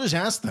 I'll just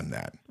ask them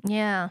that.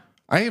 Yeah.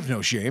 I have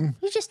no shame.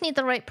 You just need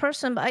the right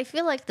person, but I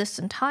feel like this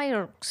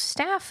entire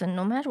staff, and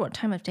no matter what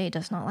time of day,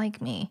 does not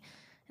like me.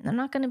 And they're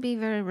not going to be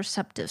very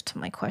receptive to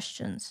my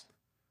questions.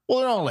 Well,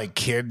 they're all like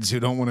kids who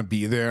don't want to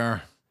be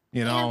there,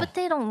 you know? Yeah, but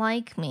they don't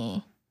like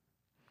me.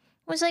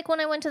 It was like when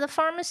I went to the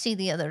pharmacy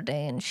the other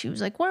day, and she was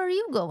like, "Where are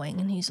you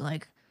going?" And she's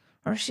like,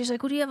 "Well,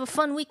 do you have a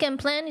fun weekend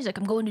plan?" He's like,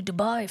 "I'm going to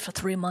Dubai for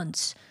 3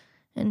 months."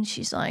 And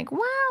she's like, "Wow,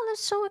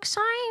 that's so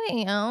exciting,"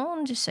 you know?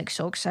 I'm just like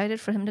so excited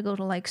for him to go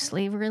to like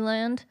slavery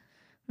land.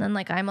 And then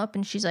like I'm up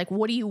and she's like,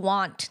 "What do you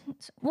want?"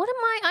 What am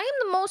I? I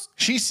am the most...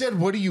 She said,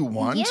 "What do you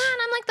want?" Yeah,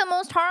 and I'm like the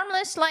most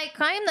harmless, like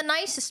I am the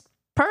nicest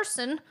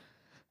person,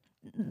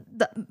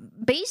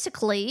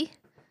 basically.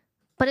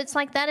 But it's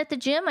like that at the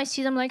gym. I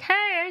see them like,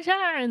 "Hey,"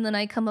 and then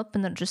I come up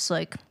and they're just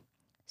like,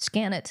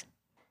 scan it.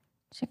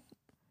 It's like,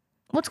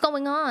 what's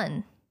going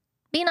on?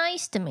 Be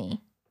nice to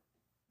me.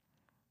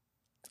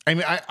 I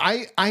mean,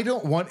 I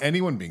don't want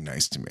anyone being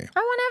nice to me. I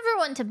want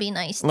everyone to be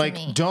nice to me.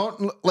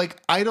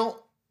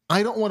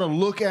 I don't want to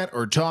look at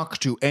or talk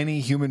to any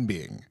human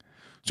being.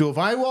 So if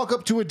I walk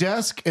up to a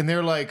desk and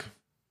they're like,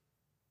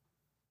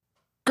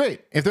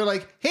 great. If they're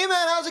like, "Hey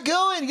man, how's it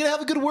going? You gonna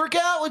have a good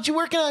workout? What you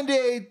working on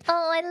today?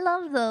 Oh, I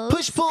love those.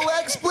 Push, pull,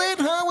 leg split,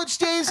 huh? Which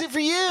day is it for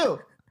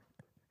you?"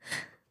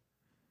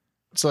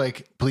 It's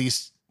like,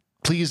 please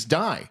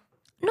die.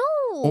 No.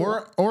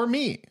 Or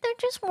me. They're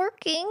just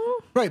working.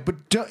 Right,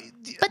 but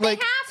But they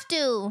have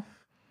to.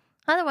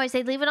 Otherwise,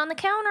 they'd leave it on the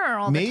counter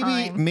all the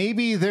time.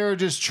 Maybe they're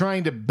just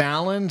trying to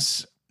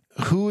balance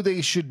who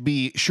they should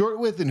be short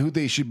with and who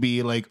they should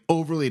be like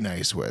overly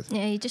nice with.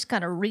 Yeah, you just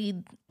gotta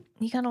read.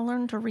 You gotta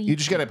learn to read. You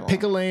just got to people.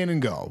 pick a lane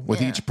and go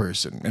with Yeah. each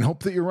person and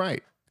hope that you're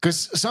right.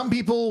 Because some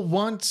people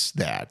want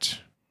that.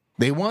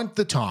 They want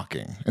the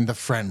talking and the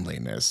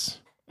friendliness.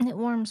 It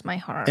warms my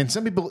heart. And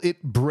some people,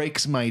 it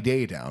breaks my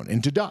day down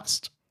into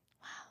dust.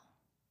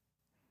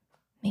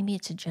 Maybe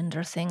it's a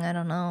gender thing. I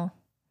don't know.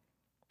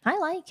 I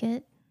like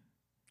it.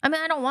 I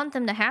mean, I don't want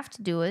them to have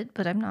to do it,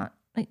 but I'm not.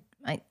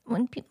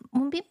 When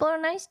people are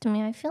nice to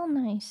me, I feel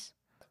nice.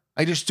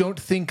 I just don't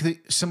think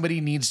that somebody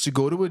needs to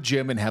go to a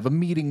gym and have a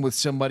meeting with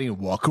somebody and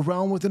walk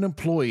around with an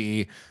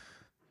employee.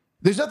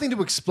 There's nothing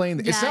to explain.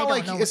 Yeah, I don't know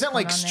it's what's not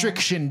like going on there.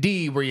 Striction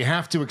D where you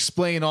have to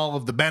explain all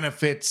of the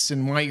benefits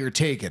and why you're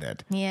taking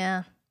it.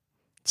 Yeah.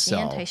 So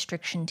The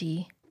anti-striction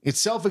D. it's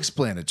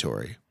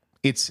self-explanatory.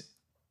 It's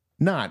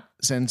not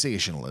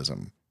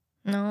sensationalism.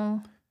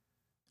 No.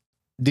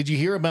 Did you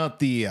hear about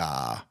the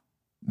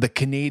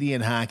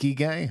Canadian hockey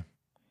guy?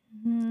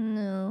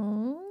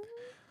 No.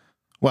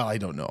 Well, I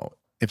don't know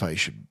if I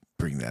should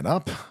bring that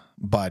up,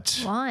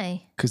 but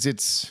Why? because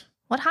it's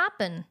What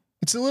happened?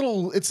 a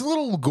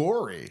little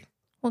gory.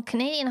 Well,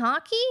 Canadian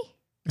hockey?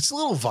 It's a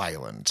little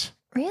violent.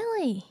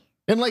 Really?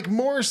 And like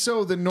more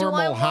so than normal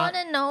Do I want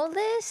hockey. to know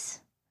this?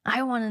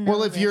 I want to know.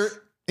 Well, if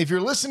this.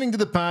 you're listening to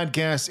the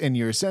podcast and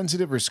you're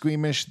sensitive or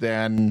squeamish,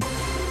 then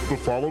The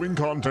following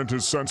content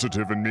is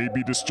sensitive and may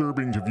be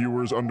disturbing to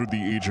viewers under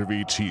the age of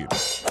 18.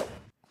 It's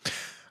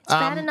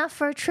bad enough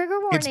for a trigger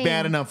warning. it's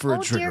bad enough for a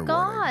oh, trigger dear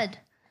warning. God.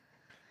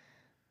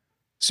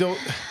 So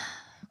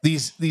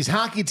these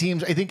hockey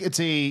teams, I think it's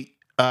a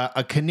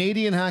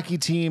Canadian hockey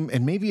team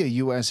and maybe a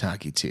U.S.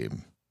 hockey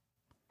team.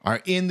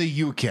 are in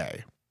the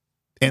UK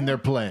and they're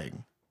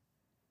playing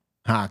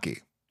hockey.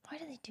 Why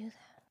do they do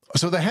that?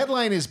 So the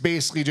headline is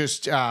basically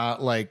just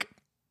like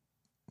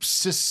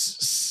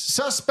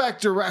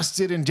suspect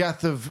arrested in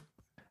death of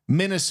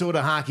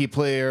Minnesota hockey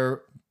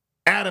player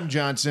Adam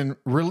Johnson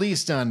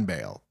released on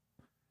bail.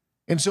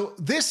 And so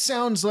this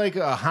sounds like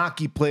a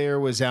hockey player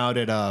was out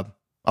at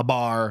a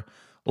bar,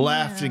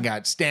 left and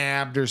got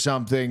stabbed or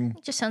something.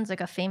 It just sounds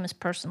like a famous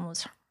person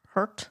was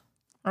hurt.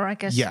 Or I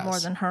guess Yes. more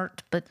than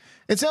hurt, but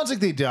It sounds like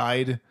they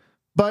died,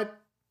 but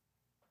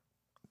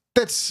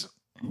that's,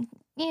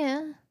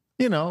 yeah.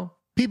 you know,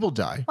 people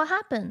die. What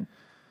happened?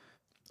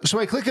 So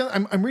I click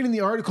on, I'm reading the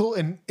article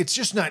and it's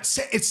just not,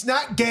 it's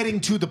not getting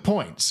to the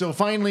point. So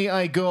finally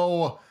I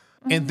go,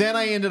 and then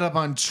I ended up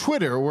on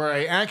Twitter where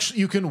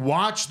you can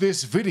watch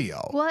this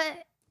video What?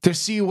 to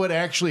see what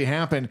actually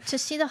happened. To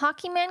see the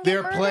hockey man get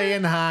They're murdered?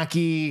 playing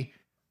hockey.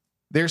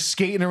 They're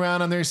skating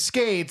around on their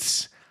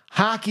skates.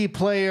 Hockey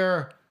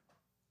player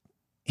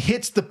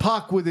hits the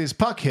puck with his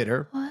puck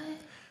hitter. What?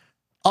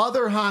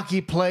 Other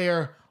hockey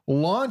player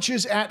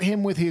launches at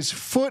him with his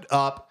foot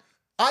up.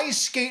 Ice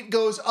skate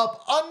goes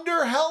up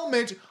under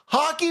helmet.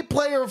 Hockey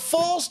player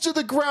falls to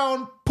the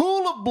ground.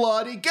 Pool of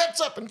blood. He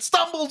gets up and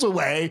stumbles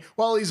away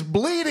while he's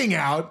bleeding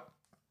out.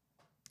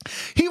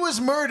 He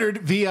was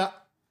murdered via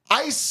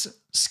ice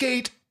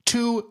skate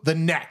to the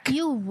neck.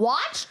 You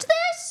watched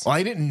this? Well,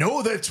 I didn't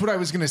know that's what I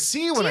was going to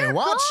see when I Dear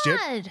watched it.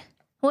 God.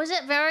 Was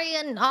it very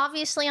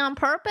obviously on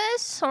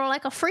purpose or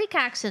like a freak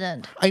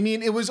accident? I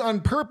mean, it was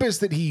on purpose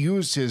that he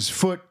used his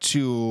foot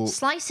to...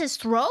 Slice his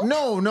throat?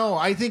 No.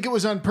 I think it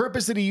was on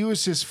purpose that he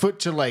used his foot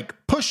to, like,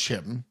 push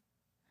him.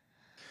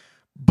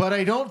 But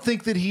I don't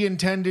think that he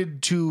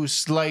intended to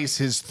slice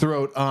his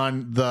throat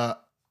on the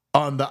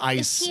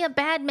ice. Is he a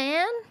bad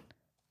man?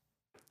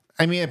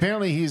 I mean,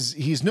 apparently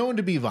he's known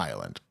to be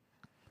violent.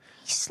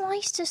 He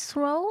sliced his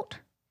throat?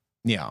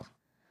 Yeah.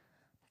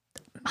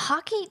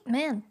 Hockey,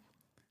 man.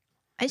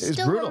 I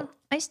brutal.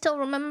 still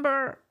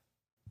remember.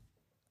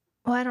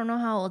 Well, I don't know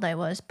how old I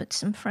was, but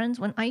some friends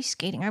went ice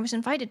skating. I was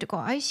invited to go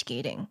ice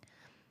skating.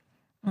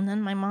 And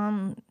then my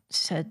mom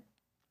said,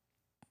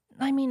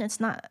 I mean, it's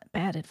not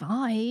bad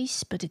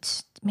advice, but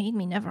it's made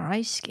me never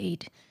ice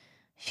skate.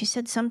 She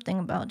said something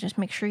about just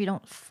make sure you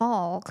don't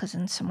fall, because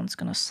then someone's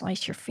going to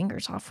slice your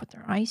fingers off with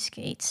their ice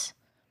skates.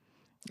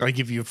 Like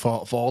if you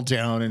fall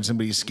down and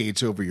somebody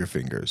skates over your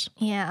fingers.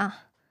 Yeah.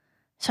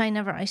 So I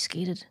never ice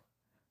skated.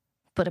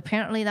 But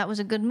apparently that was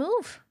a good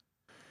move.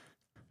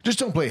 Just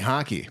don't play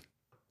hockey.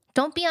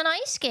 Don't be on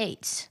ice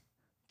skates.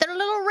 They're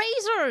little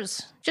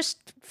razors.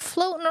 Just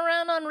floating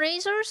around on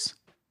razors.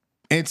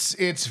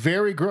 It's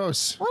very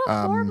gross. What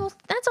a horrible,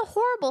 that's a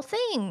horrible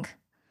thing.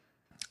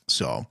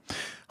 So,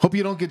 hope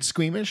you don't get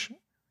squeamish.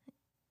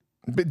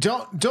 But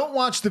don't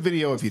watch the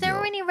video if you There do.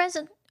 were any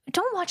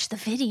don't watch the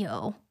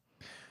video.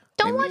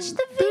 Don't watch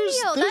the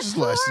video. There's That's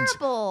lessons.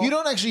 horrible. You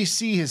don't actually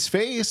see his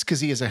face because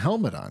he has a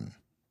helmet on.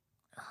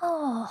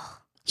 Oh.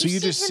 So you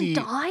see just him see-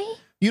 die?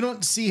 You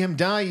don't see him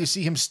die. You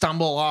see him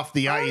stumble off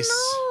the ice.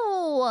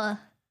 Oh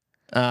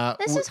no.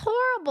 This is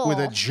horrible. with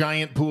a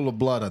giant pool of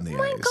blood on the Oh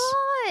my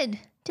ice. God.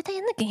 Did they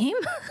end the game?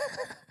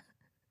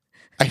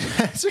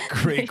 That's a They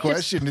great just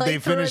question. Did they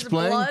played through finish his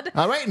playing? blood?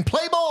 All right, and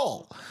play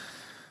ball.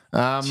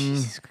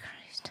 Jesus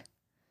Christ.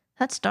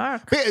 That's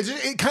dark. Yeah,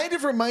 it kind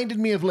of reminded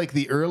me of like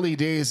the early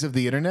days of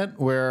the internet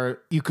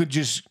where you could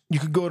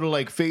go to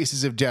like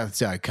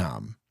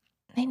facesofdeath.com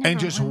They never and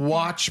just went there.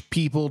 watch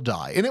people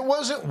die. And it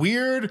wasn't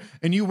weird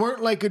and you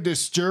weren't like a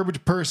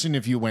disturbed person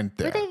if you went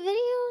there. Were they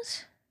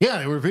videos? Yeah,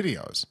 they were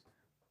videos.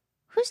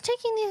 Who's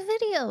taking these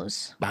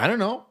videos? I don't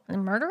know. The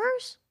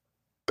murderers?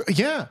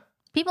 Yeah,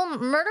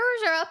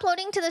 Murderers are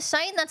uploading to the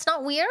site and that's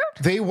not weird?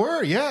 they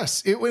were.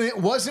 Yes. It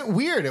wasn't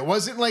weird. It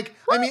wasn't like,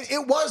 I mean,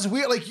 it was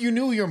weird. Like you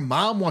knew your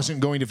mom wasn't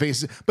going to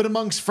Faces, but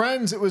amongst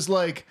friends, it was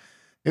like,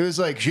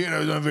 shit, I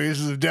was on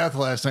Faces of Death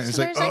last night. It's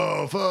like, there's, like-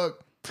 oh,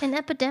 fuck. An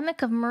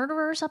epidemic of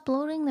murderers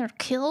uploading their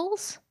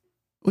kills?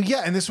 Well,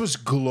 yeah, and this was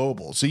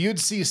global. So you'd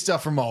see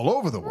stuff from all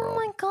over the Oh world.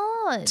 my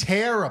God.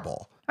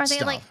 Terrible. Are they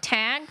stuff. like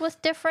tagged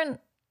with different?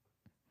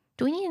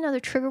 Do we need another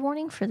trigger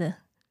warning for the?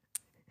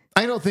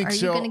 I don't think Are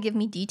so. you going to give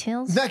me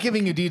details? Not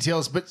giving you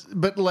details,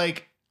 but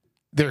like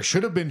there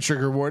should have been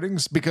trigger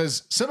warnings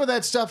because some of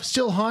that stuff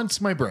still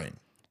haunts my brain.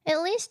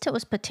 At least it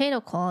was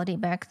potato quality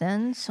back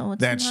then, so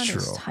it's That's not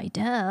true. as high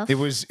def. It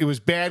was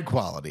bad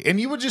quality. And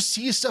you would just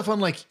see stuff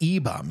on like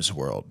E-Bombs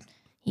World.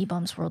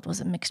 E-Bombs World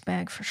was a mixed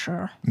bag for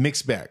sure.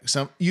 Mixed bag.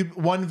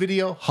 One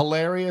video,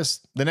 hilarious.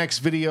 The next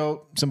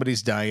video,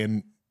 somebody's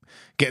dying,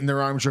 getting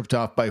their arms ripped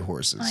off by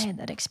horses. I had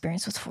that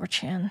experience with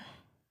 4chan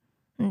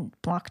and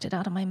blocked it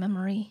out of my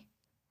memory.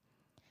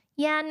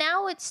 Yeah,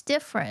 now it's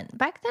different.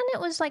 Back then it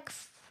was like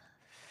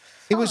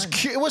It was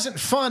fun. it wasn't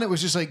fun. It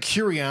was just like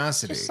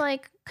curiosity. Just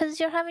like, because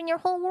you're having your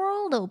whole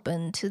world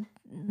open to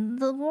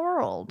the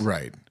world.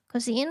 Right.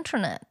 Because the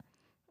internet.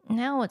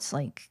 Now it's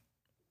like,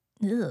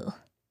 ugh.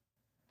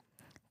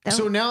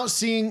 So now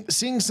seeing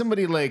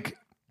somebody like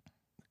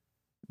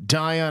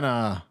die on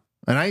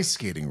an ice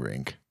skating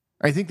rink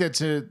I think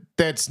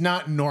that's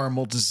not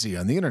normal to see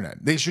on the internet.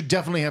 They should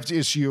definitely have to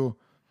issue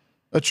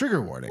a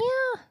trigger warning.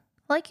 Yeah,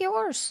 like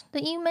yours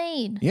that you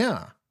made.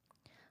 Yeah.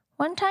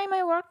 One time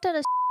I worked at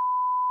a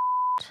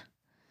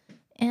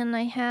and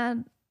I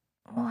had,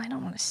 well, I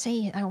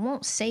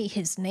won't say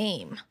his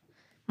name.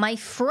 My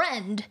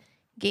friend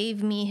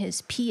gave me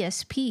his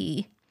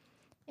PSP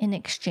in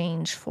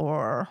exchange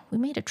for, we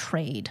made a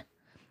trade.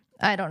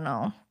 I don't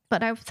know,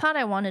 but I thought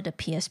I wanted a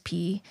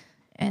PSP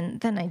and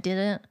then I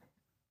didn't.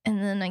 And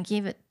then I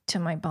gave it to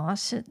my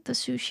boss at the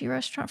sushi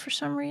restaurant for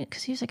some reason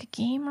because he was like a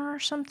gamer or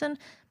something.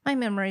 My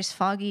memory's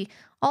foggy.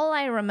 All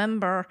I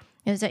remember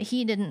is that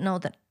he didn't know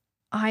that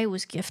I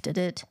was gifted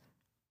it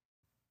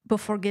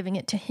before giving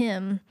it to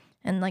him.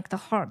 And like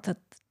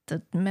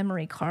the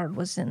memory card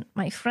wasn't,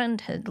 my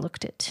friend had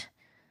looked at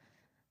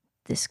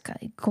this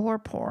guy, gore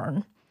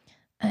porn,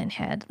 and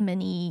had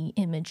many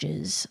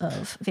images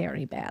of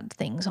very bad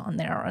things on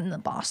there. And the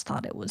boss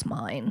thought it was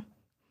mine.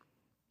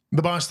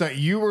 The boss thought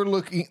you were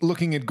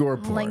looking at gore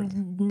porn. Like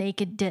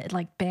naked,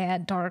 like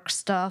bad, dark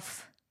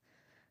stuff.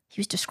 He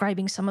was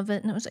describing some of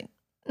it, and I was like,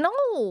 no,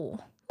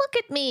 look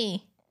at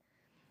me.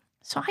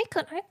 So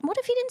what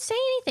if he didn't say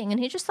anything, and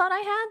he just thought I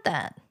had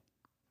that?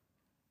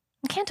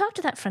 I can't talk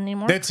to that friend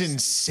anymore. That's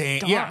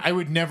insane. Dark. Yeah, I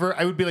would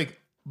be like,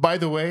 by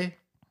the way,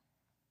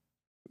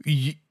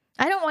 I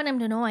don't want him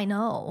to know I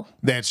know.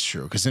 that's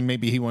true, because then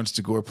maybe he wants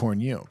to gore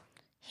porn you.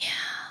 Yeah.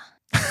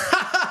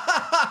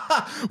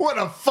 What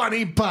a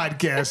funny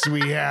podcast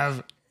we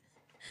have.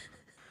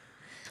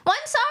 Well,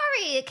 I'm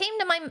sorry. It came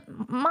to my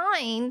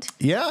mind.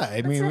 Yeah, I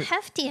It's mean, a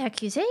hefty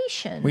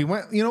accusation. we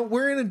went,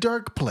 we're in a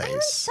dark I'm in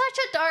place. such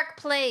a dark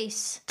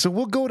place. So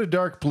we'll go to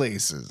dark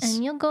places.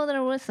 And you'll go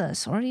there with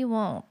us, or you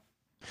won't.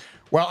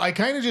 Well, I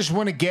kind of just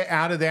want to get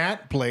out of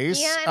that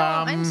place. Yeah,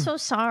 I know. I'm so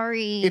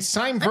sorry. It's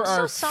time for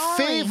I'm our so sorry.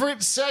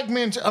 favorite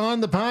segment on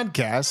the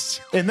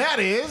podcast, and that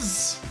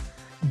is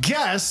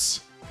Guess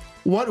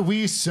What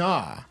We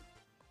Saw.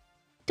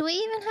 Do we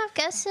even have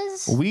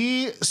guesses?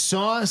 We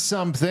saw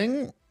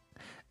something,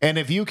 and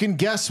if you can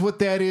guess what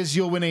that is,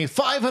 you'll win a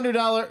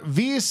 $500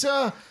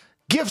 Visa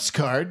gift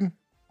card.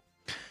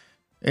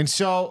 And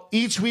so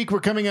each week we're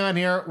coming on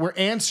here, we're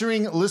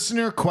answering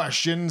listener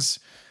questions,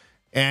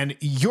 and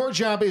your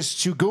job is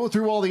to go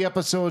through all the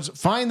episodes,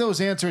 find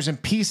those answers,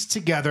 and piece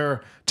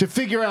together to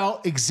figure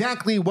out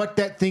exactly what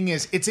that thing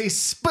is. It's a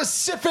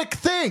specific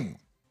thing.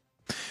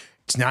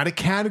 It's not a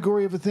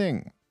category of a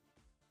thing.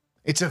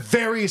 It's a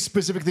very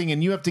specific thing,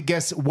 and you have to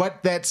guess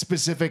what that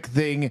specific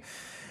thing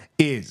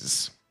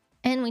is.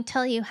 And we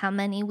tell you how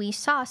many we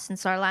saw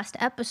since our last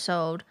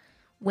episode,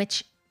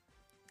 which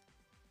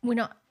we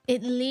know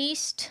at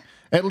least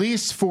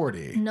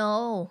 40.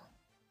 no,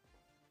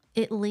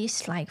 at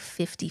least like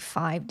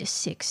 55 to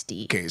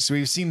 60. Okay, so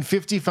we've seen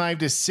 55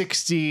 to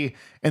 60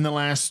 in the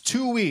last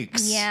 2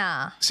 weeks.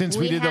 Yeah, Since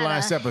we did the had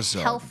last a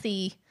episode.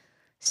 Healthy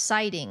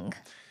sighting.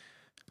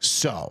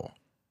 So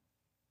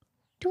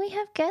Do we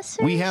have guesses?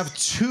 we have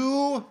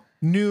 2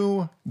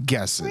 new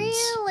guesses.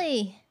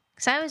 Really?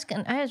 Because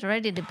I was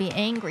ready to be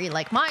angry.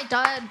 Like my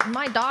dog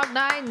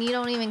died, and you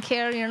don't even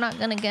care. You're not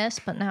gonna guess.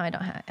 But now I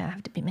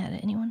have to be mad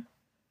at anyone.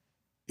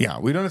 Yeah,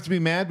 we don't have to be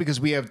mad because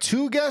we have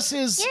 2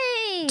 guesses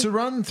Yay! to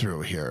run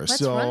through here. Let's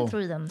so run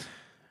through them.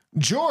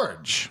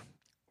 George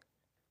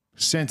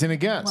sent in a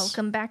guess.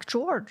 Welcome back,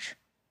 George.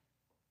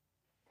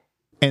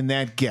 And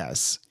that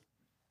guess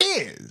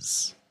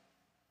is: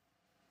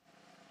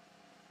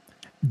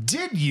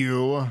 did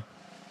you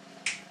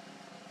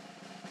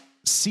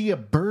see a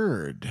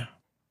bird?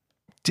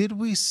 Did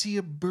we see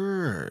a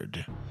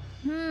bird?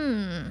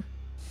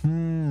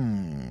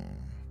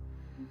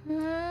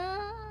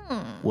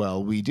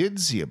 Well, we did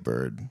see a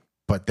bird,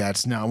 but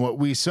that's not what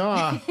we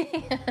saw.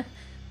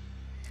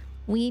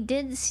 We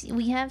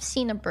have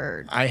seen a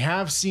bird. I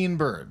have seen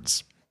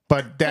birds,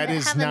 but that Did it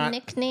is have not. a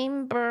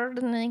nickname bird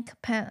in any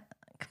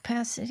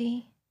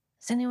capacity?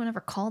 Has anyone ever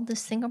called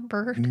this thing a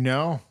bird?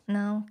 No.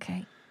 No?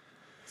 Okay.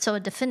 So a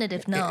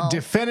definitive no.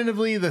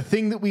 Definitively, the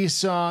thing that we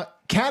saw,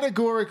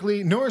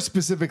 categorically nor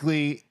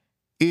specifically,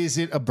 is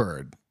it a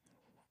bird?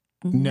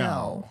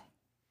 No.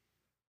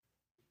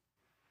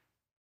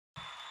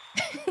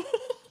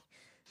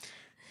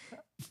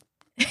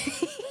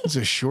 It's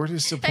the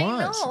shortest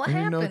applause. I know, what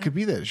didn't know it happened? could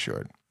be that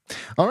short.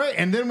 All right,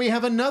 and then we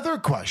have another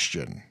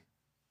question.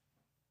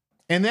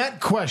 And that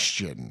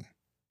question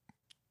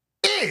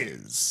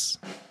is: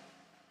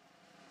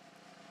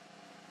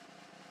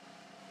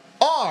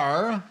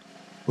 are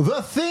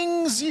the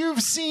things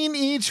you've seen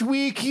each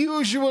week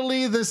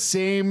usually the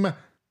same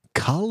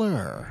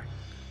color?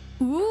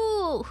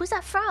 Ooh, who's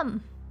that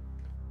from?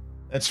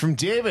 That's from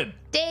David.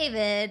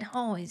 David.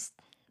 Always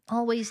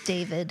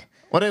David.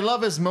 What I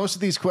love is most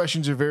of these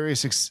questions are very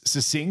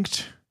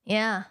succinct,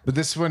 Yeah. but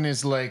this one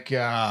is like,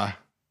 are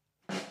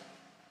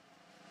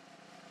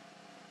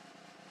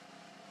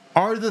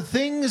the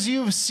things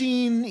you've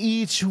seen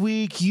each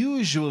week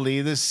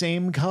usually the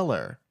same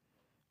color?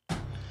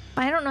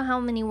 I don't know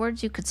how many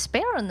words you could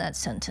spare in that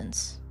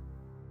sentence.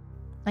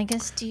 I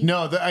guess. Do you,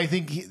 No, I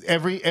think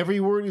every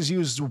word is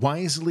used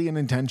wisely and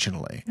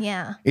intentionally.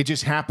 Yeah, It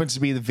just happens to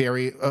be a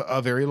very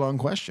long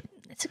question.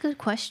 it's a good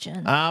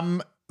question.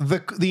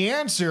 The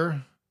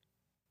answer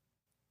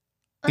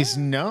is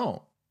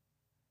no.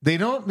 They're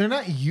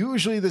not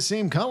usually the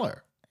same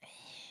color.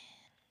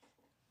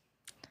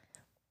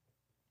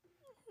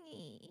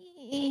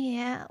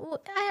 Yeah,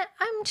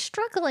 I'm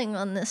struggling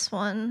on this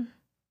one.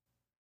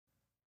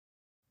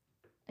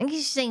 I think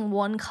he's saying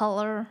one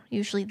color,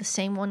 usually the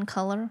same one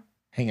color.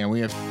 Hang on,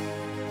 we have.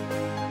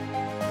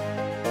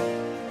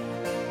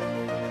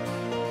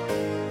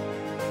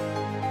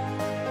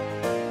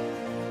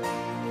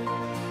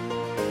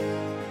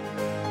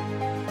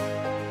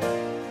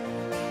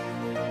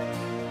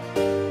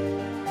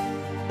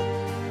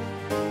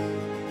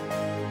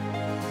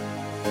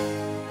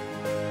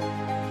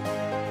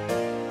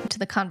 To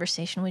the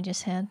conversation we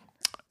just had.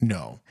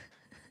 No.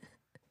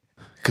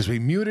 Because we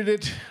muted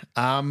it.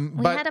 We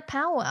But had a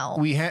powwow.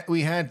 we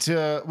had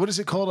to, what is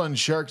it called on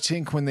Shark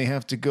Tank when they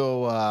have to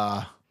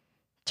go,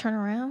 Turn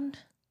around.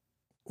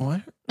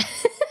 what?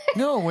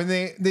 No, when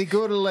they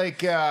go to like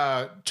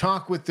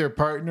talk with their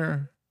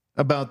partner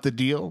about the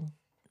deal.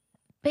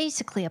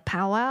 Basically a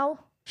powwow.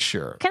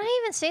 Sure. Can I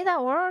even say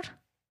that word?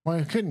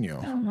 Why couldn't I you?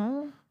 don't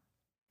know.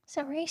 Is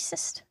that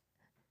racist?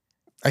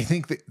 I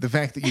think that the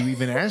fact that you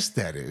even asked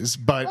that is,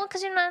 but Well,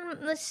 because you're not.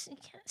 You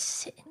can't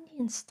sit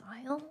Indian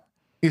style.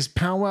 is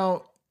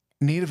powwow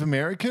Native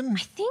American?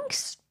 I think.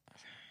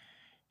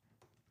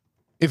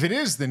 If it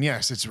is, then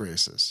yes, it's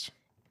racist.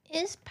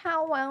 Is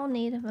powwow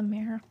Native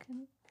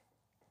American?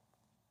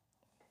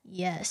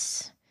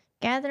 Yes.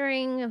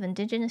 Gathering of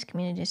indigenous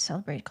communities to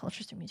celebrate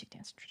cultures through music,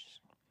 dance, and tradition.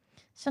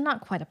 So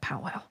not quite a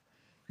powwow.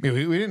 Yeah,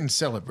 we didn't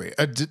celebrate.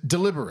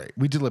 Deliberate.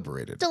 We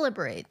deliberated.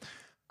 Deliberate.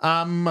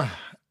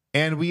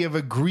 And we have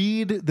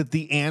agreed that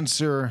the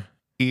answer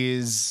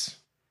is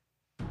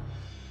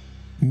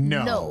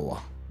no.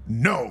 No.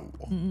 No.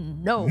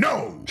 No.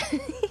 No.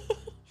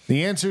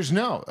 The answer is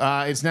no.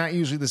 It's not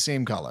usually the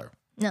same color.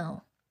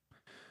 No.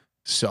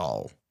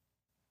 So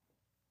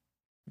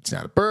it's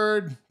not a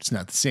bird. It's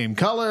not the same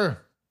color.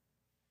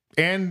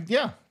 And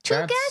yeah. Two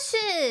that's-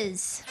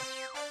 guesses.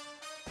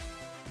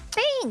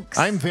 Thanks.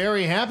 I'm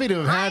very happy to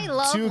have I had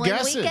love two when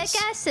guesses. we get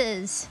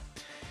guesses.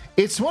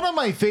 It's one of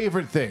my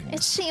favorite things.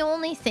 It's the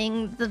only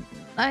thing that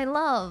I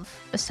love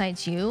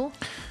besides you.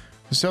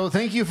 So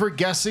thank you for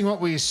guessing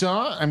what we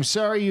saw. I'm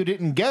sorry you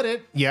didn't get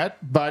it yet,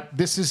 but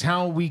this is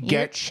how we You're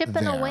get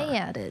chipping there. away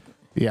at it.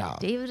 Yeah.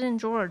 David and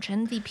George,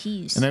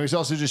 MVPs. And I was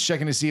also just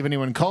checking to see if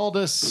anyone called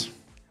us, Of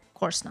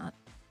course not.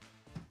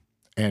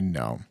 and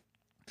no.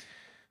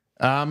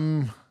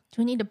 Do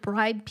we need to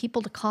bribe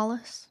people to call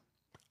us?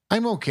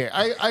 I'm okay.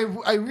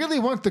 I really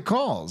want the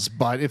calls,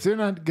 but if they're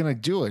not gonna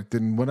do it,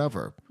 then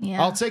whatever.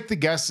 Yeah. I'll take the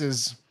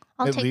guesses.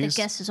 I'll at take least.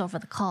 the guesses over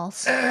the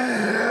calls.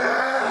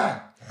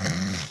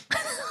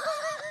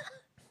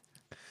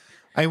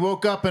 I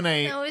woke up and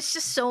No, it's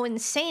just so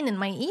insane in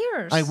my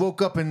ears. I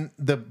woke up in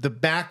the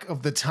back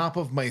of the top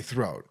of my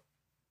throat,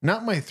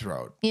 not my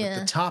throat, but Yeah.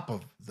 the top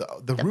of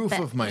the roof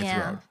of my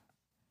yeah.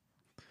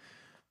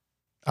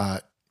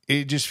 throat.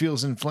 It just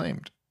feels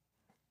inflamed.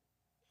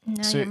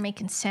 Now So- you're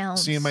making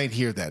sounds. So you might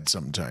hear that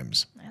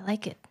sometimes. I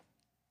like it.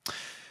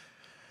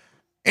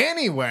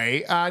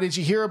 Anyway, did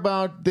you hear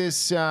about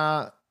this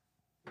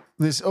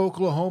this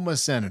Oklahoma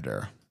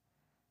senator?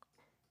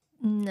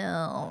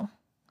 No.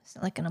 Is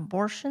it like an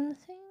abortion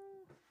thing?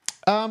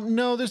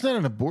 No, there's not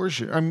an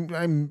abortion.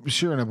 I'm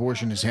sure an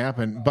abortion has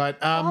happened, but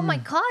Oh my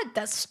God,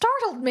 that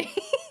startled me.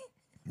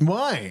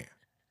 why?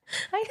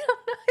 I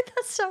don't know. I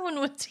thought someone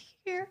was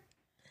here.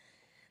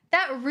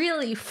 That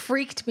really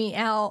freaked me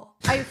out.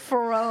 I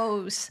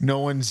froze. No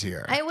one's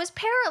here. I was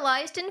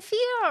paralyzed in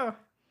fear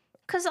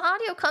because the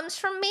audio comes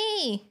from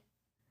me.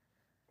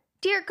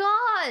 Dear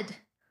God.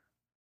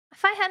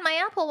 If I had my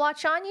Apple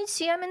Watch on, you'd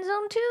see I'm in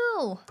Zoom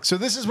too. So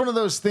this is one of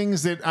those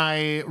things that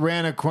I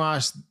ran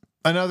across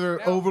another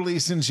overly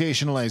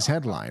sensationalized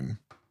headline.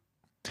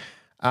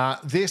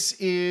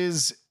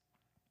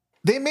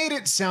 They made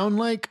it sound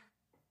like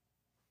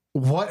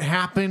what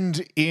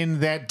happened in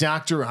that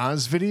Dr.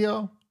 Oz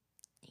video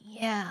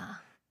Yeah.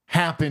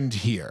 happened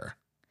here.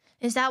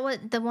 Is that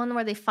what the one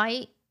where they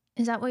fight?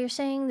 Is that what you're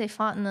saying? They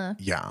fought in the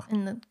Yeah,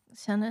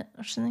 Senate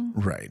or something?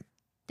 right.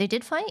 They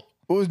did fight?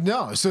 Well,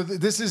 no, so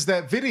this is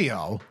that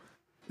video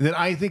that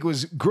I think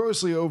was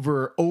grossly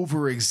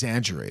over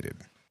exaggerated.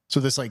 So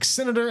this like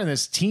senator and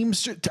this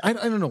teamster, I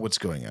don't know what's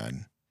going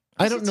on.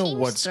 I Who's don't a know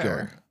what's teamster?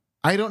 going.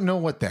 I don't know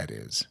what that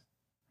is.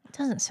 It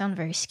doesn't sound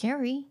very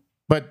scary.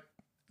 But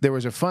there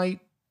was a fight,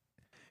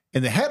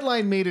 and the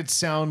headline made it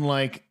sound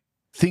like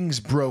things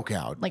broke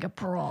out, Like a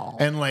brawl.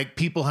 and like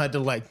people had to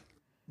like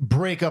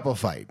break up a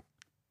fight.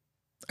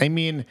 I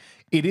mean,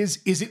 is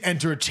it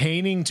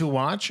entertaining to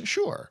watch?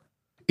 Sure.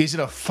 Is it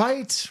a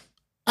fight?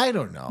 I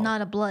don't know.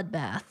 Not a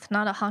bloodbath.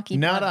 Not a hockey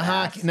Not a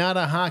bloodbath. not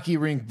a hockey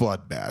rink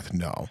bloodbath.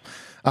 No,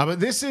 but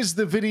this is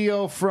the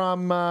video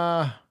from.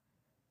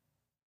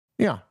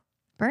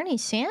 Bernie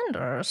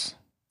Sanders.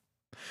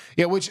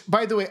 Yeah. Which,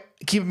 by the way,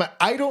 keep in mind,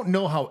 I don't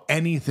know how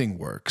anything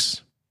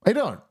works. I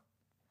don't.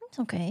 It's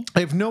okay. I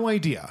have no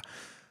idea.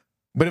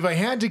 But if I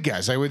had to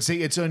guess, I would say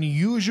it's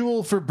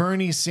unusual for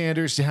Bernie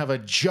Sanders to have a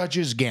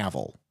judge's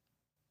gavel.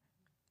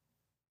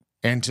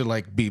 And to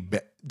like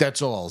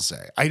that's all I'll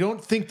say. I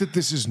don't think that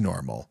this is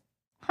normal.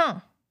 Huh.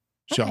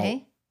 So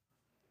Okay.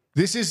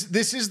 this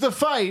is the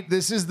fight.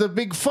 This is the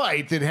big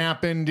fight that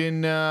happened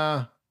in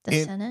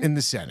Senate? in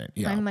the Senate.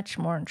 Yeah. I'm much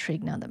more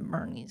intrigued now that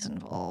Bernie's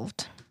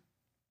involved.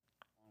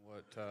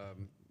 What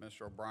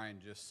Mr. O'Brien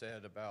just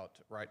said about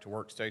right to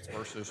work states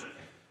versus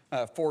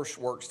forced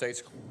work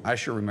states. I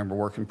sure remember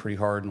working pretty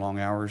hard and long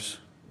hours.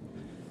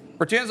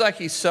 Pretends like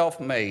he's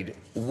self-made.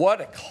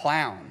 What a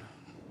clown.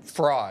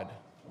 Fraud.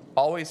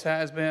 Always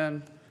has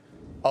been,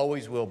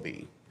 always will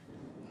be.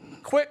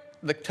 Quit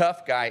the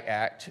tough guy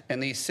act in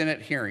these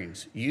Senate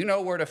hearings. You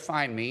know where to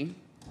find me.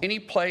 Any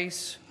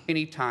place,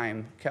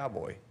 anytime,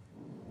 cowboy.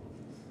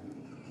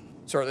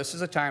 Sir, this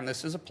is a time,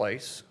 this is a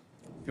place.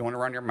 If you want to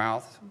run your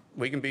mouth,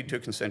 we can be two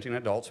consenting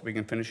adults. We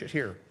can finish it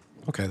here.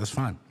 Okay, that's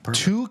fine.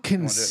 Perfect. Two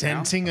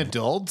consenting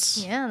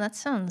adults? Yeah, that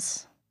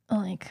sounds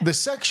like. The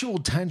sexual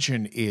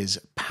tension is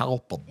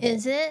palpable.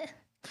 Is it?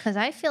 Because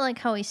I feel like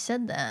how he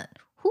said that.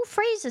 Who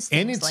phrases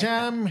things like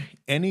that? Anytime,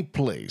 any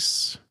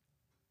place,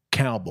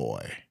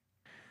 cowboy.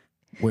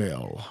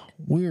 Well,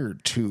 we're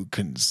two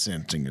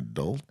consenting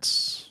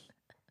adults.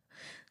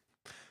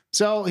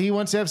 So he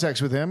wants to have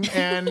sex with him,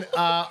 and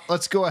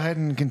let's go ahead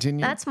and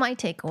continue. That's my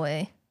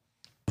takeaway.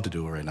 To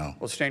do it right now.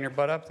 Well, stand your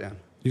butt up then.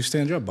 You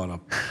stand your butt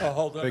up. Oh,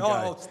 hold on. Big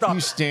guy. Oh, stop.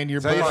 You stand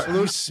your that butt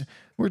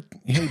your up.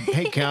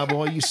 Hey,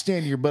 cowboy, you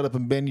stand your butt up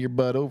and bend your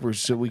butt over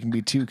so we can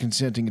be two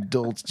consenting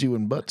adults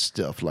doing butt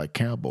stuff like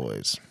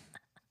cowboys.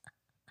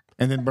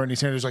 And then Bernie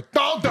Sanders is like,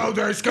 don't do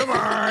this. Come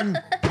on.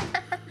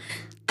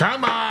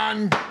 Come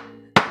on.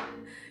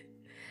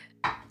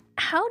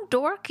 How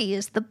dorky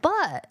is the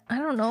butt? I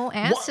don't know.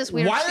 Ass is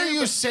weird. Why too, are you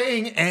but-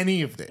 saying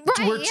any of this?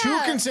 Right, We're two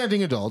yeah.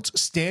 consenting adults.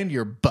 Stand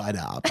your butt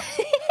up.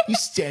 You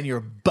stand your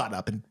butt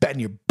up and bend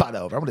your butt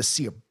over. I want to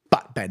see your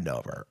butt bend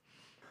over.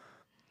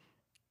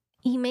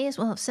 He may as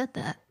well have said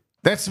that.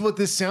 That's what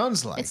this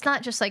sounds like. It's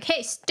not just like,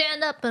 hey,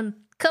 stand up and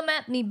come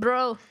at me,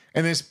 bro.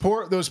 And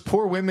those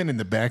poor women in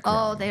the Oh,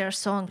 background. they are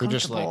so They're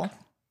just uncomfortable.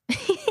 like-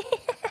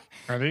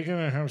 Are they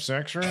gonna have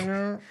sex right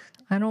now?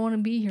 I don't want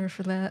to be here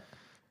for that.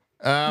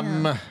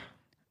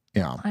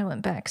 Yeah. I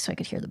went back so I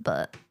could hear the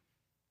butt.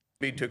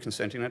 Be two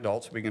consenting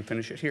adults. We can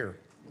finish it here.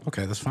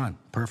 Okay, that's fine.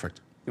 Perfect.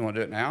 You want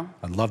to do it now?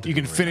 I'd love to. You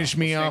do can it right finish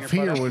me Stand off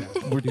your here. butt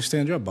with now. You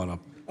stand your butt up.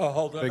 Oh,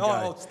 hold on. Big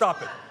guy. Oh,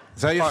 stop it.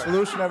 Is that your All right.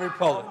 solution?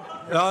 Hold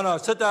it. No,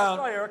 sit down.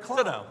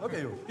 Sit down. Look at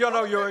you.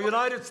 You're a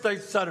United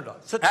States Senator.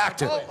 Sit down.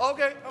 Active. Oh,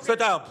 okay. Sit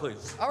down,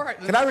 please. All right.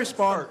 Can I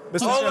respond?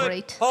 Mr. Hold Chairman?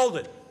 Great. it. Hold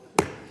it.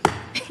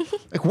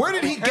 like, where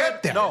did he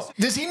get that? No.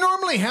 Does he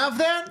normally have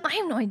that? I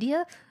have no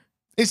idea.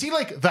 Is he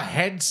like the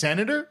head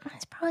senator?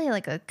 It's probably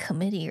like a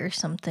committee or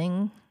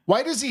something.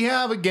 Why does he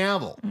have a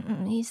gavel?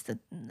 He's the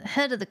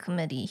head of the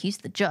committee. He's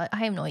the judge. I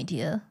have no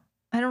idea.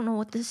 I don't know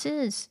what this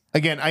is.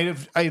 Again,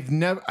 I've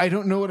never. I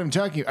don't know what I'm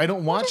talking. I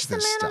don't watch What does the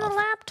this man stuff. on the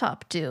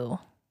laptop do?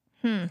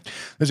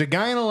 There's a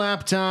guy on a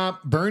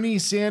laptop. Bernie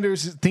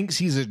Sanders thinks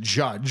he's a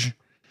judge.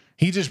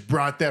 He just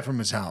brought that from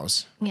his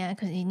house. Yeah,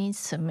 because he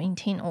needs to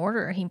maintain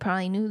order. He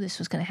probably knew this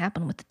was going to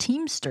happen with the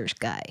Teamsters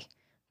guy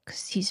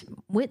because he's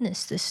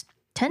witnessed this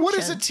tension. What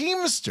is a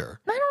Teamster?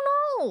 I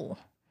don't know.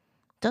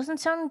 Doesn't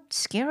sound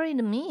scary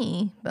to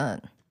me,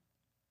 but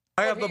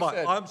I have the he mic.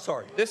 said. I'm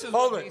sorry. This is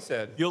Hold what it. he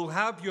said. You'll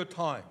have your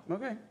time.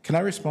 Okay. Can I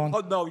respond? Oh,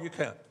 no, you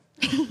can't.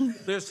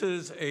 This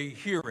is a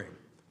hearing.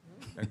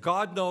 And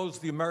God knows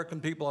the American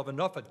people have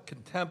enough of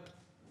contempt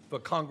for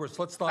Congress.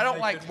 Let's not I don't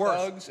make like it worse.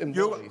 thugs and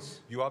You- bullies.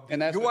 You have,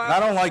 And that's you what-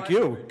 have I don't like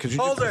you because you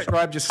Hold just it.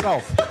 described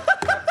yourself.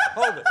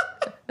 Hold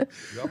it.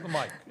 You have the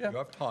mic. You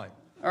have time.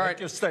 All right. Make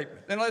your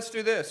statement. Then let's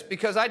do this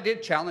because I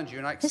did challenge you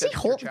and I is he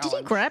accepted your did he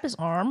challenge. grab his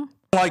arm?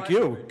 I don't like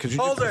you because you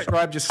just Hold it.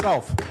 described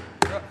yourself.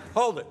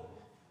 Hold it.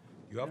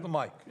 You have the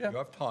mic. You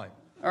have time.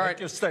 All right. Make your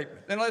statement.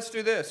 Then let's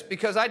do this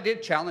because I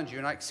did challenge you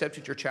and I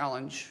accepted your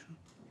challenge,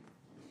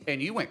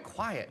 and you went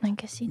quiet. I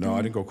guess he did. No,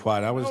 I didn't go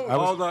quiet. I was.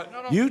 Hold on.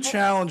 You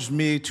challenged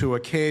me to a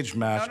cage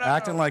match, No,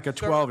 acting no, like a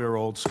sir.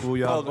 12-year-old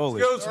schoolyard Hold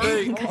bully. it.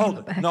 Excuse me. Cut Hold him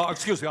it. back. No,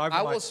 excuse me. I have the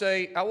I mic. will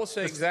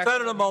say exactly.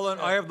 Senator what you Mullen,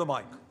 said. I have the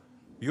mic.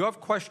 You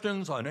have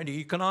questions on any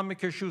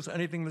economic issues,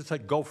 anything that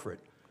said, go for it.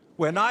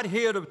 We're not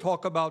here to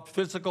talk about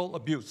physical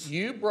abuse.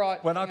 You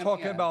brought. We're not him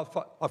talking in.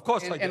 about. Of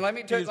course, I And, did. and let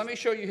me He's- let me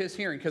show you his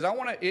hearing because I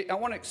want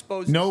to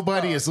expose. this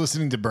Nobody thug is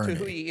listening to to Bernie.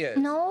 who he is.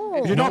 No.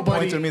 If you don't Nobody-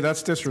 point to me,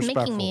 that's It's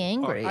disrespectful. making me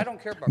angry. I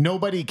don't care about.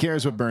 Nobody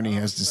cares what Bernie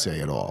has to say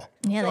at all.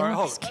 Yeah, they All right, want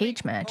hold this it.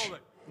 cage match. Hold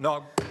it.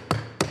 No,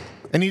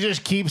 And he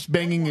just keeps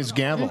banging his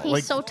gavel. He's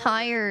Like, so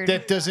tired.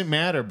 that doesn't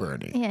matter,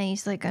 Bernie. Yeah,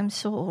 he's like, I'm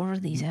so over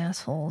these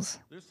assholes.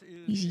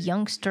 These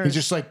youngsters. He's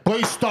just like,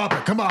 please stop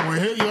it. Come on, we're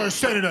here. You're a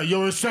senator.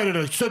 You're a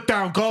senator. Sit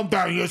down. Calm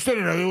down. You're a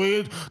senator.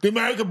 The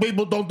American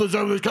people don't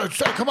deserve this.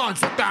 Come on,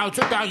 sit down.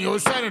 Sit down. You're a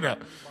senator.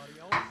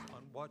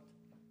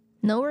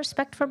 No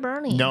respect for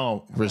Bernie.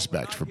 No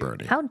respect for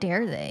Bernie. How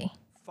dare they?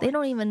 They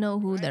don't even know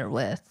who they're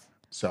with.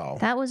 So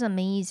That was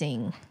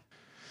amazing.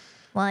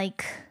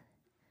 Like,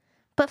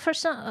 But for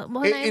some,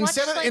 when I watched,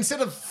 like,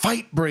 Instead of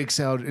fight breaks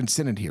out in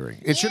Senate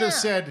hearing, it should have Yeah.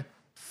 said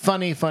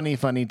funny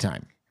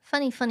time.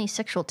 funny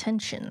sexual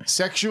tension.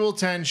 Sexual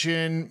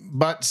tension,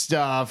 butt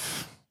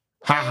stuff.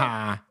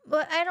 Ha.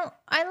 But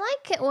I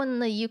like it when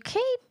the UK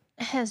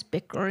has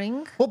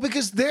bickering. Well,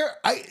 because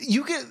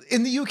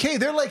in the UK,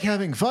 they're like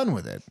having fun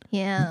with it.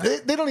 Yeah.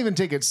 They don't even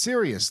take it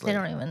seriously. They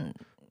don't even.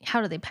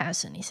 How do they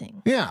pass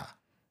anything? Yeah.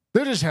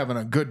 They're just having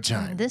a good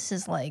time. This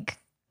is like.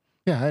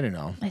 Yeah, I don't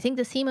know. I think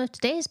the theme of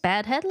today is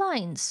bad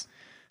headlines.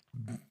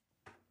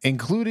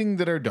 Including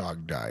that our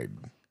dog died.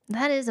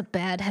 That is a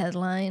bad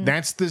headline.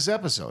 That's this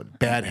episode.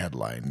 Bad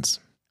headlines.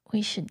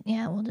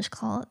 We'll just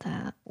call it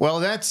that. Well,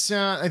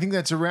 I think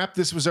that's a wrap.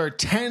 This was our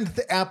 10th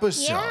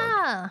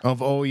episode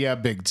of Oh Yeah,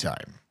 Big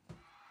Time.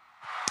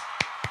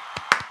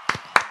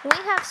 We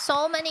have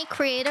so many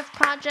creative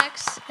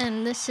projects,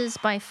 and this is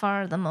by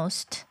far the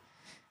most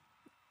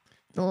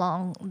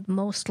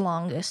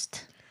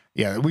longest.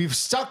 Yeah, we've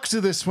stuck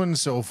to this one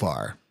so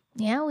far.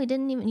 Yeah, we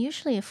didn't even.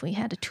 Usually, if we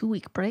had a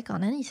 2-week break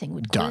on anything,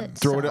 we'd Done. quit.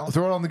 Throw it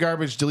on the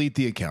garbage, delete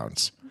the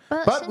accounts.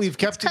 But since we've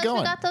kept it's it 'cause going.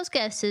 We got those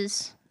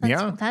guesses.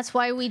 Yeah. That's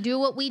why we do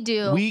what we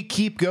do. We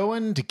keep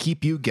going to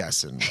keep you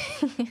guessing.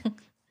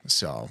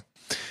 So,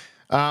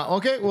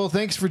 okay, well,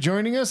 thanks for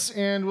joining us,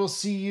 and we'll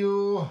see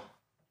you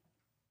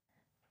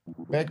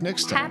back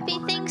next time. Happy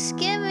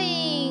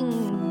Thanksgiving.